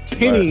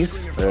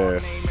pennies.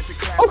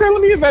 Okay,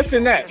 let me invest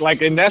in that.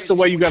 Like, and that's the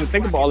way you got to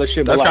think about all this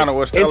shit. That's like, kind of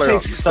what Stellar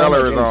is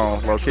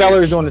on.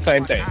 Stellar is doing the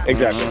same thing,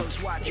 exactly.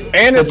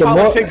 And there's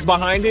politics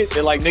behind it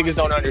that like niggas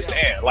don't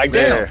understand. Like,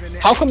 damn,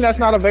 how come that's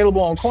not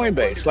available on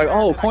Coinbase? Like,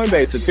 oh,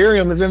 Coinbase,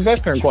 Ethereum is an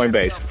investor in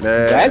Coinbase.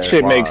 That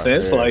shit makes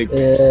sense. Like,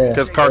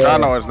 because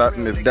Cardano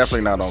is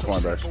definitely not on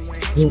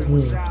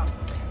Coinbase.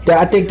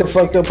 I think the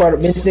fucked up part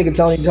of this nigga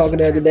Tony talking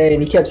the other day,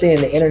 and he kept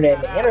saying the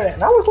internet,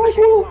 and I was like,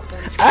 well,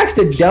 I asked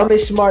the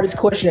dumbest, smartest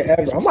question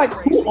ever. I'm like,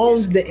 who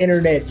owns the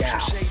internet now?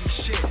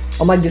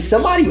 I'm like, does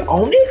somebody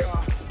own it?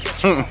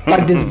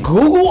 Like, does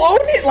Google own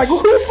it? Like,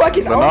 who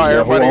fucking owns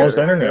it? Who owns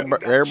the internet?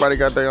 Everybody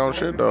got their own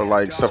shit though.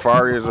 Like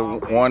Safari is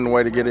one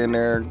way to get in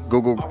there.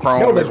 Google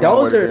Chrome. No, but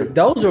those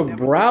are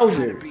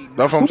browsers.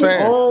 That's what I'm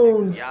saying. Who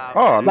owns?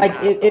 Like,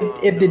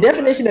 if the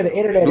definition of the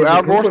internet do is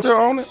Al Gore still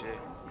own it?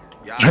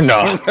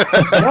 No.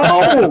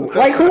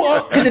 Like who?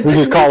 We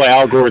just call it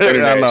Al Gore's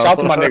internet. Shout out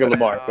to my nigga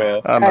Lamar,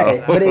 man. I know.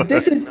 Hey, but if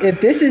this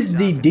is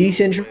the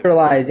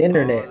decentralized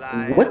internet,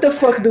 what the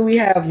fuck do we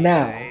have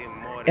now?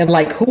 And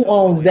like, who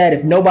owns that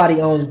if nobody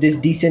owns this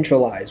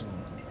decentralized one?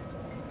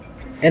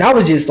 And I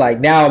was just like,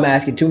 now I'm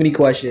asking too many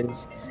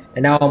questions.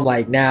 And now I'm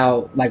like,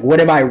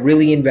 what am I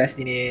really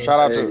investing in?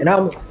 Shout out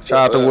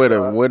to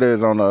Witter. Witter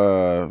is on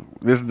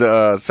this is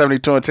the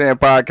 72 and 10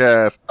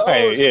 podcast.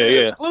 Hey,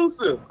 yeah.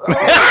 Exclusive.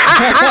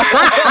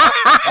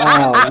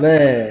 Oh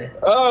man.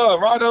 Oh,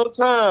 right on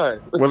time.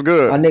 What's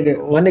good? My nigga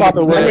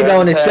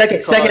on his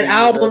second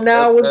album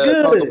now was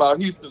good. Talk about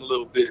Houston a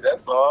little bit.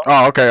 That's all.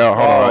 Oh, okay. Hold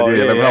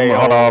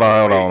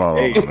on. Hold on.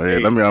 Hey,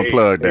 let me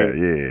unplug that.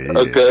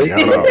 Yeah. Okay.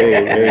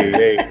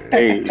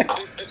 Hey.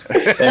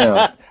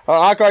 Damn.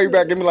 I'll call you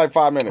back. Give me like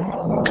 5 minutes.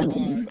 All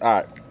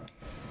right.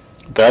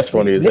 That's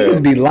funny as hell.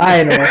 Niggas be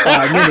lying on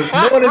 5 minutes.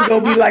 No one is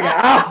gonna be like an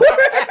hour.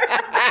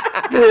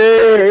 Yeah.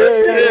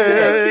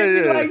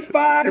 Like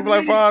 5 Give me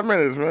like 5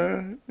 minutes,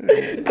 man.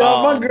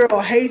 My girl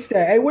hates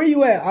that. Hey, where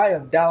you at? I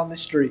am down the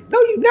street. No,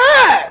 you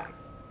not.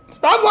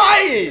 Stop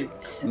lying.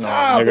 No,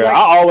 nigga,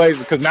 I always,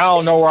 because now I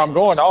don't know where I'm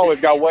going, I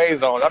always got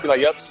Waze on. I'll be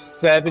like, yep,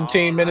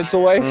 17 minutes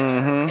away.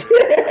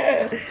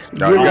 Mm-hmm.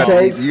 No, you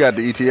got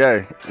the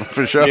ETA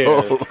for sure. Yeah.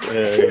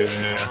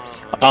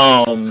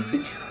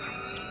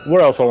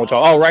 What else I want to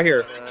talk? Oh, right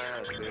here.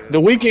 The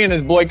Weeknd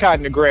is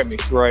boycotting the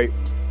Grammys, right?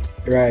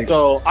 Right.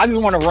 So I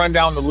just want to run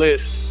down the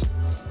list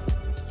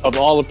of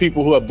all the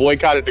people who have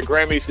boycotted the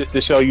Grammys just to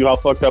show you how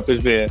fucked up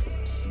it's been.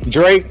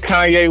 Drake,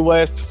 Kanye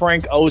West,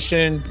 Frank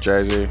Ocean,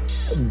 Jay-Z,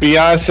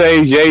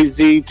 Beyonce,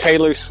 Jay-Z,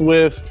 Taylor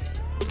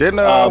Swift,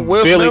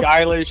 Will Billie Smith?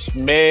 Eilish,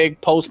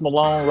 Meg, Post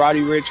Malone, Roddy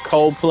Ricch,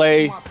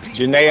 Coldplay,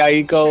 Jhené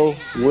Aiko,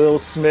 Will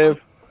Smith,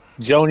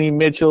 Joni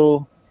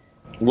Mitchell,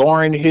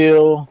 Lauryn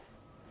Hill.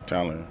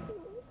 Telling.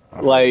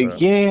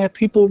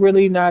 People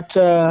really not.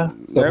 They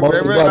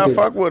really not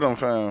fuck with them,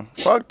 fam.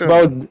 Fuck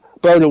them,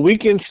 bro. The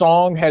Weeknd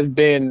song has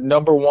been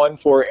 #1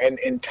 for an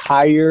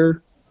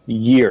entire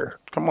year.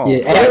 Come on.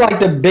 Yeah, ain't like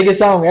the biggest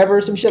song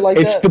ever, some shit like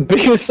that. It's the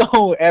biggest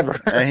song ever.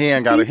 And he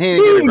ain't get a Grammy. He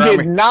didn't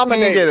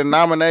get a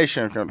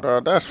nomination.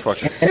 That's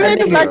fucking sick. He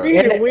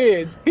didn't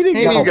win. He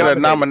didn't get a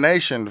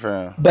nomination,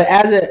 fam. But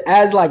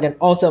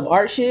on some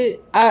art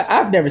shit,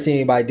 I've never seen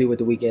anybody do what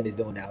The Weeknd is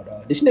doing now,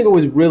 dog. This nigga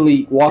was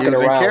really walking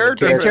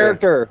around in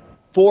character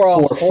for a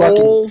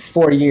whole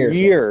 4 years.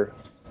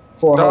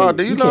 Dog,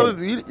 do you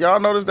notice? Y'all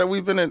notice that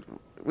we've been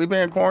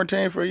in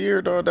quarantine for a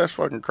year, dog? That's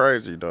fucking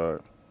crazy,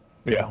 dog.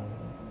 Yeah.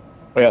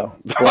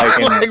 Like,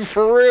 like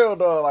for real,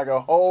 dog. Like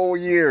a whole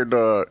year,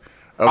 dog.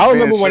 I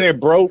remember when it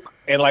broke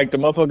and like the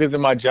motherfuckers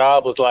in my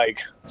job was like,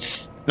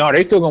 no,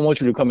 they still gonna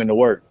want you to come into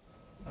work.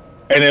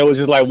 And it was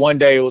just like one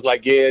day it was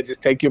like, yeah,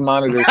 just take your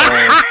monitors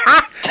home.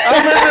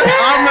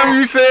 I remember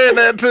you saying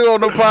that too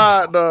on the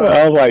pod, dog.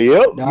 I was like,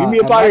 yep, give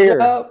me up out of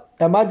here.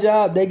 At my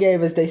job, they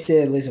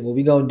said, listen, what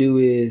we're gonna do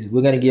is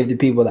we're gonna give the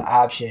people the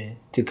option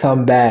to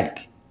come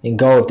back and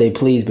go if they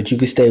please, but you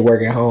can stay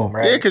work at home,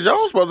 right? Yeah, because y'all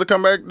was supposed to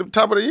come back the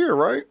top of the year,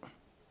 right?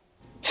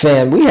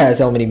 Fam, we had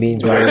so many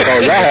meetings, right? So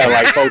y'all had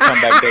like 4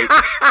 comeback dates.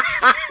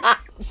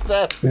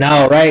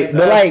 No, right?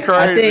 But like,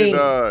 crazy,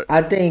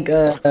 I think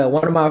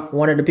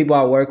one of the people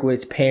I work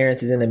with's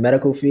parents is in the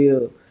medical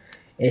field,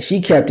 and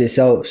she kept it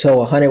so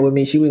 100 with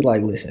me. She was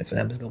like, "Listen,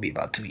 fam, it's gonna be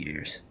about 2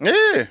 years."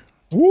 Yeah,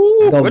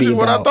 which is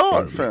what I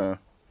thought, fam.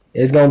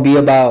 It's gonna be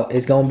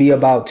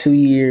about 2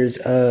 years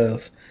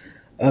of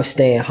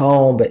staying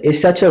home, but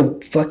it's such a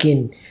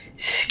fucking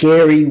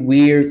scary,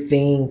 weird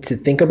thing to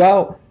think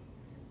about.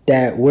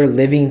 That we're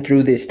living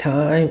through this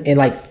time, and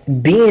like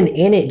being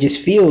in it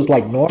just feels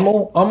like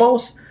normal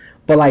almost,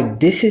 but like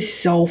this is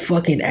so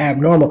fucking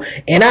abnormal.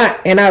 And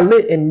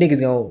niggas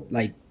gonna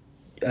like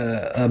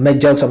make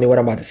jokes on me what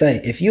I'm about to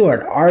say. If you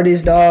are an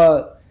artist,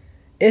 dog,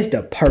 it's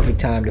the perfect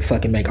time to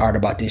fucking make art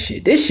about this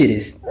shit. This shit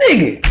is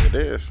nigga. It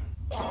is.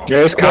 Yeah,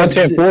 it's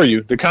content for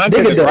you. The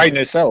content is writing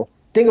itself.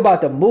 Think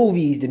about the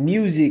movies, the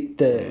music,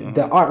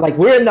 the art. Like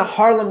we're in the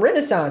Harlem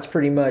Renaissance,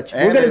 pretty much.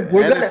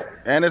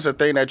 And it's a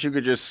thing that you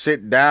could just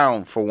sit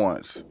down for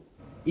once,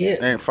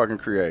 and fucking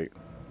create.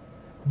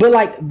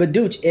 But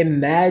dude,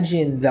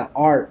 imagine the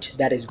art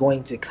that is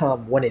going to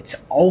come when it's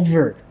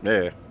over.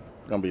 Yeah,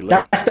 gonna be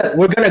lit.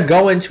 We're gonna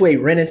go into a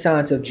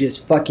renaissance of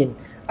just fucking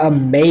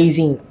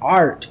amazing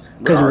art.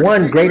 Because I'm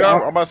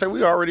about to say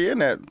we already in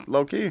that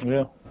low key.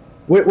 Yeah,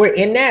 we're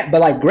in that, but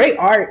like great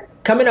art.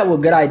 Coming up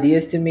with good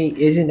ideas to me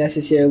isn't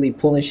necessarily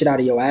pulling shit out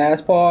of your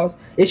ass, pause.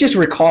 It's just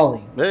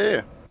recalling.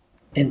 Yeah.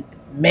 And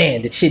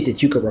man, the shit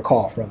that you could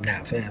recall from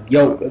now, fam.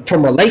 Yo,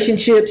 from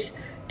relationships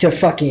to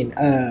fucking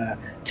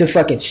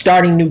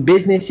starting new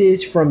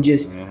businesses, from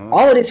just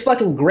all of this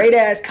fucking great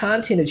ass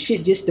content of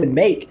shit just to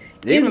make.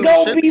 It's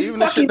gonna be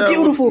fucking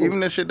beautiful. Even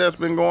the shit that's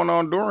been going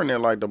on during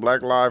it, like the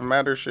Black Lives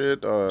Matter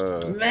shit,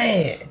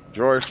 man,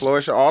 George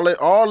Floyd shit,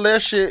 all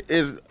that shit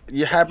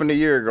happened a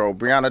year ago.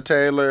 Breonna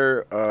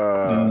Taylor,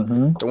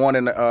 the one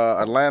in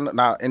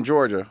Atlanta, in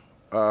Georgia.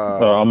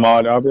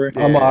 Ahmaud Arbery.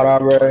 Yeah, Ahmaud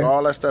Arbery.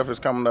 All that stuff is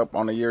coming up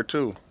on a year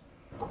too.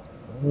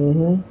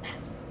 So.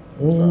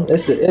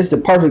 It's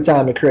the perfect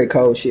time to create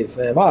cold shit,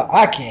 fam.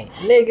 I can't,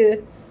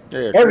 nigga.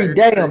 Yeah, every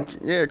day I'm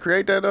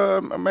create that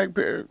make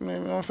you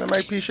know what I'm saying,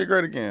 make peace shit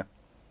great again.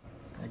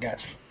 I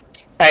got you.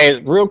 Hey,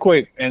 real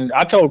quick, and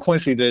I told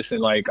Quincy this,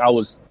 and like I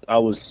was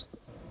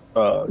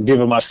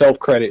giving myself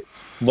credit,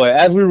 but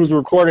as we was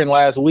recording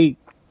last week,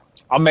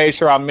 I made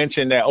sure I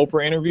mentioned that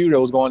Oprah interview that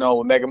was going on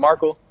with Meghan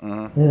Markle,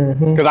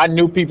 because I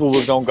knew people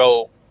was gonna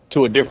go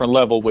to a different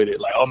level with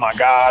it. Like, oh my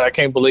God, I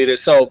can't believe it.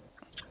 So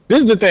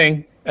this is the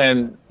thing,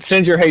 and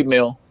send your hate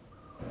mail.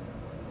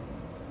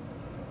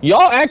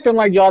 Y'all acting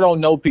like y'all don't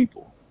know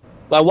people.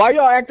 Like, why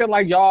y'all acting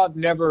like y'all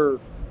never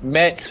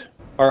met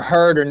or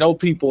heard or know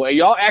people, and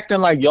y'all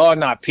acting like y'all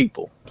not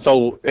people?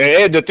 So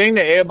the thing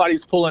that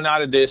everybody's pulling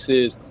out of this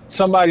is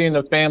somebody in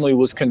the family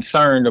was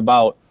concerned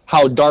about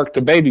how dark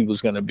the baby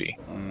was going to be.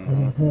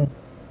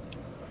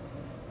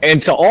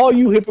 And to all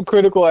you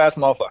hypocritical ass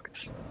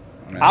motherfuckers,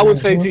 I would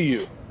say to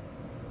you,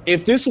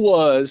 if this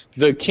was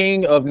the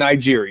king of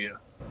Nigeria,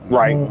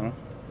 right?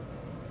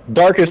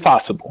 Dark as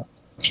possible,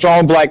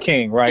 strong black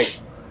king, right?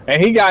 And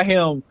he got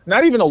him,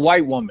 not even a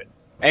white woman,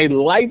 a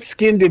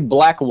light-skinned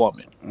black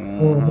woman.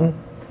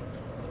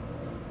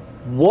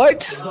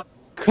 What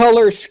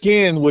color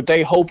skin would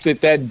they hope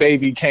that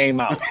baby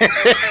came out?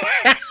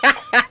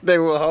 They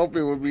will hope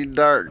it would be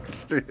dark.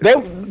 they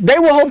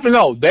will hope to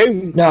know. They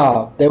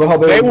will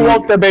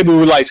hope that baby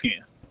was light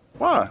skin.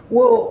 Why?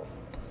 Well,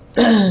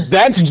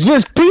 that's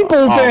just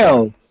people,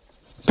 fam.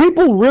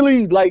 People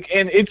really like,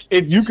 and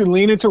you can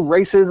lean into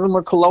racism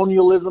or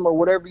colonialism or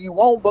whatever you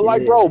want, but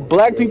like, bro,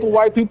 black people,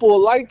 white people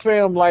alike,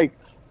 fam, like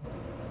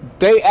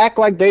they act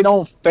like they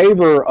don't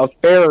favor a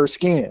fairer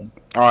skin.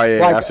 Oh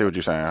yeah, like, I see what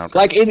you're saying. Okay.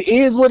 Like it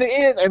is what it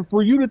is, and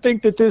for you to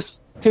think that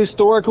this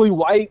historically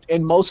white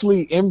and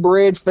mostly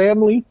inbred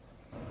family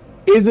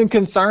isn't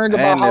concerned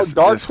about how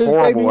dark this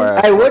baby is.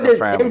 Hey, what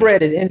does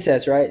inbred is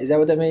incest, right? Is that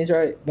what that means,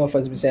 right?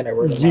 Motherfuckers been saying that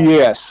word.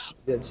 Yes.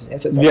 It's just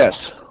incest.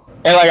 Yes.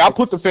 And like I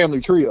put the family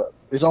tree up.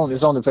 It's on the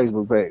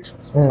Facebook page.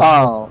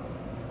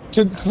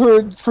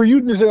 For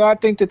you to say, I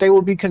think that they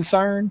will be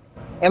concerned,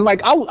 and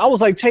like I was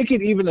like, take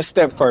it even a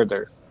step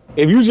further.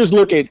 If you just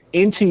look at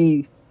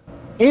any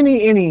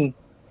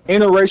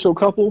interracial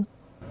couple,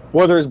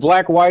 whether it's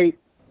black, white,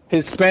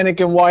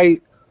 Hispanic and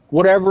white,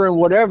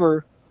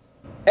 whatever,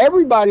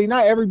 everybody,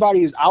 not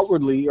everybody is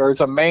outwardly or it's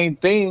a main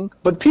thing,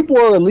 but people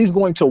are at least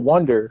going to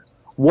wonder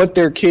what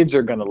their kids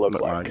are going to look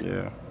like.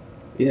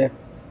 Yeah.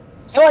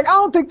 like, I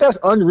don't think that's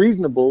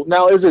unreasonable.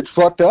 Now, is it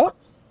fucked up?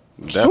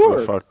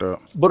 Definitely fucked up.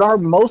 But are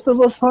most of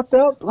us fucked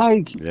up?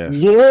 Like, yes.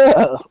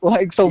 Yeah.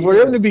 Like, so for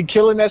them to be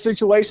killing that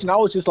situation, I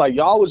was just like,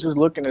 y'all was just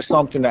looking at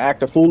something to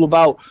act a fool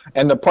about.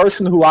 And the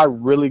person who I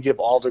really give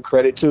all the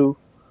credit to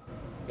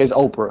is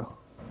Oprah.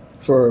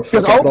 For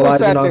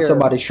capitalizing on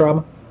somebody's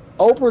trauma?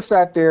 Oprah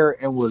sat there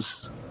and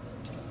was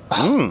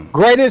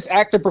greatest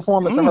actor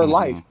performance of her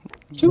life.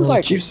 She was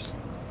like,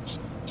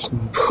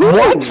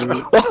 what?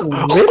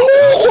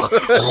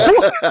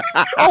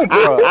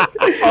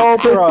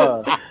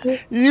 Oprah.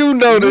 You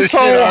know this shit.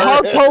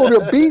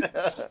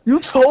 You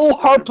told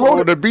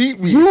Harpo to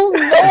beat me. You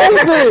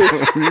know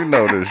this. You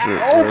know this shit.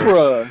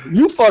 Oprah,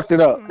 you fucked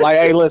it up. Like,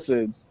 hey,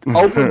 listen.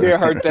 Oprah did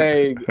her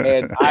thing,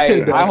 and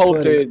I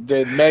hope that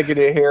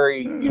Meghan and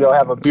Harry,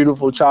 have a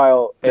beautiful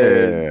child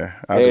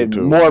and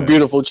more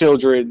beautiful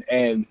children,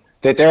 and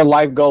that their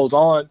life goes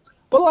on.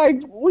 But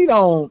like, we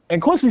don't. And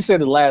Quincy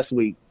said it last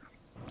week.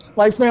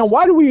 Like, fam,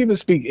 why do we even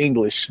speak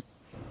English?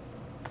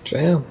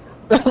 Damn.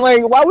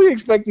 Like, why we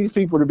expect these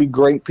people to be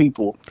great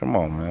people? Come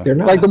on, man. They're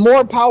not. Like, the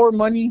more power,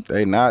 money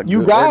they not.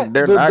 You got,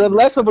 the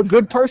less of a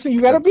good person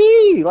you gotta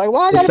be. Like,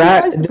 why gotta be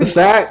nice?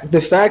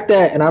 The fact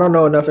that, and I don't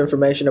know enough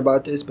information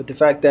about this, but the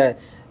fact that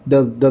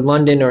the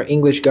London or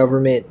English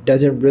government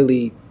doesn't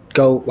really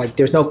go, like,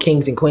 there's no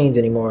kings and queens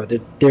anymore.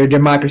 They're a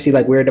democracy,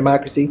 like we're a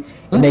democracy,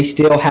 and they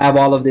still have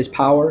all of this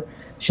power.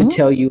 Should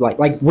tell you, like,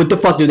 what the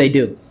fuck do they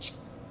do?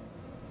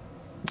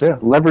 Yeah,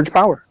 leverage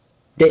power.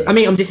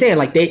 I'm just saying,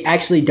 like, they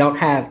actually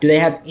do they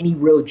have any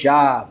real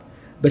job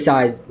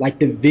besides, like,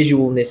 the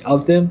visualness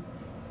of them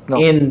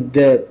in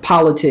the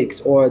politics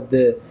or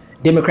the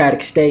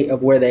democratic state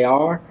of where they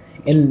are?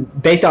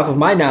 And based off of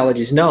my knowledge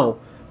is no.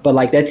 But,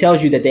 like, that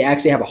tells you that they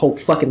actually have a whole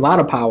fucking lot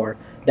of power,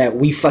 that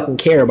we fucking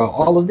care about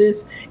all of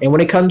this. And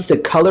when it comes to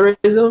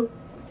colorism,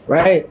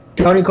 right,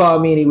 Tony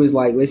called me and he was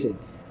like, listen,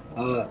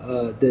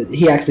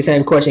 he asked the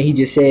same question he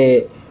just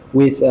said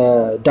with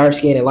dark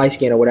skin and light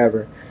skin or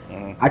whatever.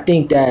 I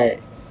think that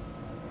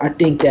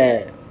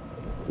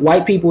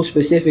white people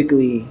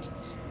specifically,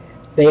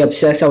 they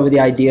obsess over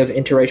the idea of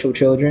interracial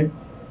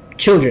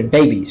children,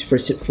 babies. For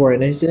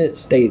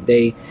instance,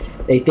 they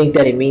think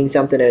that it means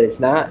something that it's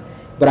not.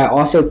 But I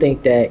also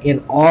think that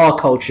in all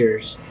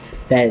cultures,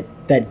 that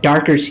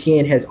darker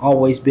skin has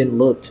always been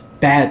looked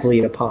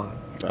badly upon.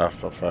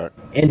 That's a fact.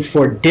 And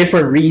for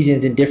different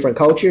reasons in different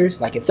cultures,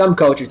 like in some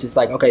cultures, it's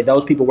like, okay,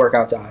 those people work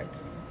outside,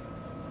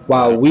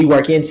 while we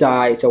work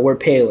inside, so we're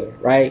paler,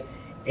 right?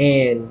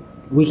 And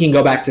we can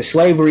go back to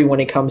slavery when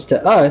it comes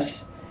to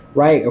us,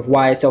 right, of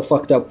why it's so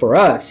fucked up for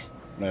us.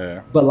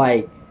 Yeah. But,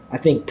 like, I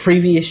think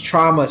previous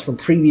traumas from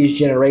previous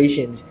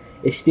generations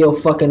is still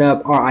fucking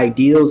up our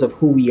ideals of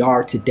who we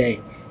are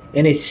today.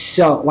 And it's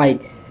so,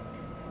 like,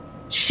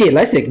 shit,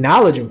 let's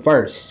acknowledge them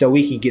first so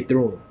we can get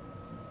through them.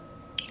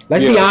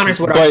 Let's be honest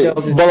with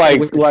ourselves and say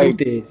what the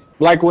truth is.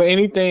 Like with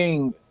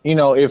anything,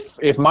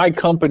 if my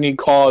company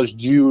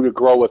caused you to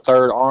grow a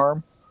third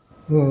arm,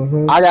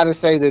 I got to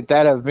say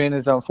that event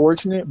is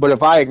unfortunate. But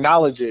if I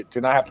acknowledge it,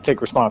 then I have to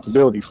take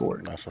responsibility for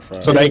it. That's a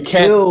fact. So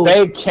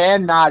they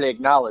cannot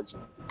acknowledge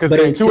it, because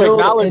to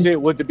acknowledge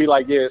it would be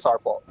like, yeah, it's our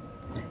fault.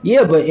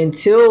 Yeah, but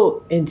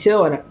until, and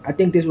I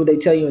think this is what they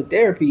tell you in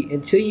therapy,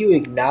 until you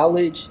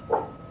acknowledge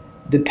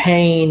the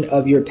pain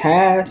of your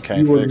past,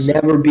 you will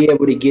never be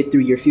able to get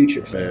through your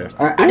future.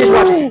 I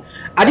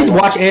just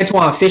watched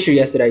Antoine Fisher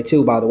yesterday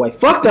too. By the way,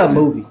 fucked up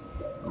movie.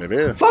 It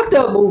is fucked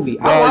up movie.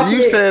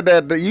 You said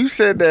that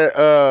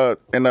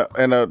in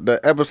the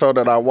episode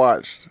that I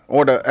watched,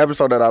 or the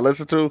episode that I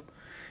listened to.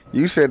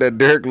 You said that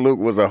Derek Luke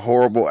was a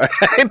horrible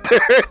actor.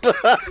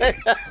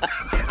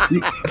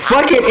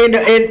 Fucking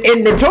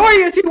in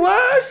Notorious he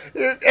was.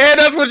 And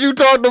that's what you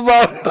talked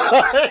about.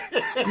 I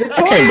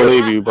can't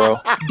believe you, bro.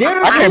 I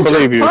can't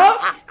believe you.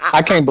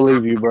 I can't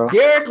believe you, bro.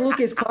 Derek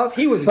Lucas Puff,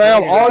 he was.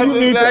 Fam, all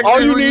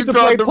you need to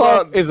play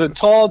Puff is a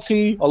tall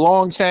tee, a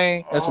long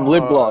chain, and some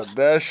lip gloss.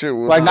 That shit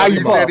was like, now you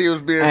said he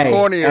was being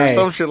corny or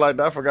some shit like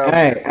that. I forgot.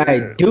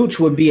 Hey, Dooch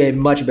would be a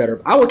much better.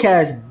 I would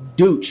cast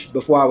Dooch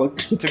before I would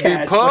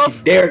cast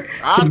Puff? Derek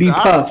to be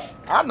Puff.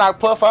 I knock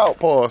Puff out.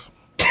 Pause.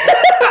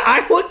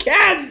 I would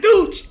cast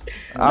Dooch.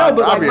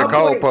 I'd be a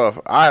cold Puff.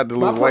 I had to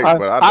lose weight,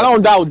 but I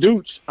don't doubt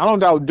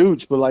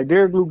Dooch. But like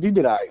Derek Luke, he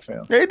did alright,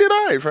 fam. Yeah, he did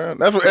alright, fam.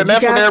 That's what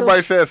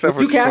everybody says. Would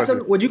you cast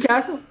him? Would you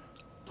cast him?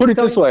 Put it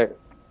this way: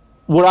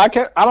 would I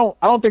cast? I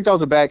don't think that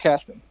was a bad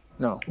casting.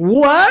 No.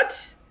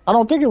 What? I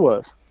don't think it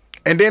was.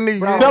 And then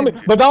tell me,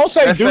 but don't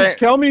say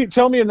Dooch.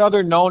 Tell me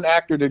another known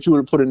actor that you would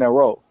have put in that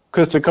role.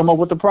 Because to come up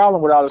with the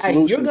problem without a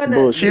solution is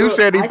bullshit. You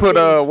said he put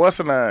what's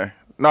the name?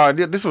 No,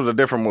 this was a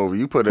different movie.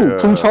 You put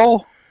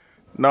Control.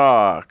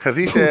 No, because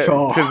he said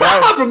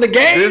from the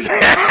game.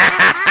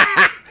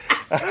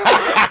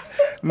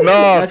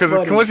 No,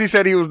 because Quincy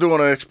said he was doing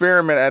an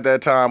experiment at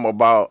that time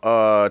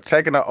about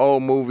taking an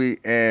old movie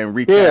and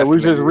recasting. Yeah, we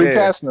just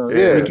recasting it.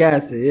 Yeah,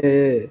 recast it.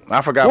 Yeah,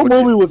 I forgot what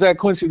movie was that,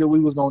 Quincy, that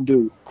we was gonna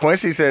do.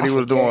 Quincy said he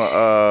was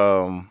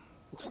doing.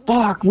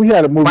 Fuck, we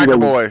had a movie. Biker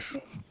Boys.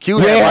 Q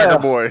had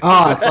Biker Boy.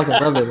 Oh, I fucking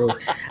love that movie.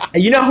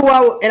 And you know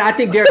who and I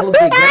think Derek would be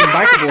a great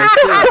Biker Boy too.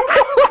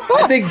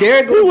 I think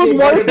Derek was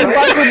worse than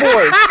Biker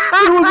Boys.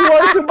 He was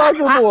worse than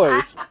Biker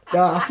Boys.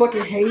 Nah, I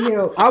fucking hate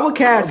him. I would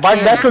cast.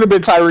 That should have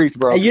been Tyrese,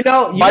 bro. And you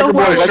know Biker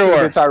Boys who should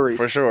have been Tyrese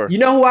for sure. You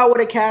know who I would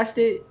have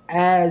casted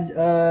as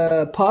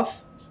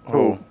Puff?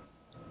 Who?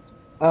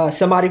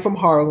 Somebody from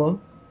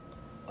Harlem.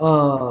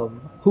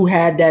 Who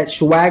had that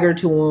swagger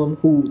to him?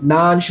 Who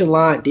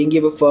nonchalant, didn't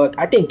give a fuck.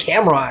 I think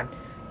Cameron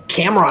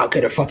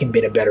could have fucking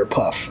been a better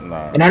Puff.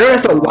 Nah. And I know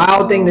that's a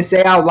wild thing to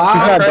say out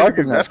loud.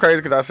 That's crazy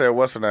because I said,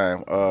 what's the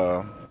name?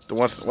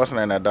 What's the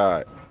name that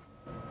died?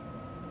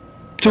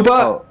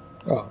 Tupac.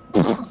 Oh.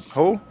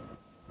 Who?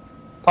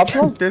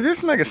 Did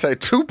this nigga say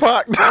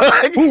Tupac?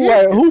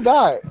 Who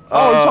died?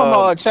 Oh, you talking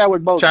about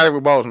Chadwick Boseman?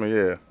 Chadwick Boseman,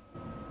 yeah.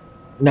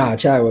 Nah,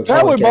 Chadwick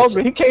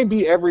Boseman. He can't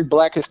be every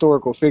black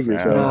historical figure.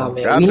 Nah,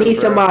 man. We need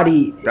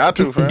somebody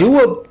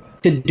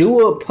to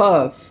do a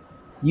Puff.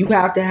 You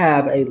have to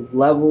have a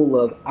level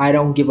of I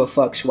don't give a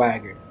fuck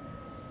swagger.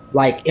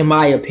 Like, in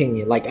my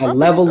opinion, like a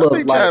level of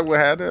like. Chadwick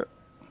had that.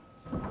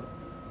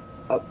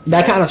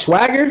 That kind of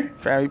swagger.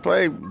 Fam, he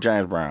played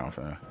James Brown,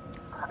 fam.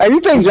 Hey,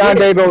 you think John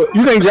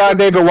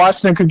David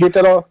Washington could get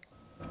that off?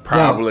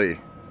 Probably.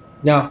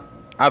 No.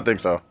 I think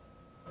so.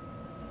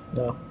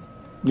 No.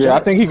 Yeah,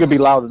 I think he could be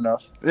loud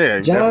enough.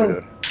 Yeah,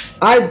 John.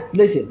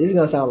 Listen. This is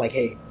gonna sound like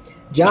hate.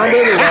 John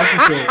David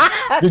Washington.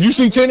 Did you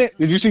see Tenet?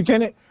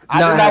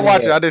 I did not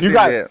watch it. I didn't see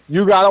it.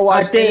 You gotta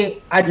watch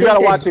it. You gotta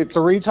watch it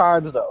 3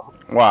 times though.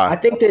 Why? I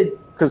think that.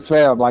 Because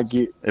fam, like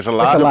it's a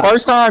lot. The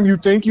first time you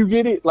think you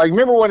get it, like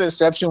remember when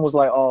Inception was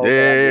like, oh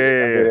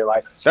yeah.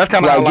 Like that's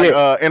kind of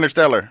like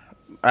Interstellar.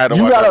 I had to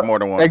watch that more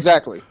than once.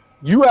 Exactly.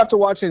 You have to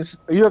watch it.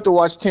 You have to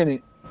watch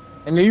Tenet,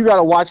 and then you got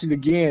to watch it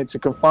again to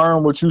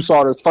confirm what you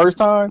saw the first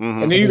time,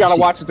 and then you got to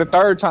watch it the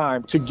third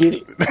time to get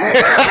it.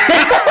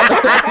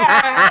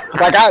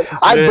 Like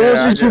I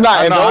bullshit you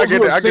not. I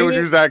get what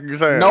you're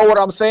saying. Know what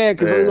I'm saying?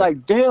 Because you're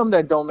like, damn,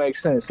 that don't make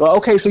sense. Like,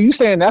 okay, so you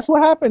saying that's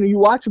what happened, and you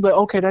watch it, but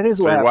okay, that is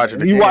what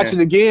happened. You watch it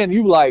again,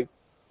 you like,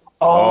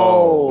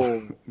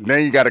 oh.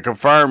 Then you got to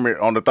confirm it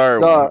on the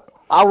third one.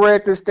 I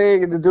read this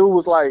thing, and the dude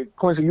was like,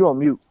 Quincy, you on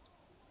mute.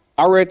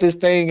 I read this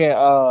thing, and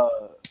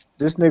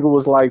this nigga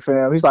was like,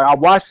 fam, he's like, I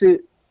watched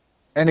it,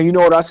 and then you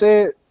know what I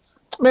said?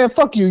 Man,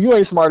 fuck you. You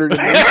ain't smarter than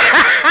me.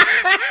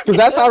 Because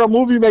that's how the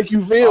movie make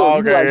you feel. Okay,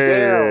 you be like,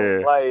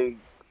 damn, like,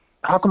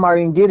 how come I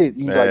didn't get it?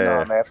 He's like,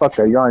 nah, man, fuck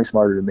that. Y'all ain't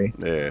smarter than me.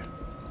 Yeah.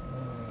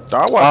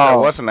 Dog, I watched that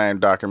what's the name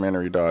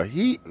documentary, dog.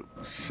 He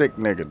sick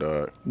nigga,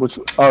 dog. Which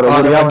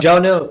Joe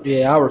Knew?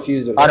 Yeah, I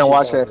refuse to. I didn't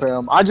watch that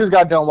film. I just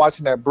got done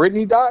watching that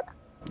Britney doc.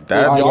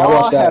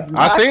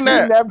 I seen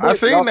that. I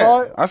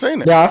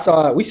seen it. Yeah, I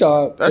saw it. We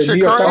saw it. That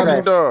shit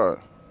crazy, dog.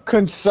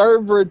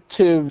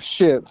 Conservative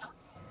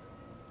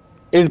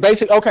is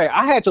basically okay.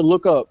 I had to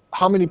look up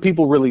how many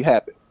people really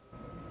have it,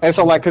 and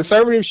so like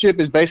conservativeship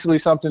is basically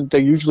something that they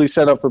usually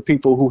set up for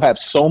people who have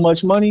so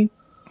much money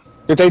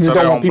that they just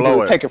don't want people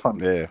to take it from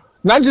them. Yeah.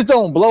 Not just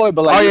don't blow it,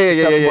 but like you're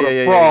susceptible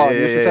to fraud,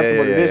 you're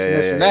susceptible to this and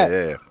this and that.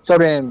 Yeah. So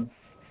then,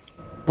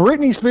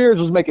 Britney Spears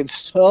was making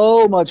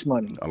so much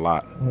money, a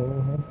lot.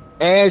 Mm-hmm.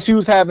 And she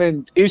was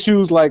having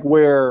issues like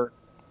where,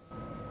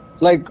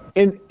 like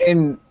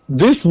in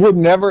this will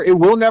never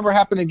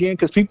happen again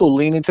because people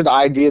lean into the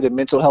idea that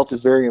mental health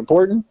is very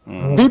important.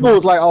 Mm-hmm. People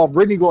was like, oh,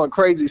 Britney going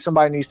crazy.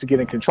 Somebody needs to get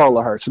in control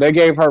of her. So they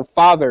gave her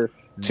father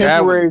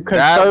temporary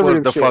conservative.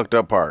 That was the fucked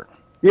up part.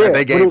 Yeah,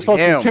 they gave but it was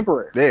supposed him. to be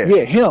temporary.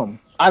 Yeah, him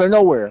out of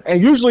nowhere.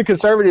 And usually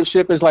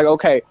conservativeship is like,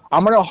 okay,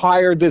 I'm going to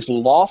hire this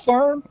law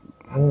firm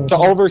to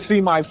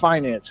oversee my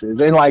finances.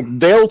 And like,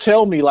 they'll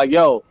tell me like,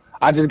 yo,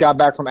 I just got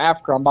back from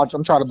Africa. I'm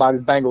trying to buy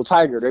this Bengal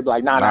tiger. They'd be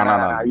like,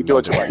 nah. You do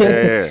it your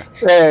way.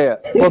 Yeah.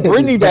 But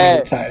Britney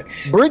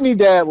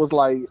dad was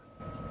like,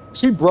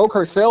 she broke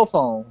her cell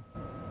phone.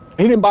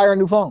 He didn't buy her a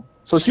new phone.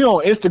 So she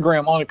on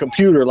Instagram on the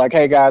computer like,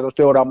 hey guys, I'm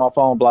still without my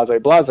phone, blase.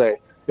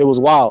 It was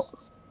wild.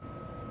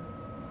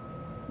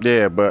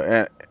 Yeah,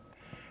 but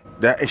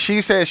that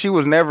she said she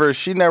never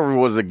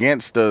was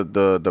against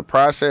the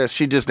process.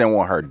 She just didn't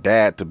want her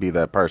dad to be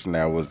that person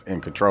that was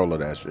in control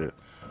of that shit.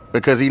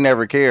 Because he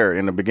never cared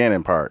in the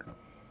beginning part.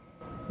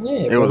 Yeah,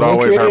 it was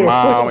always her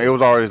mom. It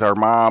was always her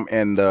mom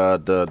and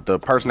the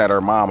person that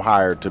her mom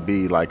hired to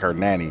be like her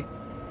nanny.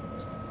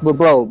 But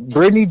bro,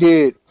 Britney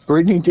did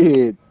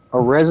a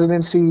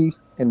residency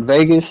in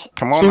Vegas.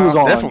 Come on, she was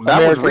on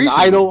American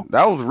Idol.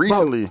 That was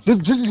recently. Bro,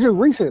 this is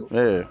recent.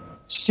 Yeah.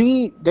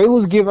 They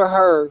was giving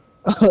her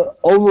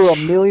over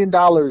 $1 million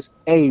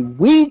a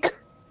week.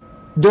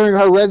 During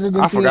her residency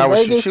I forgot in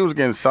Vegas, she was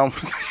getting some.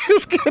 She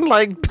was getting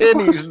like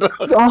pennies.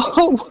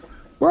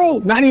 Bro,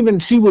 not even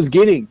she was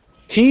getting.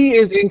 He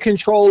is in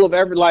control of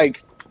every.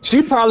 Like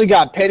she probably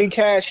got petty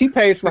cash. He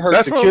pays for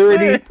her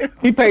security.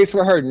 He pays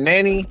for her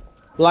nanny.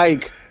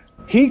 Like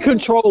he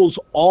controls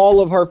all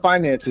of her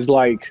finances.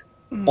 Like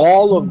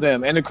all of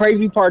them. And the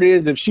crazy part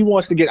is, if she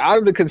wants to get out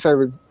of the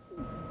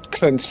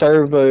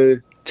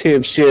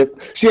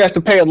conservativeship, she has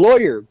to pay a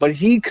lawyer. But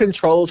he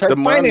controls her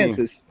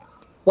finances.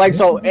 Like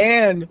so,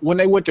 and when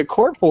they went to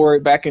court for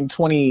it back in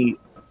 2018,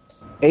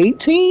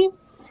 18,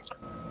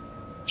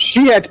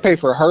 she had to pay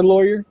for her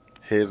lawyer,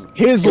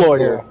 his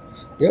lawyer,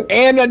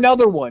 and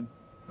another one.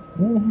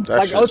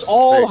 Like it's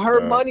all sick,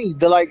 her money.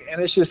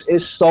 And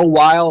it's so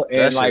wild.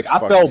 And like I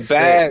felt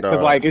bad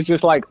because like it's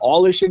just like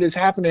all this shit is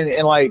happening,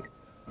 and like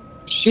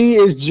she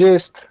is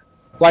just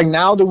like,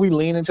 now that we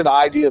lean into the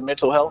idea of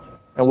mental health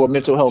and what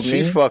mental health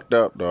means. She's fucked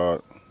up,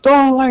 dog.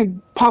 Throwing like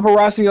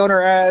paparazzi on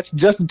her ass.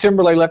 Justin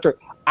Timberlake left her.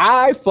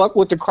 I fuck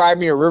with the Cry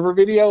Me a River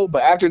video,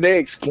 but after they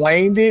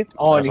explained it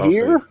on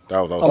here,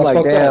 I'm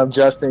like, damn,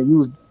 Justin, you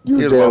was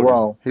dead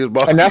wrong. He was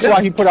bogus. And that's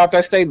why he put out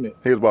that statement.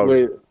 He was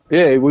bogus.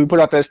 We put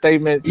out that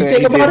statement. You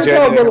think about it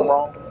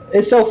though,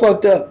 it's so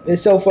fucked up.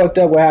 It's so fucked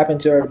up what happened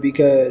to her,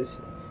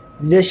 because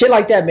the shit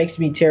like that makes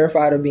me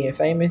terrified of being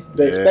famous,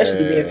 but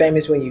especially being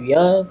famous when you're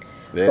young.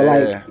 Yeah. But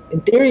like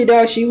in theory,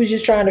 dog, she was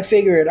just trying to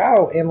figure it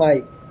out, and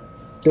like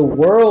the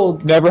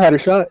world never had a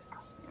shot.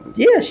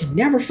 Yeah, she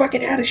never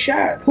fucking had a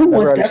shot. Who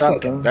wants that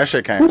fucking? That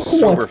shit came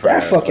super wants fast.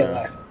 That fucking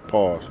life?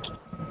 Pause.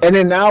 And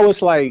then now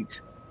it's like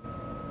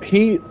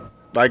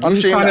I've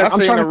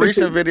seen a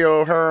recent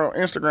video of her on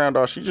Instagram,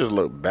 dog. She just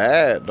looked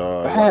bad,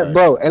 dog. Bad,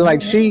 bro. And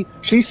like she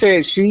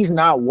said she's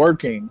not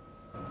working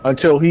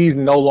until he's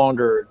no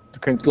longer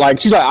like,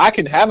 she's like, I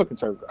can have a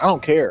conservative. I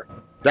don't care.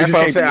 That's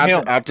what I'm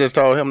saying. I just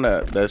told him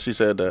that she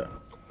said that.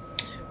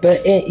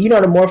 But you know,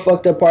 the more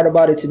fucked up part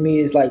about it to me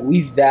is like,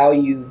 we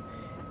value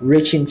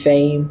rich and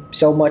fame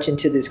so much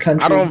into this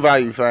country. I don't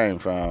value fame,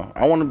 fam.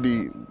 I want to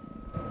be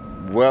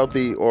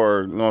wealthy,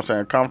 or, you know what I'm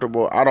saying,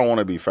 comfortable. I don't want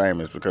to be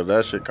famous, because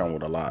that shit come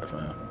with a lot,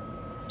 man.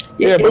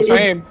 Yeah, but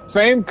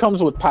fame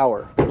comes with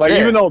power. Like,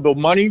 even though the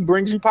money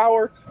brings you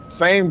power,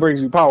 fame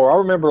brings you power. I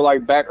remember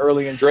like back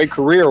early in Drake's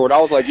career when I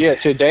was like, yeah,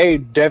 today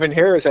Devin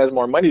Harris has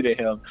more money than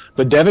him,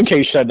 but Devin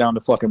can't shut down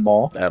the fucking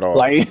mall at all.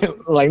 Like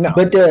no.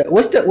 But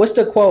what's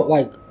the quote,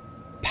 like,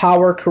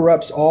 power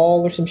corrupts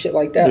all, or some shit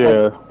like that?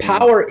 Yeah. Like,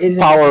 power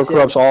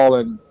corrupts all,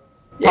 and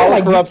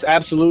power corrupts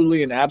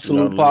absolutely, and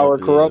absolute power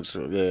corrupts.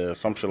 Yeah,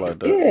 some shit like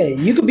that. Yeah,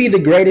 you could be the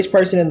greatest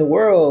person in the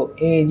world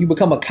and you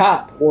become a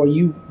cop, or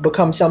you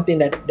become something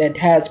that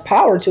has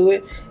power to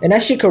it, and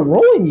that shit could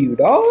ruin you,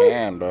 dog. It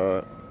can,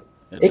 dog.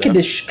 It could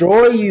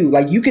destroy you.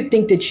 Like, you could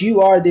think that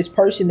you are this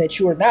person that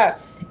you are not.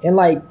 And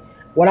like,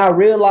 when I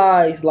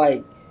realized,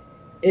 like,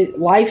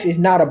 life is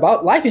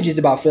just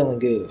about feeling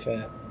good,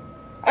 fam.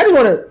 I just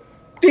want to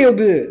feel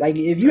good. Like,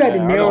 if you had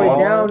to narrow it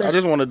down. I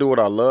just want to do what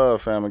I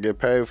love, fam, and get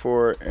paid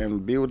for it,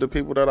 and be with the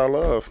people that I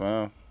love,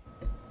 fam,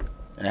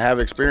 and have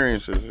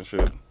experiences and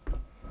shit.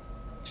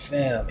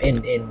 Fam,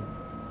 and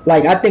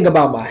like, I think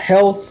about my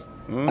health,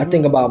 I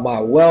think about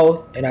my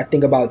wealth, and I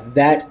think about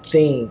that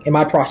thing and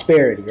my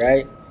prosperity,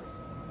 right?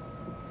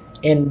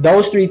 And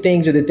those three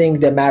things are the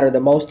things that matter the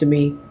most to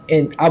me,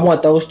 and I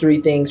want those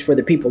three things for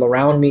the people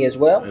around me as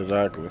well.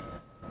 Exactly.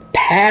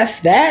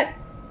 Past that,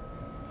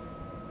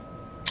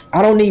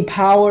 I don't need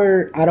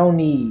power. I don't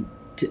need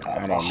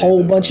a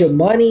whole bunch of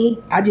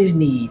money. I just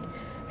need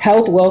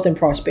health, wealth, and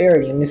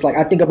prosperity. And it's like,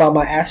 I think about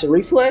my acid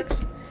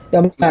reflux.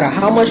 No matter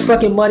how much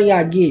fucking money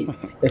I get,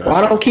 if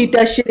I don't keep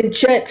that shit in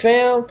check,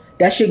 fam,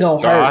 that shit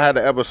gonna hurt. I had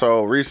an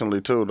episode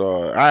recently too,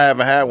 dog. I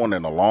haven't had one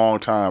in a long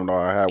time,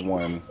 dog. I had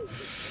one,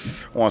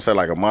 I want to say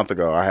like a month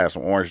ago. I had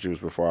some orange juice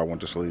before I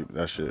went to sleep.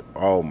 That shit,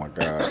 oh my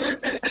god.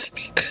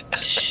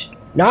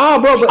 Nah,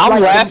 bro. But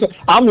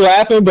I'm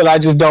laughing, but I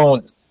just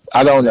don't.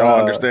 I don't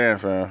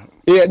understand, fam.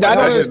 Yeah,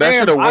 that should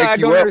wake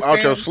you up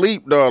out your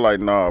sleep, dog. Like,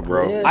 nah,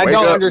 bro. Yeah. I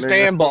don't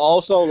understand, nigga. But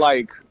also,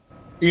 like,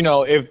 you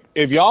know, if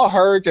y'all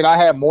heard that I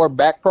had more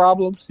back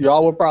problems,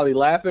 y'all would probably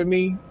laugh at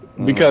me,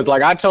 because,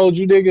 like, I told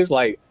you niggas,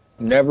 like,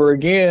 never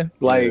again.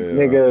 Like,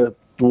 nigga,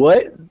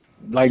 what?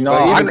 Like, no,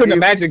 I couldn't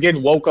imagine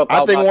getting woke up.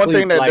 I think one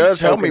thing that does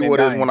help me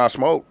with is when I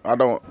smoke. I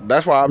don't.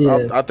 That's why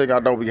I think I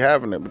don't be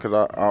having it,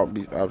 because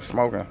I'm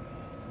smoking.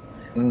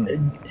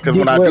 Because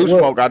when I do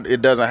smoke,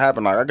 it doesn't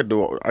happen. Like, I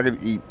could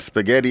eat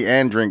spaghetti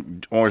and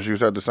drink orange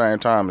juice at the same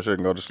time, and shit,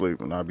 can go to sleep,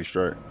 and I'll be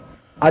straight.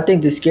 I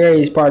think the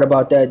scariest part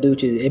about that,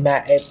 dude,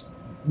 is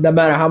no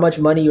matter how much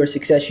money or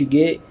success you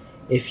get,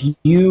 if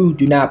you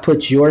do not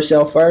put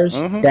yourself first,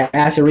 that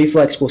acid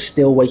reflux will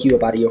still wake you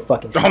up out of your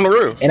fucking sleep. On the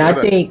roof. And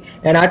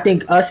I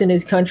think us in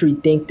this country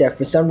think that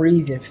for some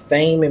reason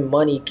fame and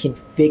money can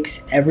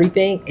fix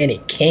everything, and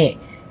it can't.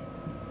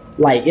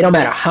 Like, it don't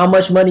matter how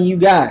much money you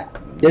got.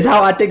 That's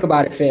how I think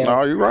about it, fam.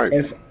 No, you're right.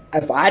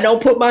 If I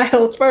don't put my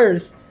health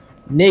first,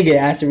 nigga,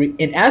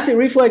 acid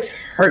reflux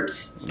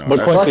hurts. No, but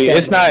Quincy,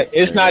 it's not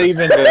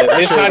even the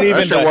worse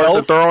health.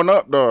 than throwing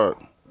up,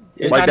 dog.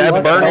 It's like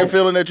that burning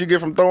feeling that you get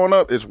from throwing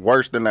up, it's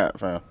worse than that,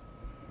 fam.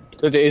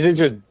 Is it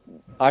just?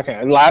 I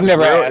can't. I've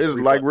never. It's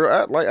like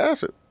like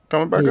acid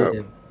coming back up.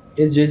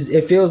 It's just,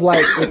 it feels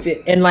like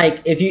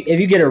if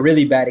you get it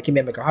really bad, it can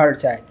make a heart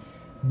attack,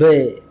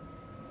 but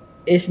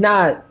it's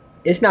not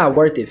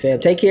worth it, fam.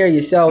 Take care of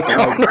yourself.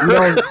 Like, you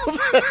don't,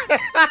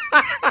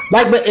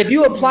 but if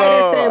you apply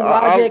that same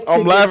logic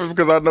I'm laughing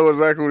because I know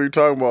exactly what you're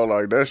talking about.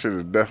 Like, that shit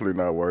is definitely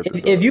not worth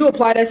it. If you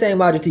apply that same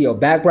logic to your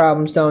back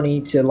problems, Tony,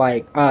 to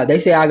like, they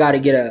say I got to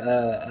get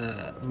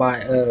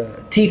my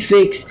teeth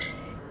fixed,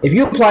 If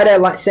you apply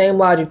that same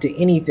logic to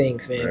anything,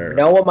 fam,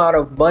 no amount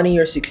of money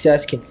or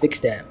success can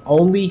fix that.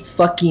 Only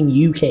fucking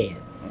you can.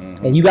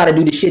 And you got to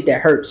do the shit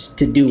that hurts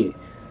to do it.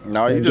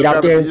 No, you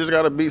just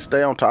gotta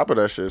stay on top of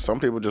that shit.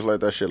 Some people just let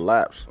that shit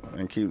lapse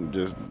and keep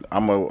just.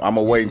 I'm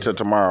a wait until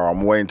tomorrow.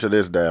 I'm waiting till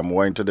this day. I'm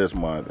waiting till this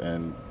month,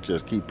 and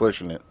just keep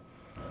pushing it.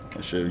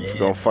 And shit, if you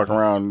gonna fuck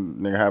around,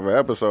 nigga, have an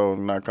episode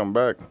and not come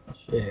back.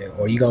 Yeah,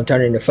 or you gonna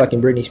turn into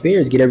fucking Britney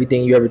Spears, get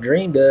everything you ever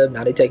dreamed of.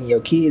 Now they taking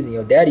your kids and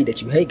your daddy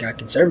that you hate got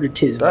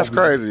conservatism. That's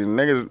crazy,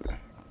 niggas.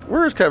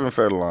 Where's Kevin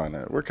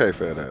Federline at? Where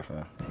K-Fed at,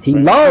 man? He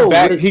low.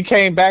 He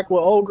came back with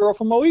old girl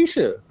from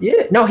Moesha.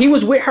 Yeah, no, he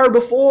was with her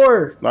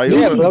before. No,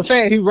 but I'm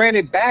saying he ran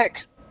it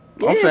back.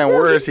 I'm saying,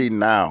 where is he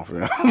now?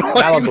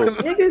 Malibu.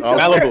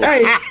 Malibu.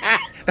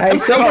 Hey,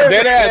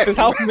 dead ass. His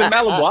house is in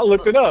Malibu. I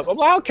looked it up. I'm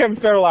like, how Kevin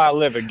Federline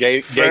living?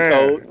 Gay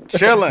code.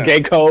 Chilling.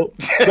 Gay code.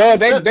 No,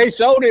 they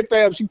showed it,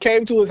 fam. She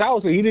came to his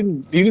house and he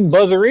didn't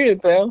buzz her in,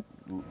 fam.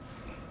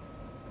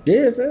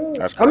 Yeah, fam.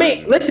 I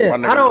mean, listen,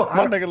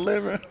 my nigga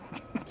living.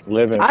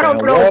 I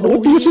don't know.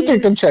 What you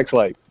think them checks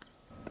like?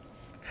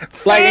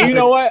 Like, you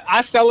know what?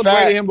 I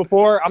celebrated him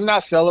before. I'm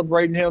not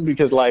celebrating him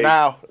because, like,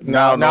 now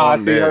I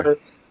see her.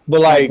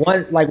 But like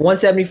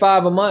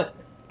 175 a month.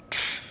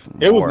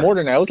 It was more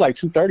than that. It was like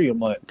 $230 a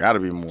month. Gotta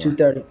be more.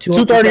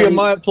 $230 a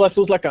month plus it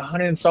was like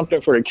 $100 and something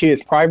for the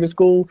kids' private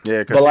school.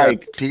 Yeah, because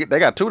they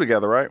got two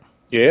together, right?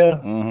 Yeah.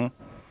 Mm-hmm.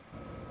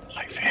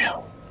 Like,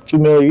 damn, $2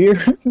 million a year.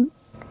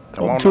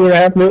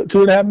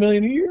 $2.5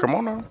 million a year. Come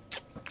on now.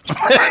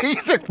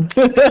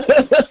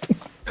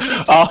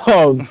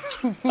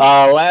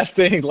 Last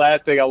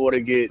thing I want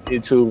to get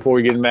into before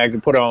we get in Mags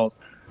and put on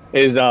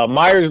is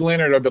Myers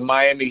Leonard of the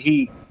Miami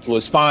Heat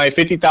was fined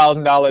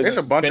 $50,000. There's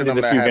a bunch of them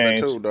that happened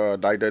too.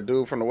 Like that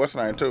dude from the West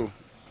Nine too.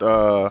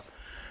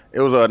 It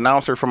was an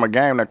announcer from a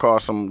game that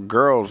called some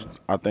girls,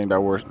 I think,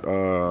 that were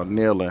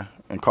kneeling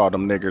and called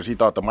them niggers. He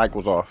thought the mic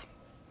was off.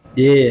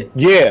 Yeah.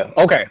 Yeah.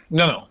 Okay.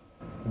 No.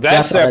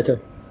 That's separate.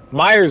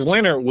 Myers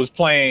Leonard was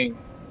playing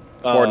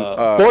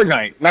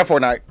Fortnite. Not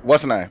Fortnite.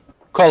 What's the name?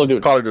 Call of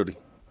Duty.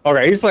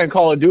 Okay, he's playing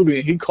Call of Duty,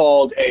 and he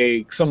called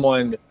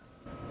someone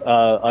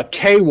a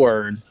K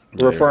word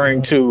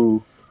referring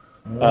to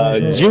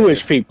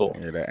Jewish people.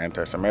 Yeah, that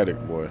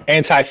anti-Semitic boy.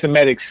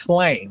 Anti-Semitic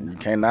slang. You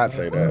cannot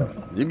say that.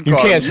 You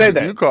can't say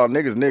that. You call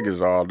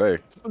niggas all day.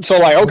 So,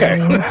 like, okay.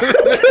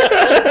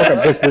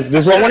 This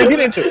is what I want to get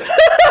into.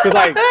 Because,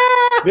 like,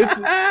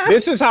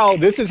 this is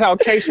how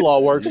case law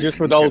works, just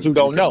for those who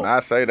don't know. I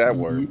say that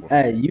word.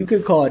 Hey, you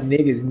could call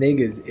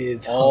niggas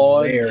is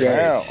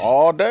hilarious.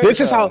 All day. This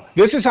is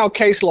how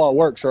case law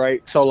works,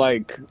 right? So,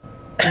 like,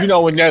 you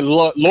know, when that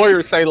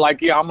lawyers say,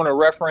 like, yeah, I'm going to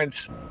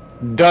reference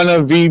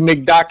Dunna v.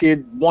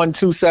 McDocket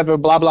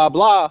 127, blah, blah,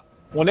 blah.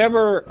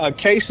 Whenever a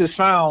case is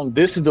found,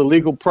 this is the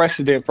legal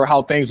precedent for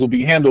how things will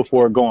be handled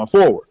for it going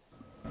forward.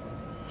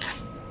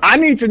 I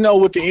need to know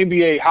how the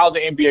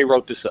NBA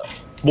wrote this up.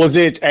 Was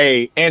it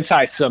a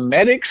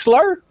anti-Semitic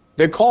slur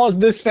that caused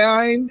this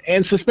fine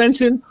and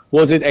suspension?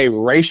 Was it a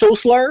racial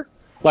slur?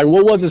 Like,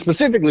 what was it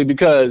specifically?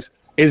 Because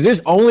is this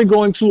only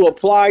going to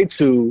apply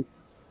to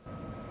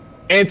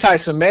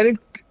anti-Semitic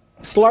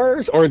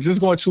slurs, or is this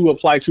going to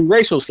apply to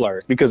racial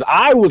slurs? Because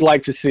I would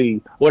like to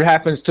see what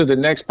happens to the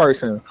next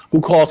person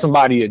who calls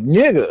somebody a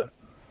nigga.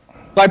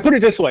 Like, put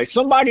it this way.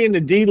 Somebody in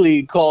the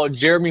D-League called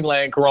Jeremy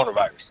Lamb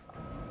coronavirus.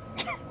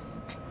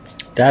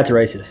 That's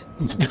racist.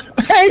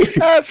 Hey,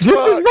 just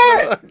as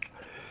bad.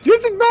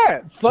 Just as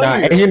bad.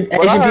 Nah, Asian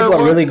people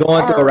are really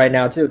going through it right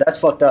now too. That's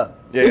fucked up.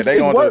 Yeah,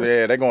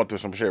 they're going through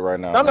some shit right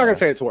now. I'm not gonna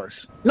say it's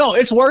worse. No,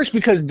 it's worse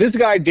because this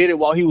guy did it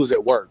while he was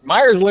at work.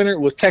 Myers Leonard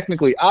was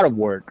technically out of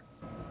work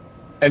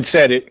and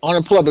said it on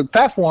a public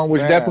platform,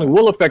 which definitely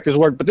will affect his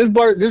work. But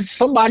this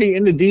somebody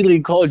in the D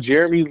League called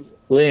Jeremy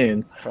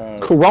Lin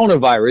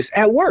coronavirus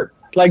at work.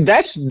 Like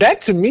that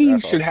to me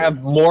should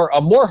have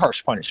a more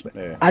harsh punishment.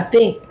 Yeah. I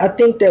think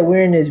that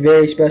we're in this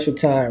very special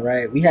time,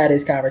 right? We had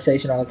this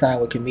conversation all the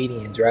time with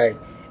comedians, right?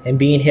 And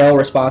being held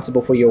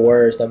responsible for your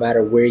words, no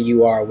matter where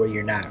you are, where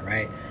you're not,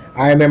 right?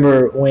 I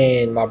remember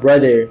when my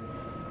brother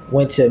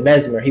went to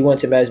Mesmer,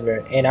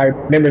 and I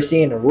remember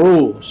seeing the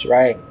rules,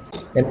 right?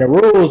 And the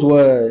rules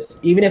was,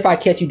 even if I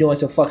catch you doing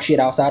some fuck shit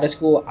outside of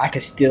school, I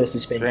could still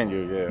suspend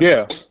you.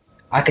 Yeah.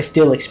 I could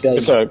still expel you.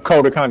 It's a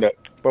code of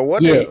conduct. But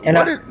what did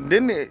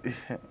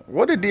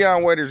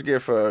Deion Waiters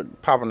get for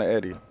popping the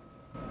Eddie?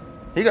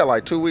 He got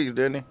like 2 weeks,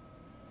 didn't he?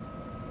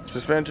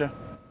 Suspension.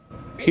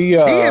 They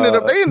ended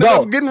up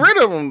getting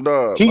rid of him,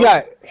 dog. He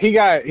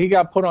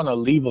got put on a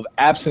leave of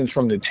absence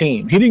from the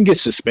team. He didn't get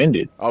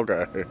suspended.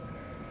 Okay.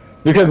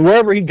 Because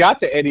wherever he got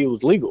the Eddie, it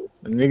was legal.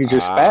 And niggas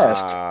just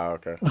spazzed.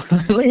 Okay.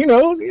 You know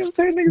what I'm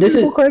saying? Niggas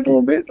go crazy a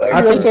little bit.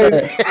 Like, don't take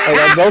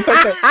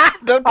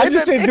that. I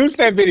just said Deuce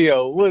that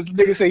video. Was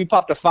nigga say he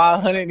popped a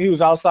 500 and he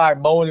was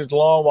outside mowing his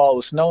lawn while it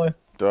was snowing?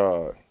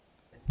 Dog.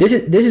 This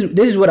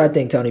is what I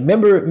think, Tony.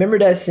 Remember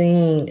that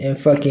scene in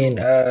fucking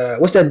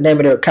what's the name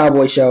of the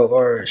cowboy show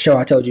or show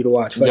I told you to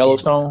watch?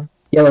 Yellowstone.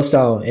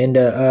 And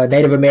the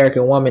Native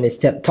American woman is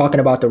talking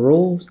about the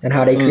rules and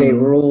how they create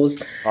rules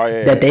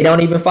that they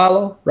don't even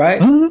follow,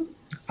 right? Mm-hmm.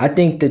 I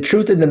think the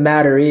truth of the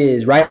matter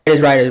is right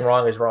and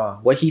wrong is wrong.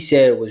 What he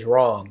said was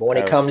wrong. But when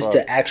it comes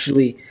to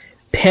actually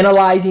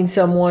penalizing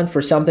someone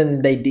for something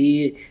that they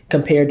did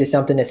compared to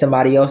something that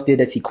somebody else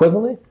did that's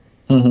equivalent,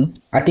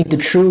 I think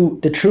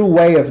the true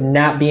way of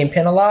not being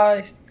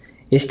penalized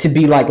is to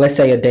be like, let's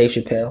say, a Dave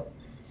Chappelle,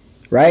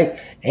 right?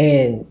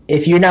 And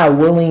if you're not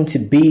willing to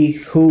be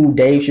who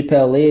Dave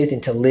Chappelle is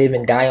and to live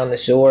and die on the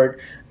sword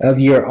of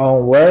your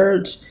own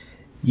words,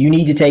 you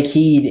need to take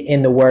heed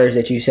in the words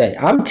that you say.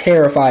 I'm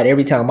terrified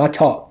every time I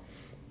talk,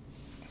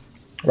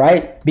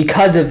 right?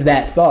 Because of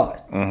that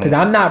thought. Because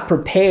I'm not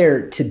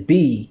prepared to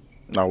be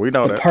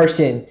the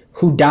person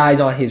who dies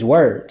on his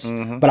words.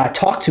 But I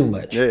talk too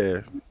much.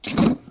 Yeah.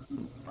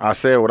 I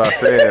said what I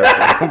said,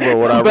 but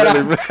what I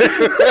really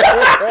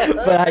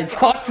but I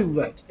talk too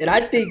much. And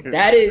I think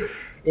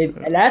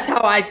that's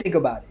how I think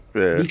about it.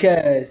 Yeah.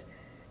 Because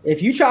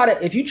if you try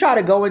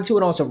to go into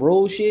it on some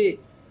rule shit,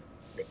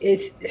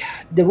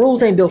 the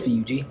rules ain't built for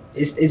you, G.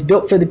 It's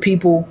built for the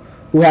people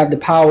who have the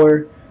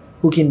power,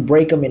 who can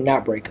break them and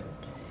not break them.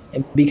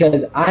 And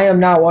because I am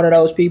not one of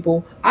those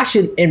people, I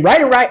should. And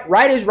right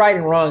is right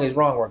and wrong is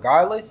wrong,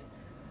 regardless.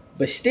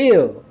 But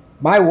still,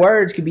 my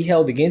words could be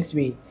held against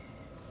me.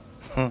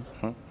 So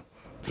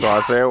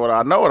I said what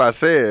I know what I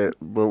said,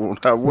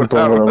 but I know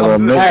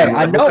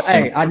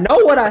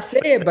what I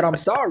said, but I'm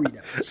sorry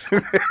though.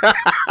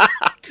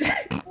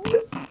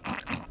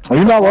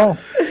 You're not wrong.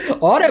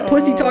 All that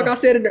pussy talk I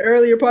said in the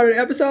earlier part of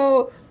the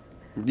episode.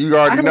 You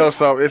already know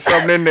something. It's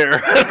something in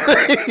there.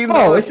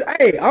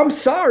 I'm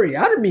sorry.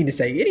 I didn't mean to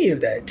say any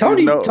of that.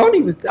 Tony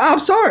was. I'm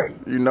sorry.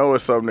 You know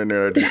it's something in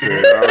there that you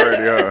said already.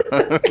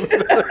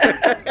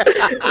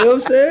 You know what I'm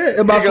saying?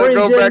 And my friend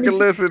go back and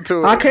listen to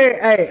it. I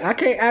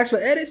can't ask for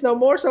edits no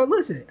more. So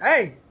listen,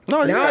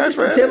 no, now I just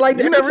pretend like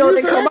the episode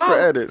didn't come out. For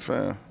edits,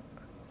 fam.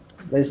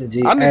 Listen,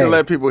 G. I need to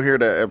let people hear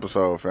that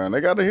episode, fam. They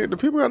got to hear. The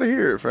people got to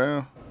hear it,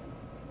 fam.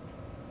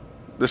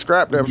 The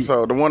scrapped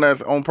episode, the one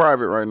that's on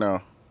private right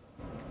now.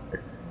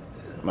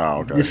 No,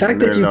 okay. The fact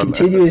that you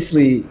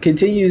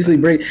continuously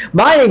bring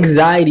my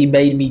anxiety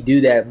made me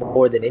do that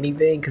more than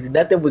anything because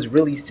nothing was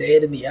really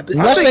said in the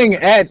episode. Nothing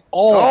at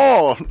all.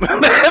 Oh,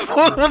 that's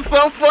what was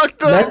so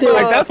fucked up.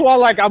 That's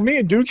why me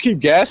and dudes keep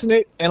gassing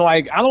it, and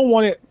I don't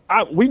want it.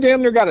 We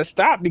damn near got to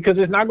stop because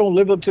it's not gonna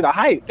live up to the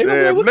hype.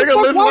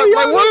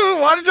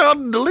 Why did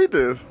y'all delete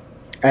this?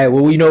 Hey,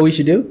 well, you know what we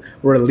should do?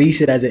 Release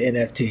it as an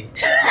NFT.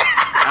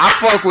 I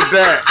fuck with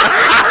that.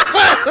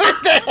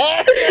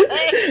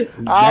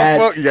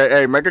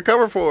 Hey, make a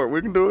cover for it.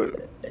 We can do it.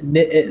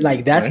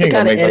 That's the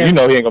kind of NFT. You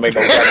know he ain't gonna make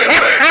no cover.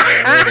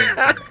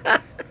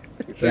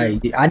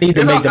 I need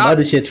to make them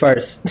other shits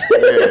first.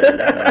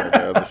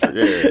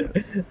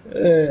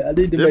 I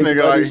need to this make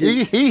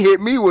nigga he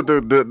hit me with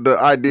the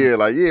idea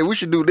we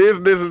should do this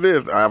and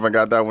this. I haven't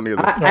got that one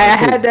either.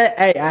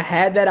 I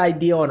had that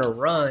idea on a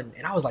run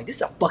and I was like, this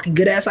is a fucking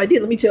good ass idea.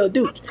 Let me tell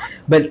dude.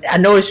 But I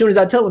know as soon as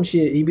I tell him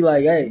shit, he'd be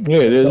like, hey,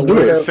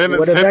 send it.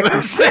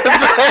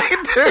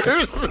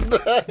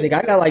 Nigga,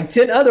 I got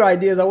 10 other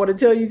ideas I want to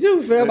tell you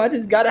too, fam. I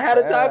just gotta have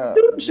the time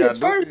to do them shits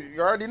first. You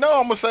already know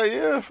I'm gonna say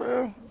yeah,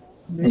 fam.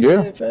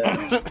 Yeah.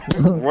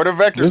 Where the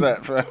vectors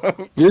at, fam?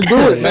 Just do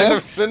it,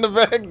 man. Send the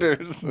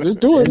vectors. Just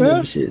do it,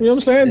 man. You know what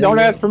I'm saying? Don't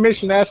ask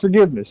permission, ask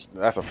forgiveness.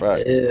 That's a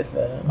fact. Yeah,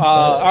 fam.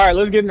 All right,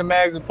 let's get into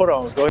mags and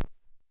put-ons. Go ahead.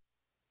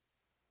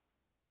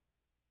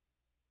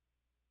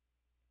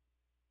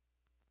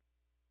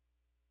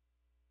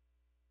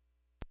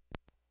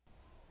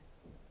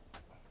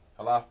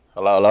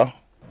 Hello?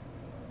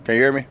 Can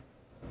you hear me?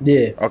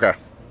 Yeah. Okay.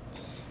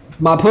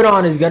 My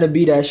put-on is gonna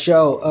be that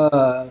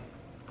show,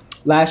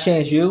 Last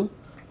Chance U.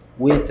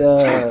 With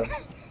that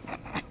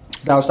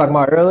I was talking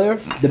about earlier,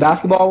 the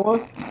basketball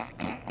one.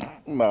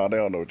 No, they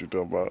don't know what you're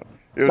talking about.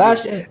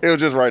 It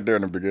was just right there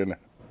in the beginning.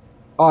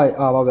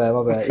 Oh, my bad.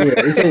 Yeah,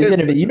 it's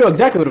in the, you know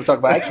exactly what I'm talking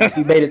about. I can't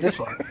you made it this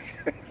far.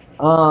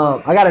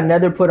 I got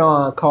another put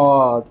on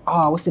called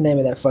what's the name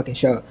of that fucking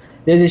show?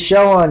 There's a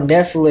show on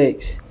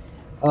Netflix.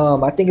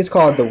 I think it's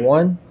called The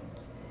One,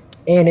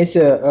 and it's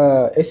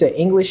an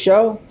English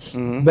show.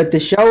 Mm-hmm. But the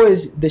show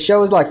is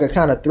like a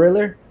kind of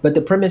thriller. But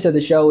the premise of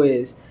the show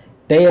is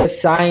they have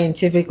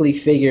scientifically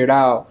figured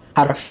out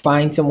how to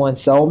find someone's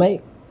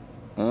soulmate.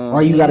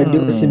 All you got to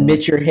do is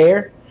submit your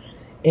hair,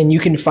 and you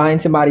can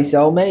find somebody's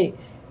soulmate.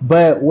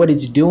 But what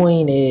it's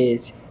doing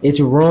is it's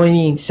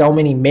ruining so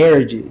many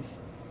marriages.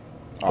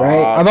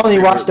 Right? I've only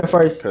watched the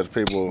first because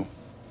people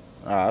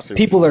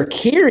are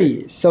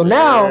curious. So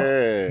now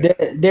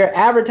they're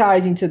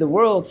advertising to the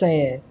world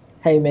saying,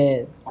 "Hey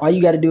man, all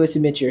you got to do is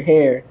submit your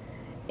hair,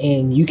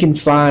 and you can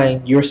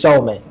find your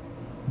soulmate."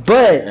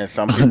 And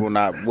some people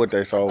not with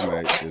their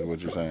soulmate is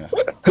what you're saying.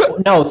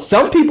 No,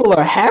 some people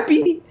are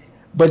happy,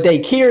 but they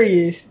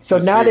curious. So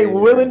now they're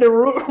willing to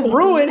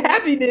ruin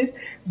happiness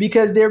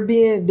because they're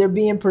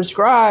being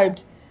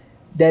prescribed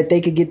that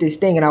they could get this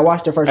thing. And I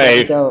watched the first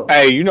episode.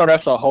 Hey, you know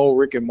that's a whole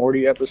Rick and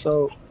Morty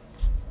episode.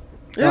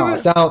 It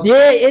is.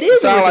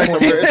 It sounds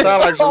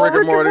like some Rick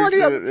and Morty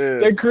shit. Yeah.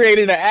 They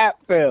created an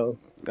app, Phil.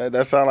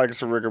 That sounds like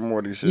it's a Rick and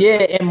Morty shit.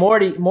 Yeah, and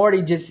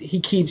Morty just he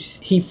keeps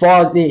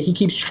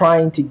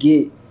trying to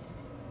get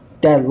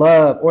that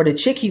love or the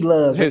chick he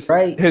loves,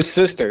 right? His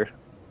sister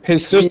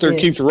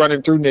keeps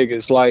running through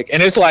niggas like,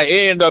 and it's like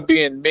it ended up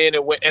being men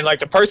and women, and like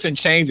the person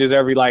changes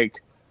every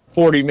like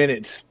 40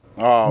 minutes.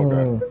 Oh,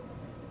 okay.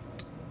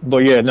 But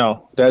yeah,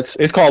 no,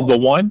 it's called The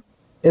One.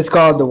 It's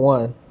called The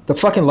One. The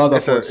fucking logo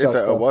for it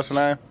sucks. What's the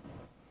name?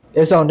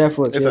 It's on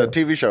Netflix. It's a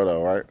TV show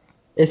though, right?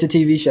 It's a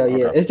TV show,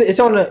 yeah. Okay. It's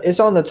on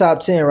the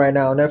top 10 right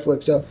now on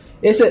Netflix. So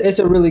it's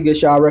a really good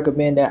show. I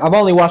recommend that. I've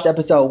only watched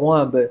episode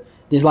 1, but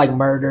there's like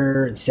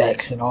murder and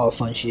sex and all the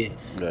fun shit.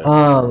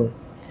 Yeah.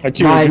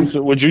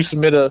 Would you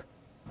submit a?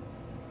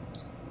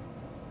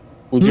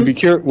 Would you be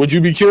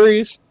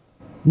curious?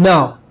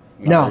 No.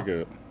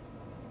 Good.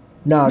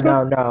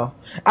 No.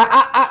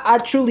 I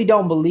truly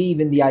don't believe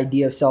in the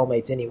idea of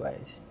soulmates,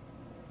 anyways.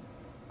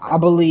 I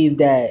believe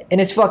that,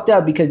 and it's fucked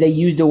up because they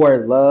use the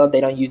word love.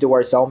 They don't use the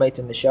word soulmates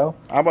in the show.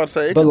 I'm about to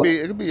say it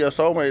could be a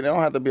soulmate. It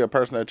don't have to be a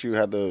person that you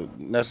have to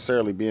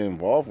necessarily be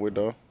involved with,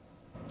 though.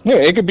 Yeah,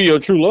 it could be your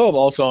true love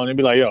also, and it'd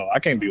be like, yo, I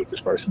can't be with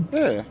this person.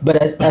 Yeah.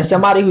 But as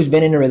somebody who's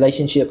been in a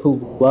relationship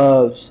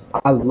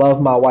I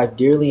love my wife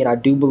dearly, and I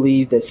do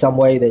believe that some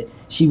way that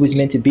she was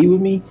meant to be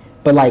with me.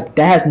 But like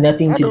that has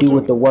nothing to do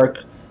with the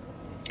work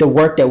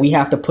that we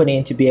have to put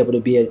in to be able to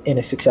be in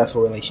a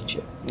successful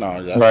relationship.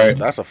 No,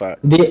 that's a fact.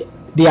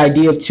 The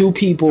idea of two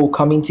people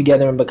coming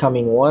together and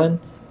becoming one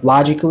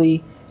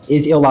logically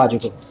is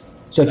illogical.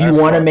 So if you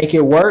want to make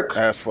it work,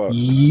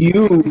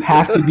 you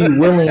have to be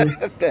willing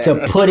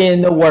to put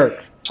in the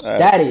work.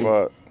 That is.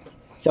 Fuck.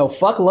 So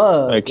fuck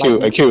love. Hey,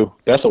 Q.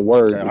 That's a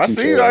word. I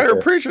see you out here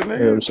preaching,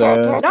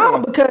 nigga. No,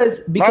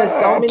 because so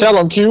many. Tell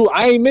them, Q.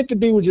 I ain't meant to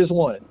be with just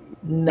one.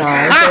 No,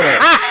 I ain't say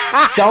that.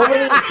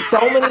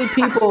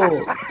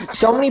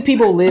 So many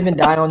people live and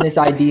die on this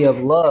idea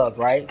of love,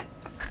 right?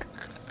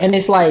 And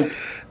it's like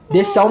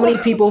there's so many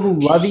people who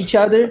love each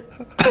other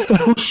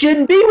who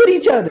shouldn't be with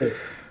each other.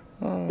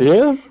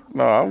 Yeah.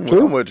 No, I'm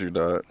with you,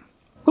 dog.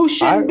 Who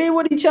shouldn't be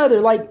with each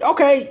other? Like,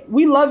 okay,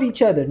 we love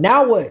each other.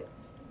 Now what?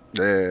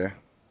 Yeah.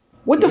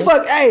 What the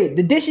fuck? Hey,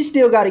 the dishes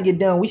still got to get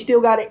done. We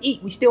still got to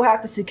eat. We still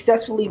have to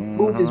successfully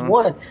move as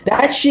one.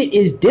 That shit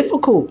is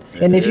difficult.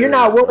 And if you're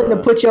not willing to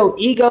put your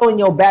ego in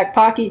your back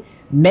pocket,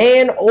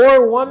 man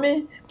or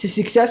woman, to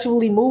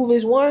successfully move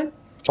as one,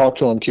 talk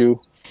to him,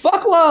 Q.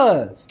 Fuck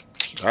love.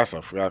 That's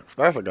a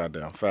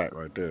goddamn fact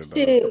right there, dog.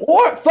 Yeah,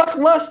 or fuck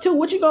lust too.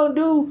 What you gonna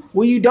do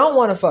when you don't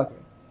want to fuck her?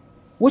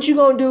 What you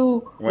gonna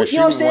do when you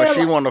know what I'm saying? When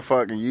she want to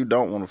fuck and you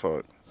don't want to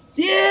fuck?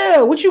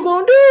 Yeah, what you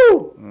gonna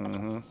do?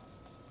 Mm-hmm.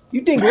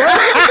 You think love?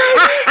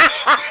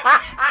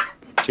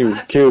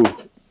 Q. All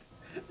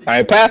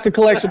right, pass the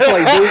collection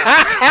plate, dude.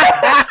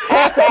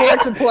 Pass the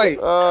collection plate.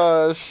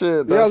 Oh,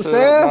 shit. You know what I'm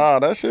saying? Nah,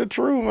 that shit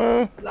true,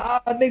 man. Nah,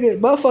 nigga,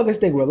 motherfuckers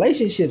think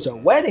relationships are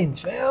weddings,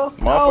 fam.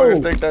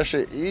 Motherfuckers think that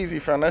shit easy,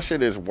 fam. That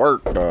shit is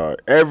work,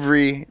 dog.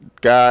 Every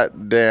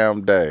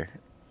goddamn day.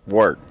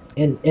 Work.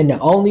 And the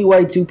only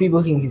way two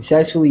people can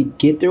successfully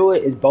get through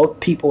it is both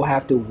people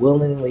have to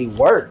willingly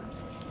work.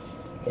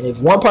 And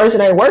if one person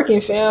ain't working,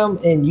 fam,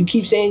 and you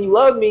keep saying you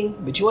love me,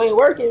 but you ain't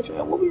working,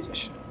 fam, what we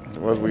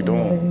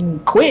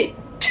doing? Quit.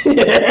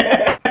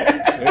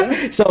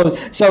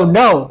 So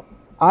no,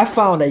 I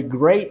found a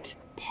great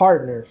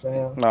partner,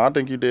 fam. No, I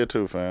think you did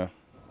too, fam.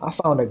 I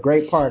found a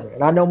great partner,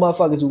 and I know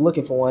motherfuckers who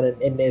looking for one,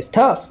 and it's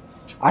tough.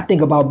 I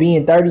think about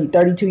being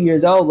 32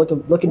 years old,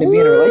 looking to be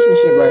in a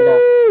relationship right now.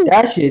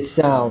 That shit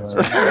sounds.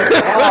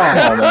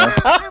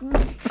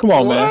 Come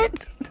on, man.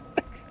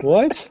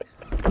 What?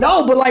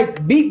 No, but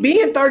like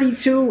being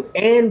 32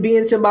 and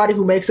being somebody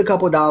who makes a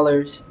couple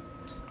dollars,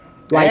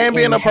 like, and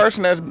being a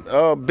person that's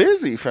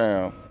busy,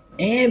 fam.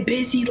 And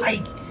busy,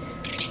 like,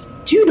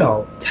 you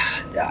know,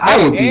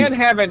 and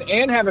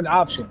having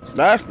options.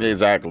 That's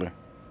exactly.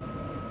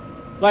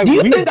 Like, do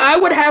you think I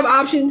would have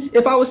options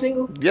if I was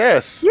single?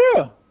 Yes.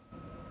 Yeah.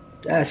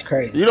 That's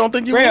crazy. You don't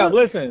think you would?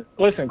 Listen,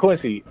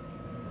 Quincy.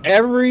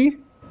 Every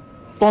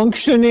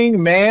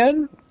functioning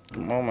man,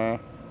 come on, man,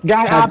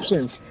 got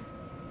options.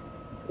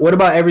 What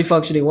about every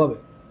functioning woman?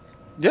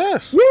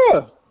 Yes.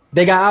 Yeah.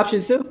 They got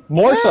options too.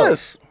 More so.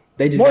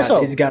 They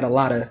just got a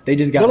lot of. They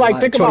just got. But like,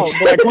 think about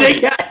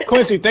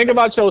Quincy. Think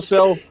about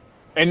yourself,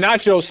 and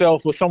not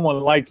yourself, with someone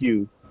like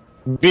you,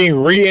 being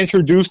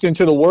reintroduced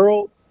into the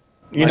world.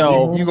 You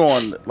know, you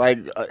going like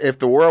if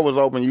the world was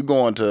open, you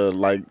going to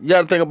like you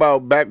got to think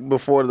about back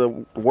before the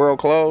world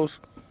closed,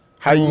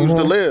 how you used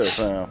to live,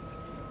 fam.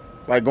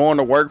 Like going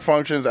to work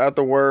functions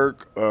after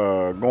work,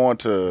 going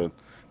to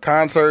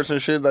concerts and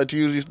shit that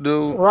you used to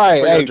do.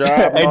 Right, for your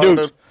job hey,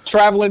 dude,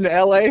 traveling to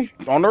LA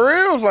on the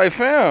reels, like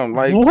fam,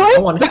 like what?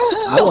 I want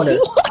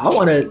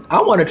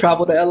to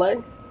travel to LA.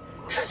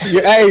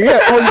 Yeah,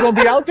 oh, you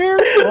gonna be out there?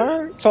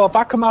 All right. So if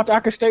I come out there, I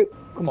can stay.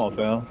 Come on,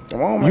 fam.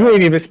 Come on, man. You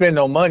ain't even spend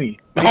no money.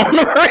 On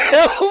the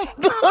rails,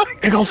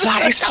 they gonna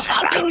fly themselves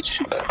out, dude.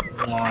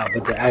 Nah,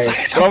 but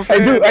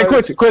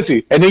hey,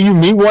 Quincy, and then you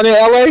meet one in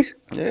LA.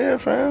 Yeah,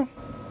 fam.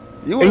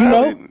 It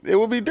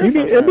would be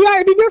different. It'd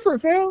be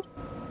different, fam.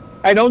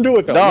 Hey, don't do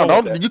it though.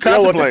 No, don't. You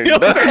contemplate.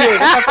 Don't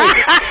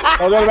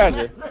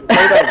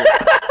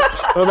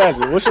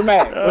imagine. What's your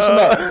mag?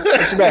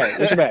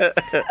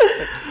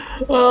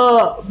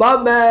 My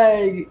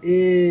mag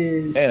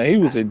is. Man, he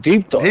was in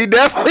deep thought. He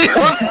definitely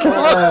was.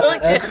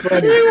 That's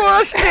funny. He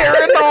was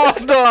staring off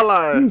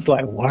starline. He was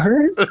like,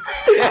 "Word?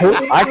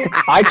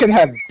 I can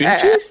have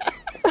bitches."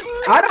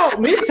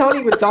 Me and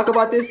Tony would talk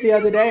about this the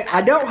other day.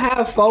 I don't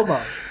have FOMO.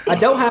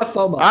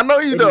 I know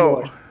you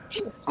anymore. don't.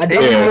 I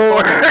don't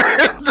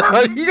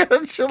anymore. You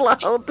gotta chill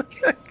out.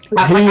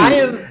 I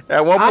am.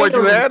 At one point,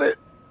 you had it.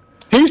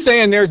 He's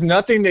saying there's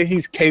nothing that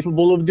he's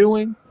capable of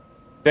doing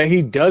that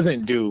he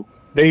doesn't do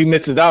that he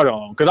misses out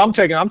on. Because I'm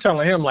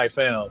telling him like,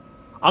 fam,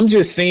 I'm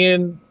just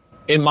seeing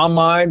in my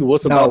mind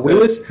what's about we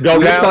was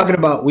talking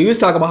about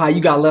how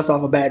you got left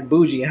off of Bad and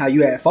Bougie and how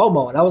you had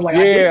FOMO, and I was like,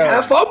 I didn't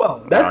have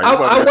FOMO.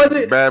 I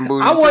wasn't Bad and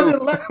Bougie. I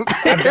wasn't left.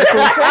 That's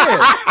what I'm saying.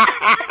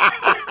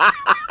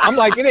 I'm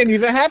like, it ain't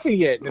even happened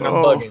yet, and I'm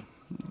bugging.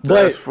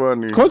 That's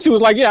funny. Quincy was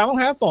like, yeah, I don't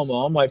have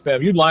FOMO. I'm like,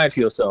 fam, you lying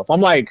to yourself. I'm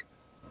like,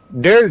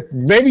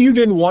 maybe you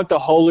didn't want the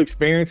whole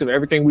experience of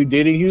everything we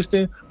did in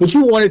Houston, but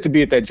you wanted to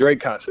be at that Drake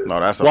concert. No,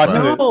 that's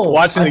watching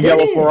the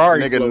yellow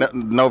Ferrari. Nigga,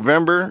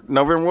 November,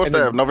 what's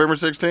that? November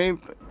 16th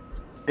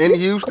in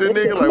Houston,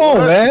 nigga. Come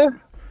on, man.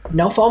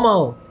 No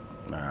FOMO.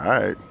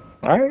 All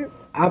right.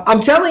 I'm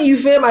telling you,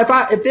 fam.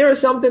 If there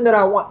is something that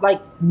I want, like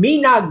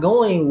me not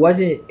going, it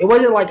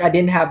wasn't like I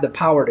didn't have the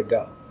power to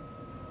go.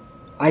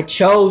 I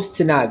chose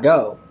to not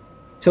go.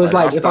 So it's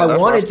like if I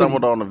wanted to. I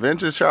stumbled on the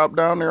vintage shop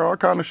down there, all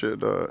kind of shit,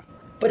 dog.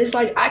 But it's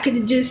like I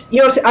could just, you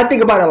know what I'm saying? I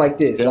think about it like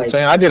this. You know what I'm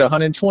saying? I did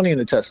 120 in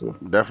the Tesla.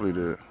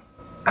 Definitely did.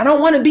 I don't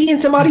want to be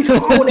in somebody's car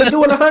when they're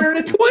doing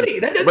 120.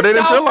 That doesn't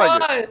sound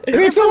fun. It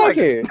didn't feel like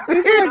it.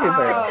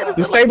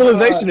 The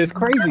stabilization is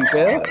crazy,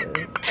 fam.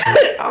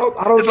 I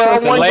don't it's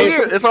all one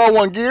gear. It's all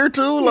one gear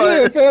too.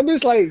 Like, yeah, fam.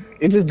 It's like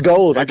it just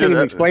goes. I can't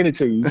even explain it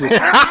to you.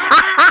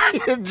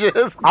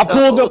 I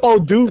pulled up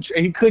on Dooch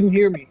and he couldn't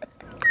hear me.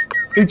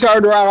 He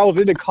turned around. I was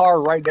in the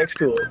car right next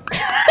to him.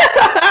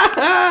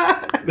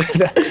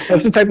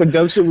 That's the type of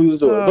dumb shit we was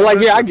doing. But like,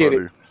 yeah, I get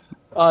it.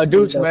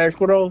 Dooch, Max,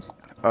 what else?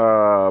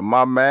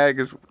 My mag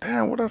is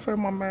what did I say?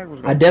 My mag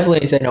was. I definitely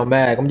ain't say no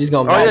mag. I'm just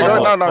gonna. Go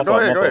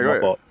ahead.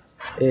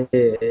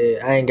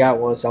 I ain't got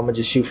one, so I'm gonna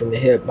just shoot from the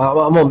hip. I'm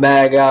gonna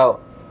mag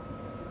out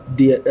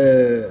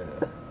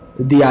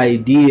the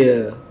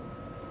idea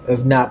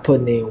of not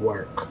putting in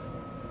work.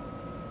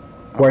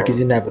 Work is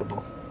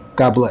inevitable.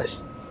 God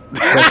bless.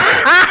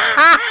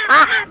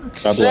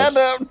 God bless. Shut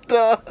up,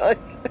 dog.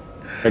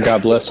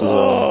 God bless you.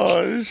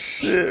 Oh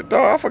shit,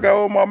 dog! I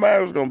forgot what my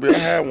mag was gonna be. I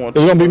had one.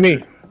 It's gonna be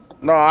me.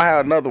 No, I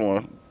had another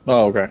one.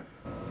 Oh, okay.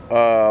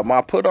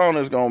 My put on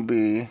is gonna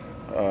be.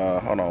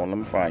 Hold on, let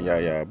me find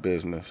Yaya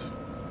business.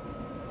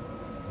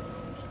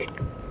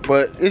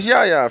 But it's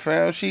Yaya,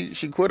 fam. She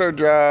quit her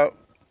job.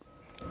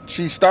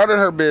 She started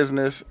her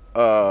business,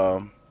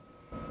 and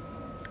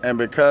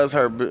because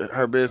her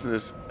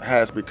business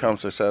has become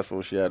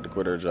successful, she had to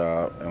quit her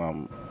job. And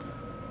I'm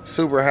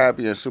super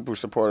happy and super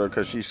supportive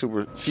because she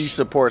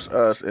supports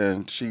us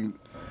and she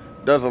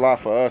does a lot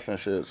for us and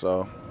shit.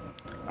 So.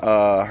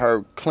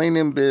 Her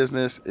cleaning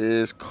business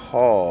is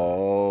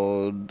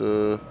called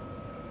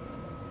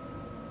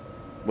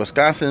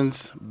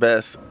Wisconsin's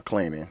Best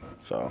Cleaning.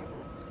 So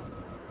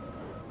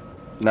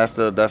that's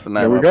the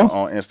name of it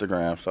on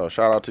Instagram. So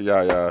shout out to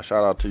Yaya.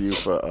 Shout out to you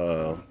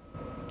for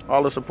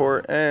all the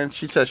support. And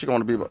she said she got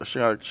to get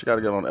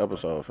on the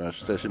episode. And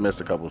she said she missed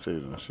a couple of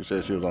seasons. She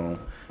said she was on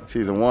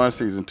season 1,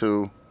 season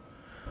 2.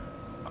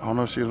 I don't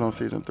know if she was on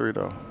season 3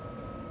 though.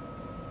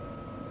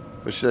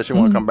 But she said she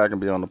want to come back and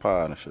be on the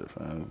pod and shit,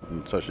 man.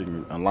 And so she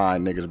can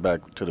align niggas back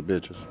to the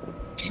bitches.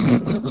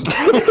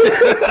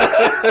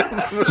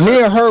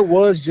 Me and her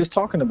was just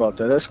talking about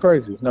that. That's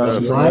crazy. No,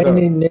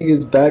 aligning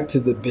niggas back to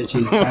the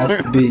bitches has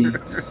to be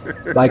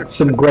like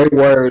some great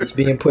words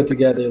being put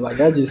together. Like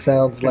that just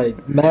sounds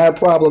like mad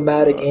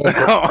problematic and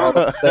all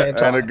at the same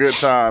time. And a good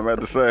time at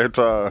the same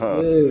time.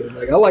 Huh? Yeah,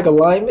 like I like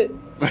alignment.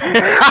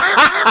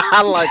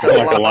 I like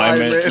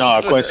alignment.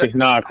 Nah,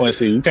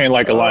 Quincy, you can't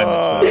like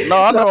alignments. No,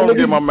 I know I'm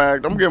getting my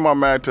mag. I'm getting my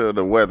mag to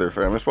the weather,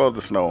 fam. It's supposed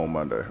to snow on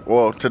Monday.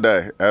 Well,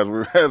 today, as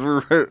we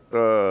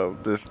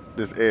this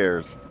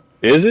airs.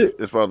 Is it?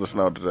 It's supposed to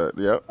snow today.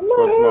 Yep.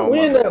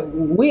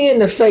 We in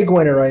the fake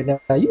winter right now.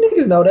 You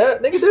niggas know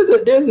that. Nigga,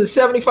 there's a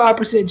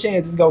 75%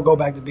 chance it's gonna go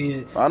back to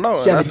being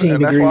 17 degrees.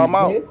 That's why I'm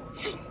out. Man.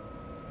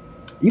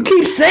 You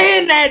keep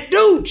saying that,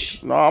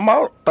 Dooch. No, I'm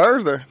out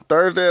Thursday.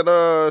 Thursday at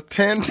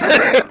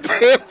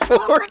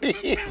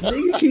 10:40.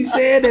 Nigga keep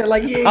saying that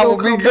like you ain't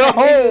gonna go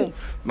home.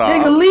 Nah,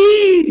 nigga,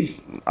 leave.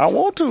 I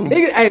want to.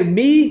 Nigga, hey,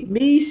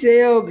 me,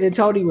 Seb, and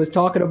Tony was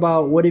talking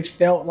about what it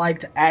felt like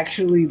to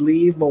actually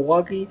leave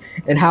Milwaukee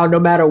and how no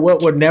matter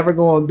what, we're never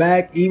going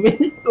back.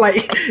 Even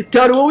like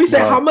Tony, what we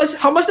said, how much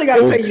they got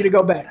to pay you to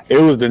go back?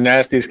 It was the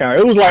nastiest kind.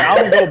 It was like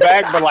I would go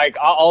back, but like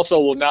I also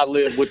will not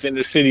live within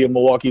the city of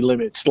Milwaukee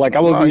limits. Like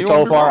I would be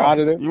so far out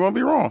of there. You won't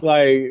be wrong.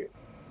 Like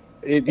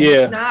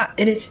it's not,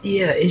 and it's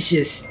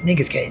just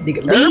niggas can't leave.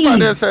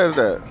 Everybody that says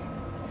that.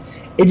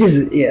 It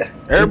just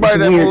Everybody it's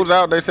that weird. moves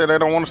out, they say they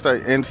don't want to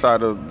stay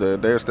inside of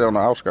they're still on the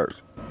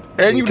outskirts.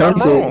 And you Tony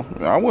not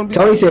wrong. I wouldn't be.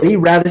 Tony said he'd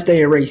rather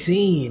stay in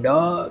Racine,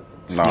 dog.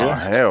 No,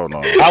 hell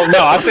no. Oh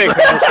no, I said Not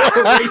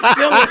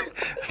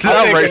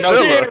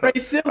Racilla.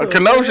 Racilla.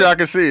 Kenosha, I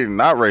can see.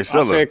 Not I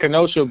Racilla. said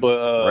Kenosha,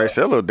 but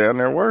Racilla down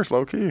there worse,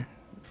 low key.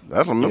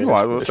 That's what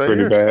I would it's say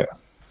pretty here. bad.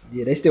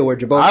 Yeah, they still wear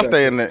Jabot. I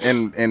stay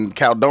in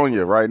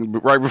Caledonia, right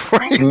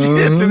before you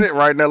get to it,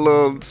 right in that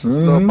little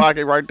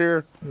pocket right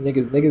there.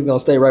 Niggas gonna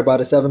stay right by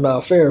the 7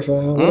 Mile Fair,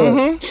 fam.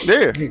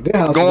 Yeah, Good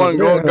houses over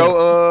there.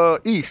 go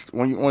east.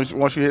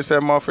 Once you hit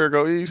 7 Mile Fair,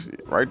 go east,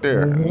 right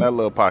there in that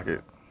little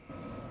pocket.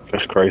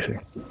 That's crazy.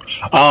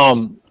 All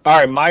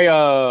right, my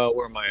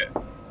where am I at?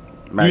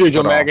 You did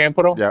your Mag and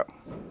put on? Yeah.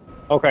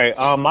 Okay,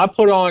 my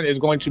put on is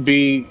going to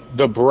be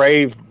the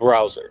Brave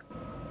browser,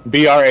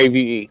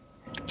 Brave.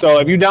 So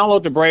if you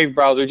download the Brave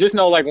browser, just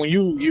know like when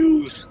you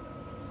use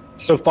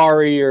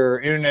Safari or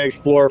Internet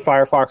Explorer,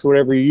 Firefox,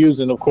 whatever you're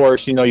using, of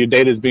course, you know your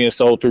data is being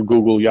sold through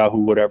Google, Yahoo,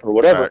 whatever.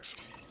 Facts.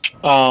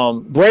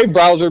 Brave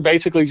browser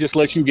basically just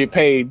lets you get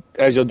paid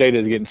as your data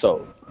is getting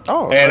sold.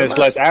 Oh, and it's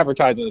less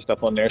advertising and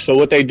stuff on there. So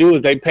what they do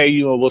is they pay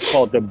you what's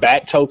called the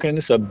BAT token.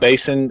 It's a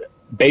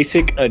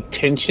basic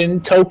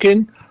attention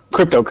token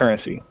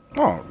cryptocurrency.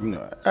 Oh,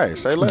 hey,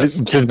 say less.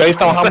 Just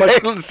based on how much.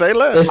 Say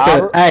less.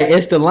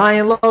 It's the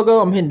lion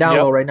logo. I'm hitting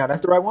download right now. That's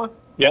the right one?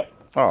 Yep.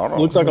 Oh, no.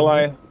 Looks like a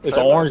lion. It's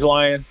an orange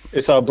lion.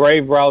 It's a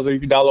Brave browser. You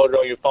can download it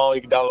on your phone.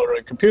 You can download it on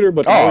your computer.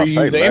 But the more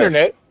you use the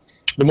internet,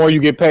 the more you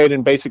get paid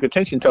in basic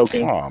attention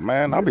token. Oh,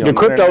 man. I'll be the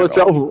crypto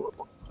itself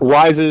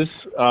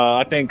rises.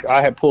 I think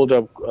I had pulled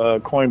up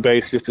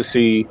Coinbase just to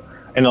see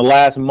in the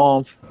last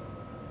month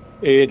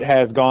it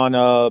has gone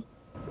up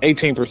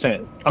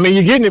 18%. I mean,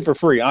 you're getting it for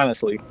free,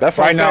 honestly. That's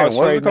right now. It's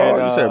what is it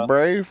called? You said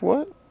Brave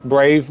what?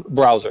 Brave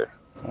browser.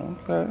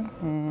 Okay.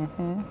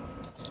 Mm-hmm.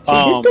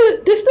 See,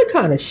 this the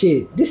kind of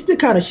shit. This the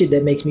kind of shit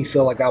that makes me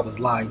feel like I was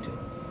lied to.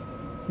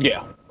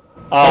 Yeah.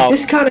 Like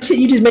this kind of shit,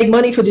 you just make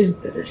money for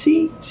just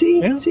see.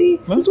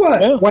 That's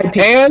why white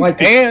people.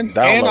 And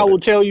I will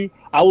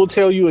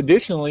tell you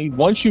additionally,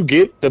 once you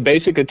get the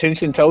basic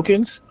attention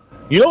tokens,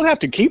 you don't have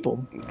to keep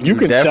them. You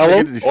can sell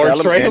them or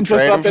trade them for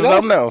something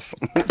else.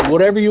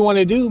 Whatever you want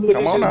to do, but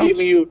it's just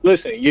giving you.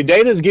 Listen, your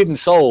data's getting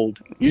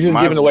sold. You're just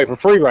giving it away for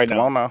free right now.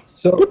 Come on now.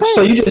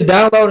 So you just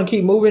download and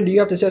keep moving. Do you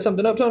have to set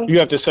something up, Tony? You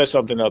have to set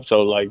something up.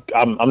 So like,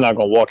 I'm not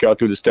gonna walk y'all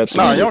through the steps.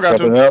 No, you don't got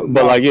to. Up,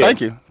 but like, yeah,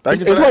 thank you.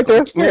 It's right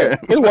there. Yeah,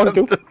 it's one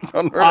to.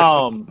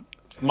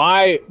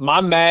 My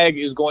mag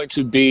is going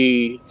to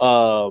be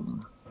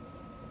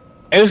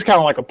and it's kind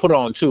of like a put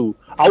on too.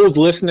 I was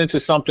listening to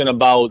something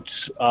about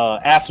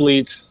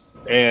athletes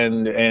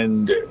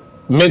and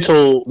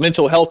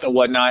mental health and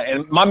whatnot,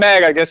 and my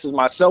mag, I guess, is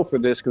myself for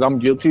this because I'm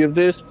guilty of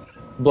this.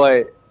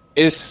 But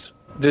it's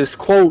this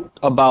quote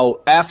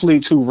about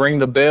athletes who ring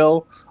the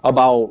bell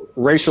about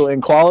racial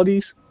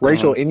inequalities,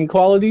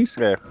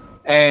 Yeah.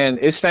 and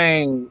it's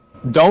saying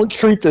don't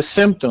treat the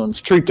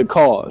symptoms, treat the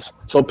cause.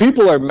 So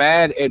people are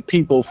mad at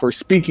people for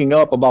speaking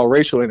up about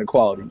racial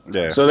inequality.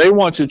 Yeah. So they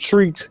want to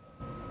treat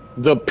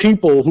the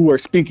people who are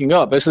speaking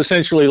up. It's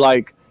essentially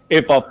like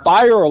if a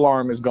fire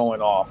alarm is going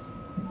off,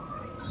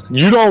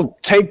 you don't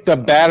take the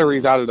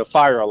batteries out of the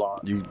fire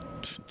alarm. You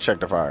check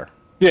the fire.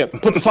 Yeah,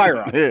 put the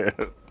fire on. Yeah.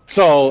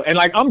 So, and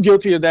like I'm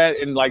guilty of that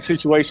in like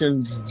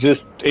situations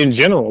just in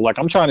general. Like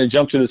I'm trying to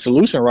jump to the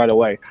solution right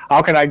away.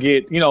 How can I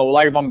get,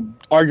 like if I'm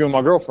arguing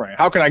with my girlfriend,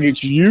 how can I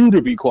get you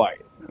to be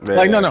quiet? Yeah.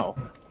 Like, no.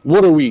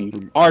 What are we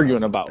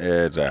arguing about?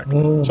 Yeah,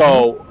 exactly.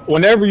 So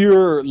whenever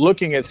you're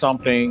looking at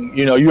something,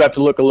 you have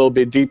to look a little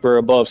bit deeper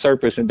above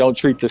surface and don't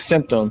treat the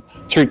symptom,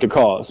 treat the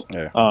cause.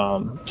 Yeah.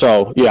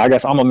 So yeah, I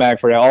guess I'm a mag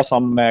for that. Also,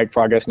 I'm a mag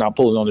for, I guess, not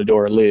pulling on the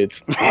door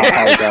lids.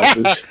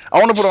 I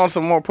want to put on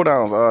some more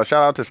put-ons.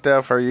 Shout out to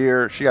Steph, her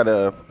year. She got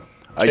a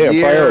year,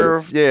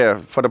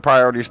 priority. For the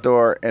Priority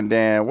Store. And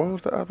then, what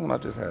was the other one I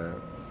just had?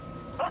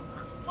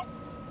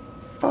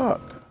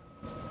 Fuck.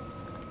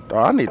 Oh,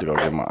 I need to go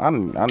get I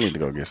need to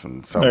go get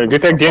something.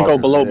 Get that ginkgo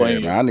biloba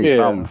in you. I need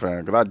something,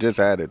 fam, because I just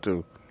had it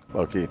too.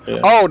 Okay. Yeah.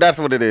 Oh, that's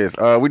what it is.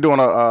 We doing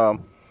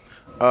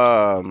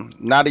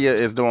Nadia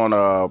is doing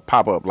a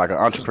pop-up, like an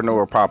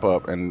entrepreneur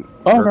pop-up, and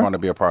we're going to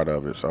be a part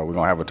of it. So we're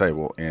going to have a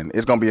table, and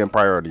it's going to be in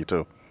Priority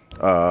too.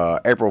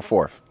 April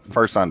 4th,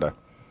 first Sunday.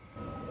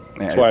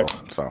 That's right.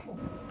 So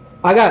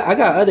I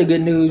got other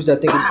good news that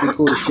I think would be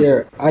cool to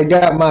share. I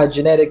got my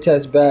genetic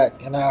test back,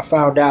 and I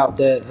found out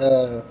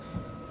that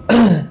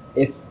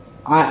if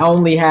I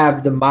only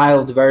have the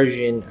mild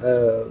version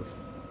of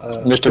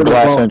Mr.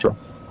 Glass syndrome.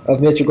 Of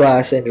Mr.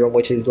 Glass syndrome,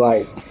 which is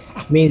like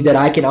means that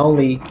I can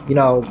only,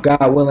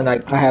 God willing,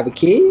 I have a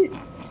kid.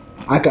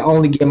 I can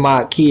only give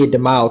my kid the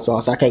mild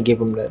sauce. I can't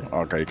give him the.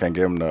 Okay, you can't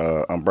give him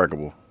the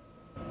Unbreakable.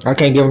 I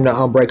can't give him the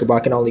Unbreakable.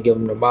 I can only give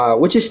him the mild,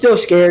 which is still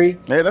scary.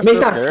 Yeah, that's it's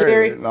not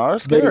scary. No,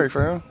 it's scary,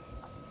 fam.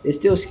 It's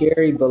still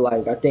scary, but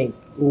like I think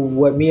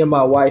what me and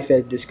my wife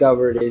has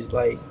discovered is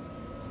like.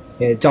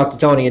 And talk to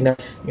Tony enough.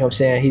 You know what I'm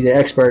saying? He's an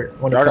expert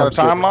when it comes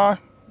to... Y'all got a timeline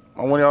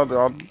on when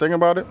y'all thinking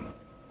about it?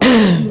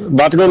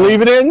 About to go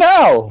leave it in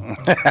now.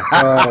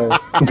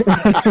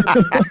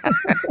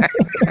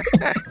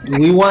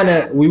 We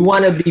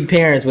wanna be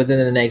parents within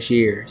the next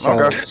year.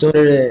 So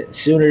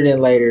sooner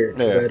than later.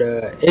 Yeah. But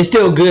it's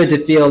still good to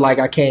feel like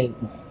I can't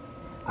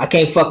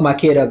fuck my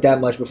kid up that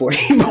much before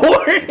he's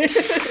born.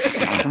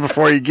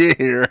 Before you get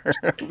here.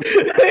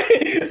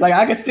 Like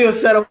I can still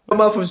set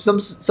them up for some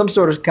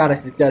sort of kind of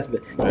success.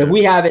 But if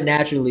we have it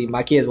naturally,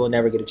 my kids will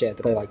never get a chance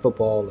to play like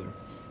football or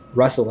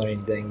wrestle or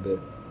anything. But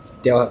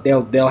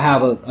they'll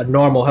have a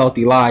normal,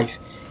 healthy life.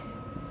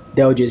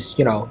 They'll just,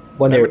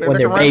 when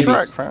they're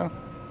babies. Track,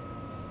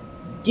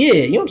 yeah,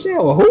 you know what I'm saying?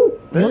 Or who? You know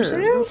what I'm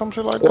saying? Some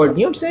shit like or that. You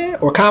know what I'm saying?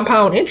 Or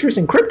compound interest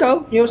in crypto. You know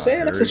what I'm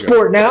saying? That's a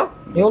sport now.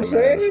 You know what I'm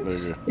saying? You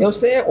know what I'm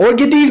saying? Or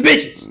get these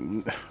bitches.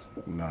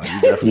 No,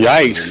 you definitely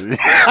Yikes.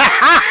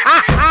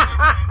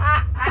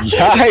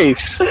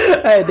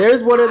 Yikes. Hey,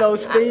 there's one of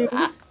those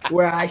things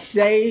where I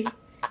say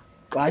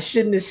I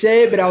shouldn't have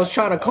said, but I was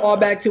trying to call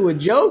back to a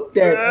joke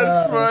that.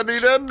 That's funny.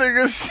 That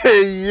nigga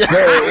say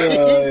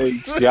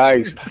yikes.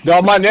 Yikes.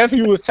 No, my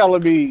nephew was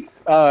telling me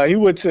my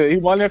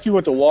nephew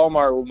went to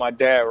Walmart with my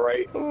dad,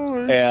 right?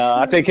 And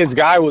I think his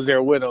guy was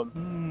there with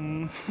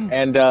him.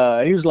 And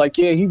he was like,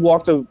 yeah, he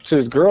walked up to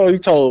this girl. He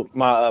told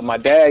my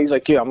dad, he's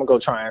like, yeah, I'm gonna go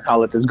try and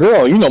holler at this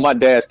girl. My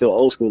dad's still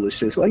old school and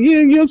shit. So like, yeah,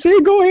 you know what I'm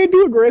saying? Go ahead and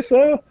do it,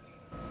 grandson.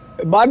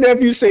 My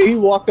nephew said he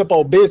walked up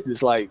on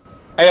business, like,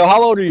 hey,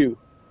 how old are you?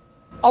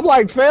 I'm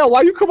like, fam,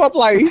 why you come up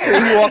like, he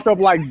said he walked up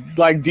like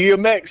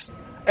DMX.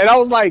 And I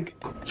was like,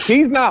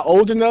 he's not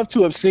old enough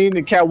to have seen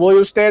the Cat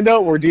Williams stand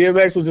up where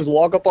DMX was just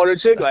walk up on a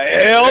chick like,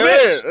 hell,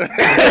 bitch.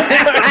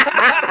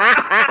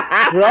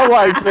 But I'm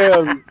like,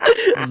 fam,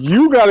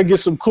 you got to get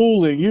some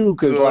cool in you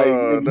because,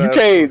 you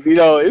can't,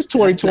 it's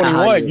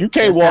 2021. You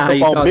can't walk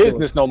up on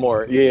business no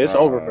more. Yeah, it's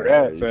over for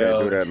that, fam.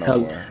 Can't do that no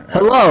more.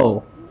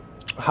 Hello.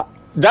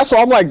 That's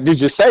why I'm like, did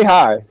you say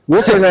hi?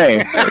 What's her name?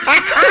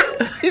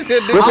 He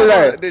said,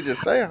 did you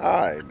say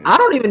hi? I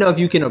don't even know if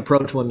you can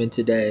approach women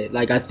today.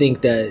 Like, I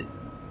think, you know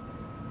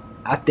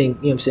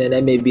what I'm saying,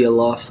 that may be a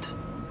lost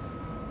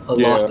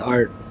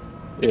art.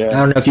 Yeah. I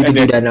don't know if you can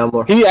do that no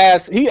more. He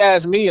asked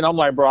me, and I'm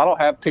like, bro, I don't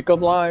have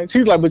pickup lines.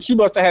 He's like, but you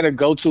must have had a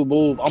go-to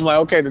move. I'm like,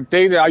 okay, the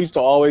thing that I used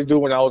to always do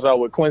when I was out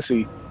with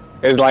Quincy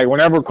is like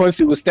whenever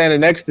Quincy was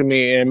standing next to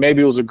me and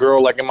maybe it was a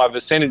girl like in my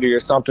vicinity or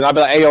something, I'd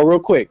be like, hey, yo, real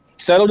quick,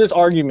 settle this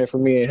argument for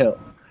me and him.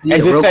 Yeah,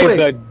 and just say quick.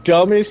 The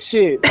dumbest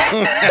shit.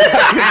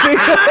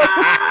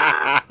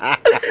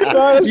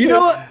 You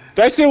know what?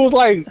 That shit was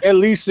like at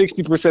least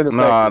 60% effective.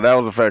 Nah, that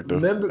was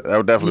effective. That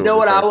would definitely. You know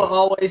what effective. I would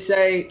always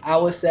say? I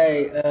would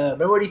say,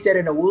 remember what he said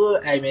in the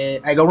wood? Hey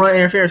man, go run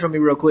interference for me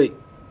real quick.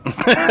 Go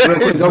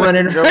run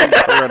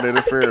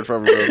interference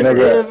from me.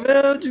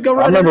 Just go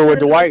run. I remember when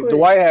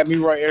Dwight had me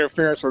run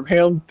interference from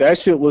him. That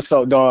shit was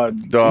so dog.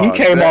 He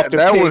came off the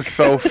that pick. Was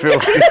so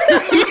filthy.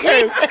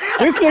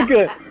 This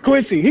nigga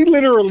Quincy, he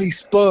literally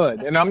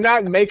spun, and I'm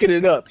not making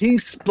it up. He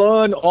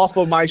spun off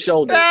of my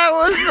shoulder. That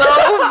was so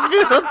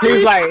filthy.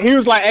 He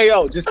was like, hey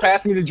yo, just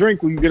pass me the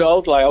drink when you get out. I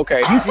was like,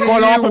 okay. He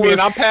spun off of me,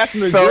 and I'm passing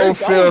the drink.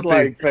 Filthy. I was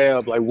like,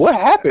 fam, like what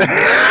happened?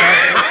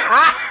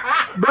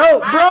 Bro,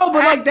 but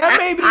like that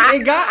maybe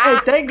it got.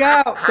 Thank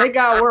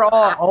God, we're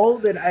all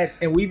old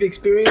and we've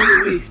experienced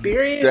what we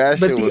experienced. That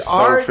but shit the was so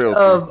art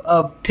filthy.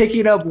 of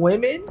picking up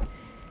women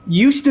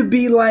used to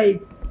be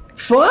like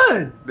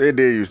fun. It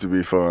did used to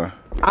be fun.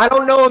 I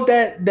don't know if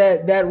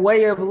that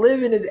way of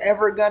living is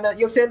ever gonna. You know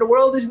what I'm saying? The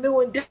world is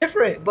new and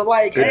different, but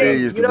like, it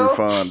used to be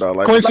fun, though.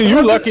 Like, Quincy,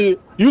 you lucky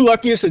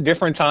it's a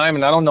different time,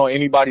 and I don't know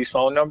anybody's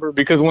phone number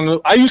because when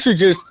I used to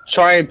just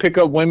try and pick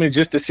up women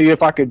just to see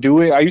if I could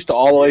do it, I used to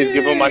always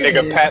give them my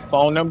nigga Pat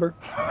phone number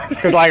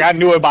because like I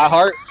knew it by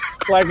heart.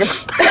 Like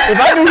if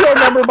I knew your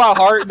number by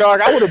heart, dog,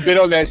 I would have been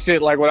on that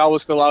shit like when I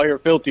was still out here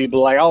filthy. But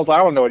like I was like,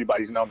 I don't know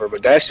anybody's number,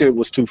 but that shit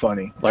was too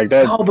funny. Like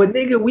that. Oh, but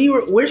nigga,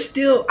 we're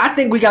still. I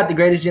think we got the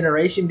greatest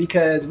generation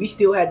because we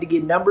still had to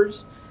get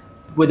numbers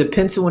with a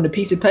pencil and a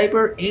piece of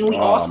paper, and we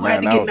also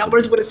had to get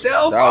numbers with a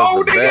cell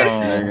phone.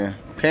 Nigga.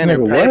 Pen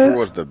and paper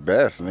was the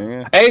best,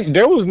 nigga. Hey,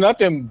 there was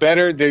nothing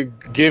better than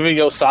giving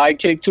your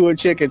sidekick to a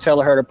chick and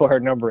telling her to put her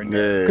number in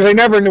there because they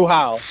never knew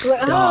how.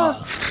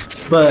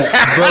 But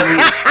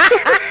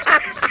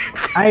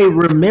I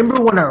remember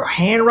when her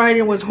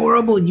handwriting was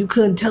horrible and you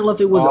couldn't tell if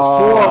it was a 4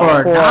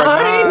 or a 9.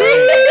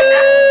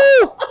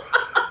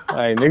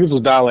 Hey, niggas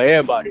was dialing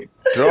everybody.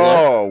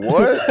 Oh,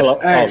 what? Hello?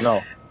 Hey, oh,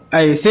 no.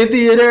 Hey,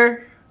 Cynthia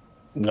there?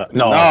 No,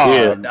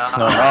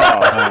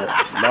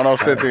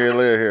 Cynthia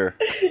live here.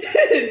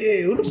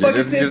 Yeah, who the fuck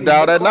is just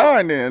dial that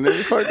 9 then.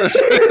 Fuck that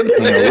shit.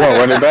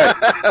 Run it back.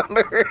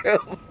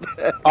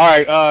 All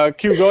right,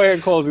 Q, go ahead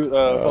and close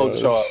the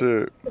show up.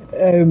 Shit.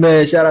 Hey,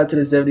 man, shout out to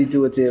the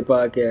 72 and 10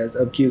 podcast.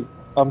 I'm Q.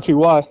 I'm TY.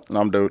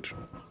 I'm Dooch.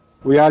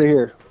 We out of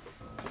here.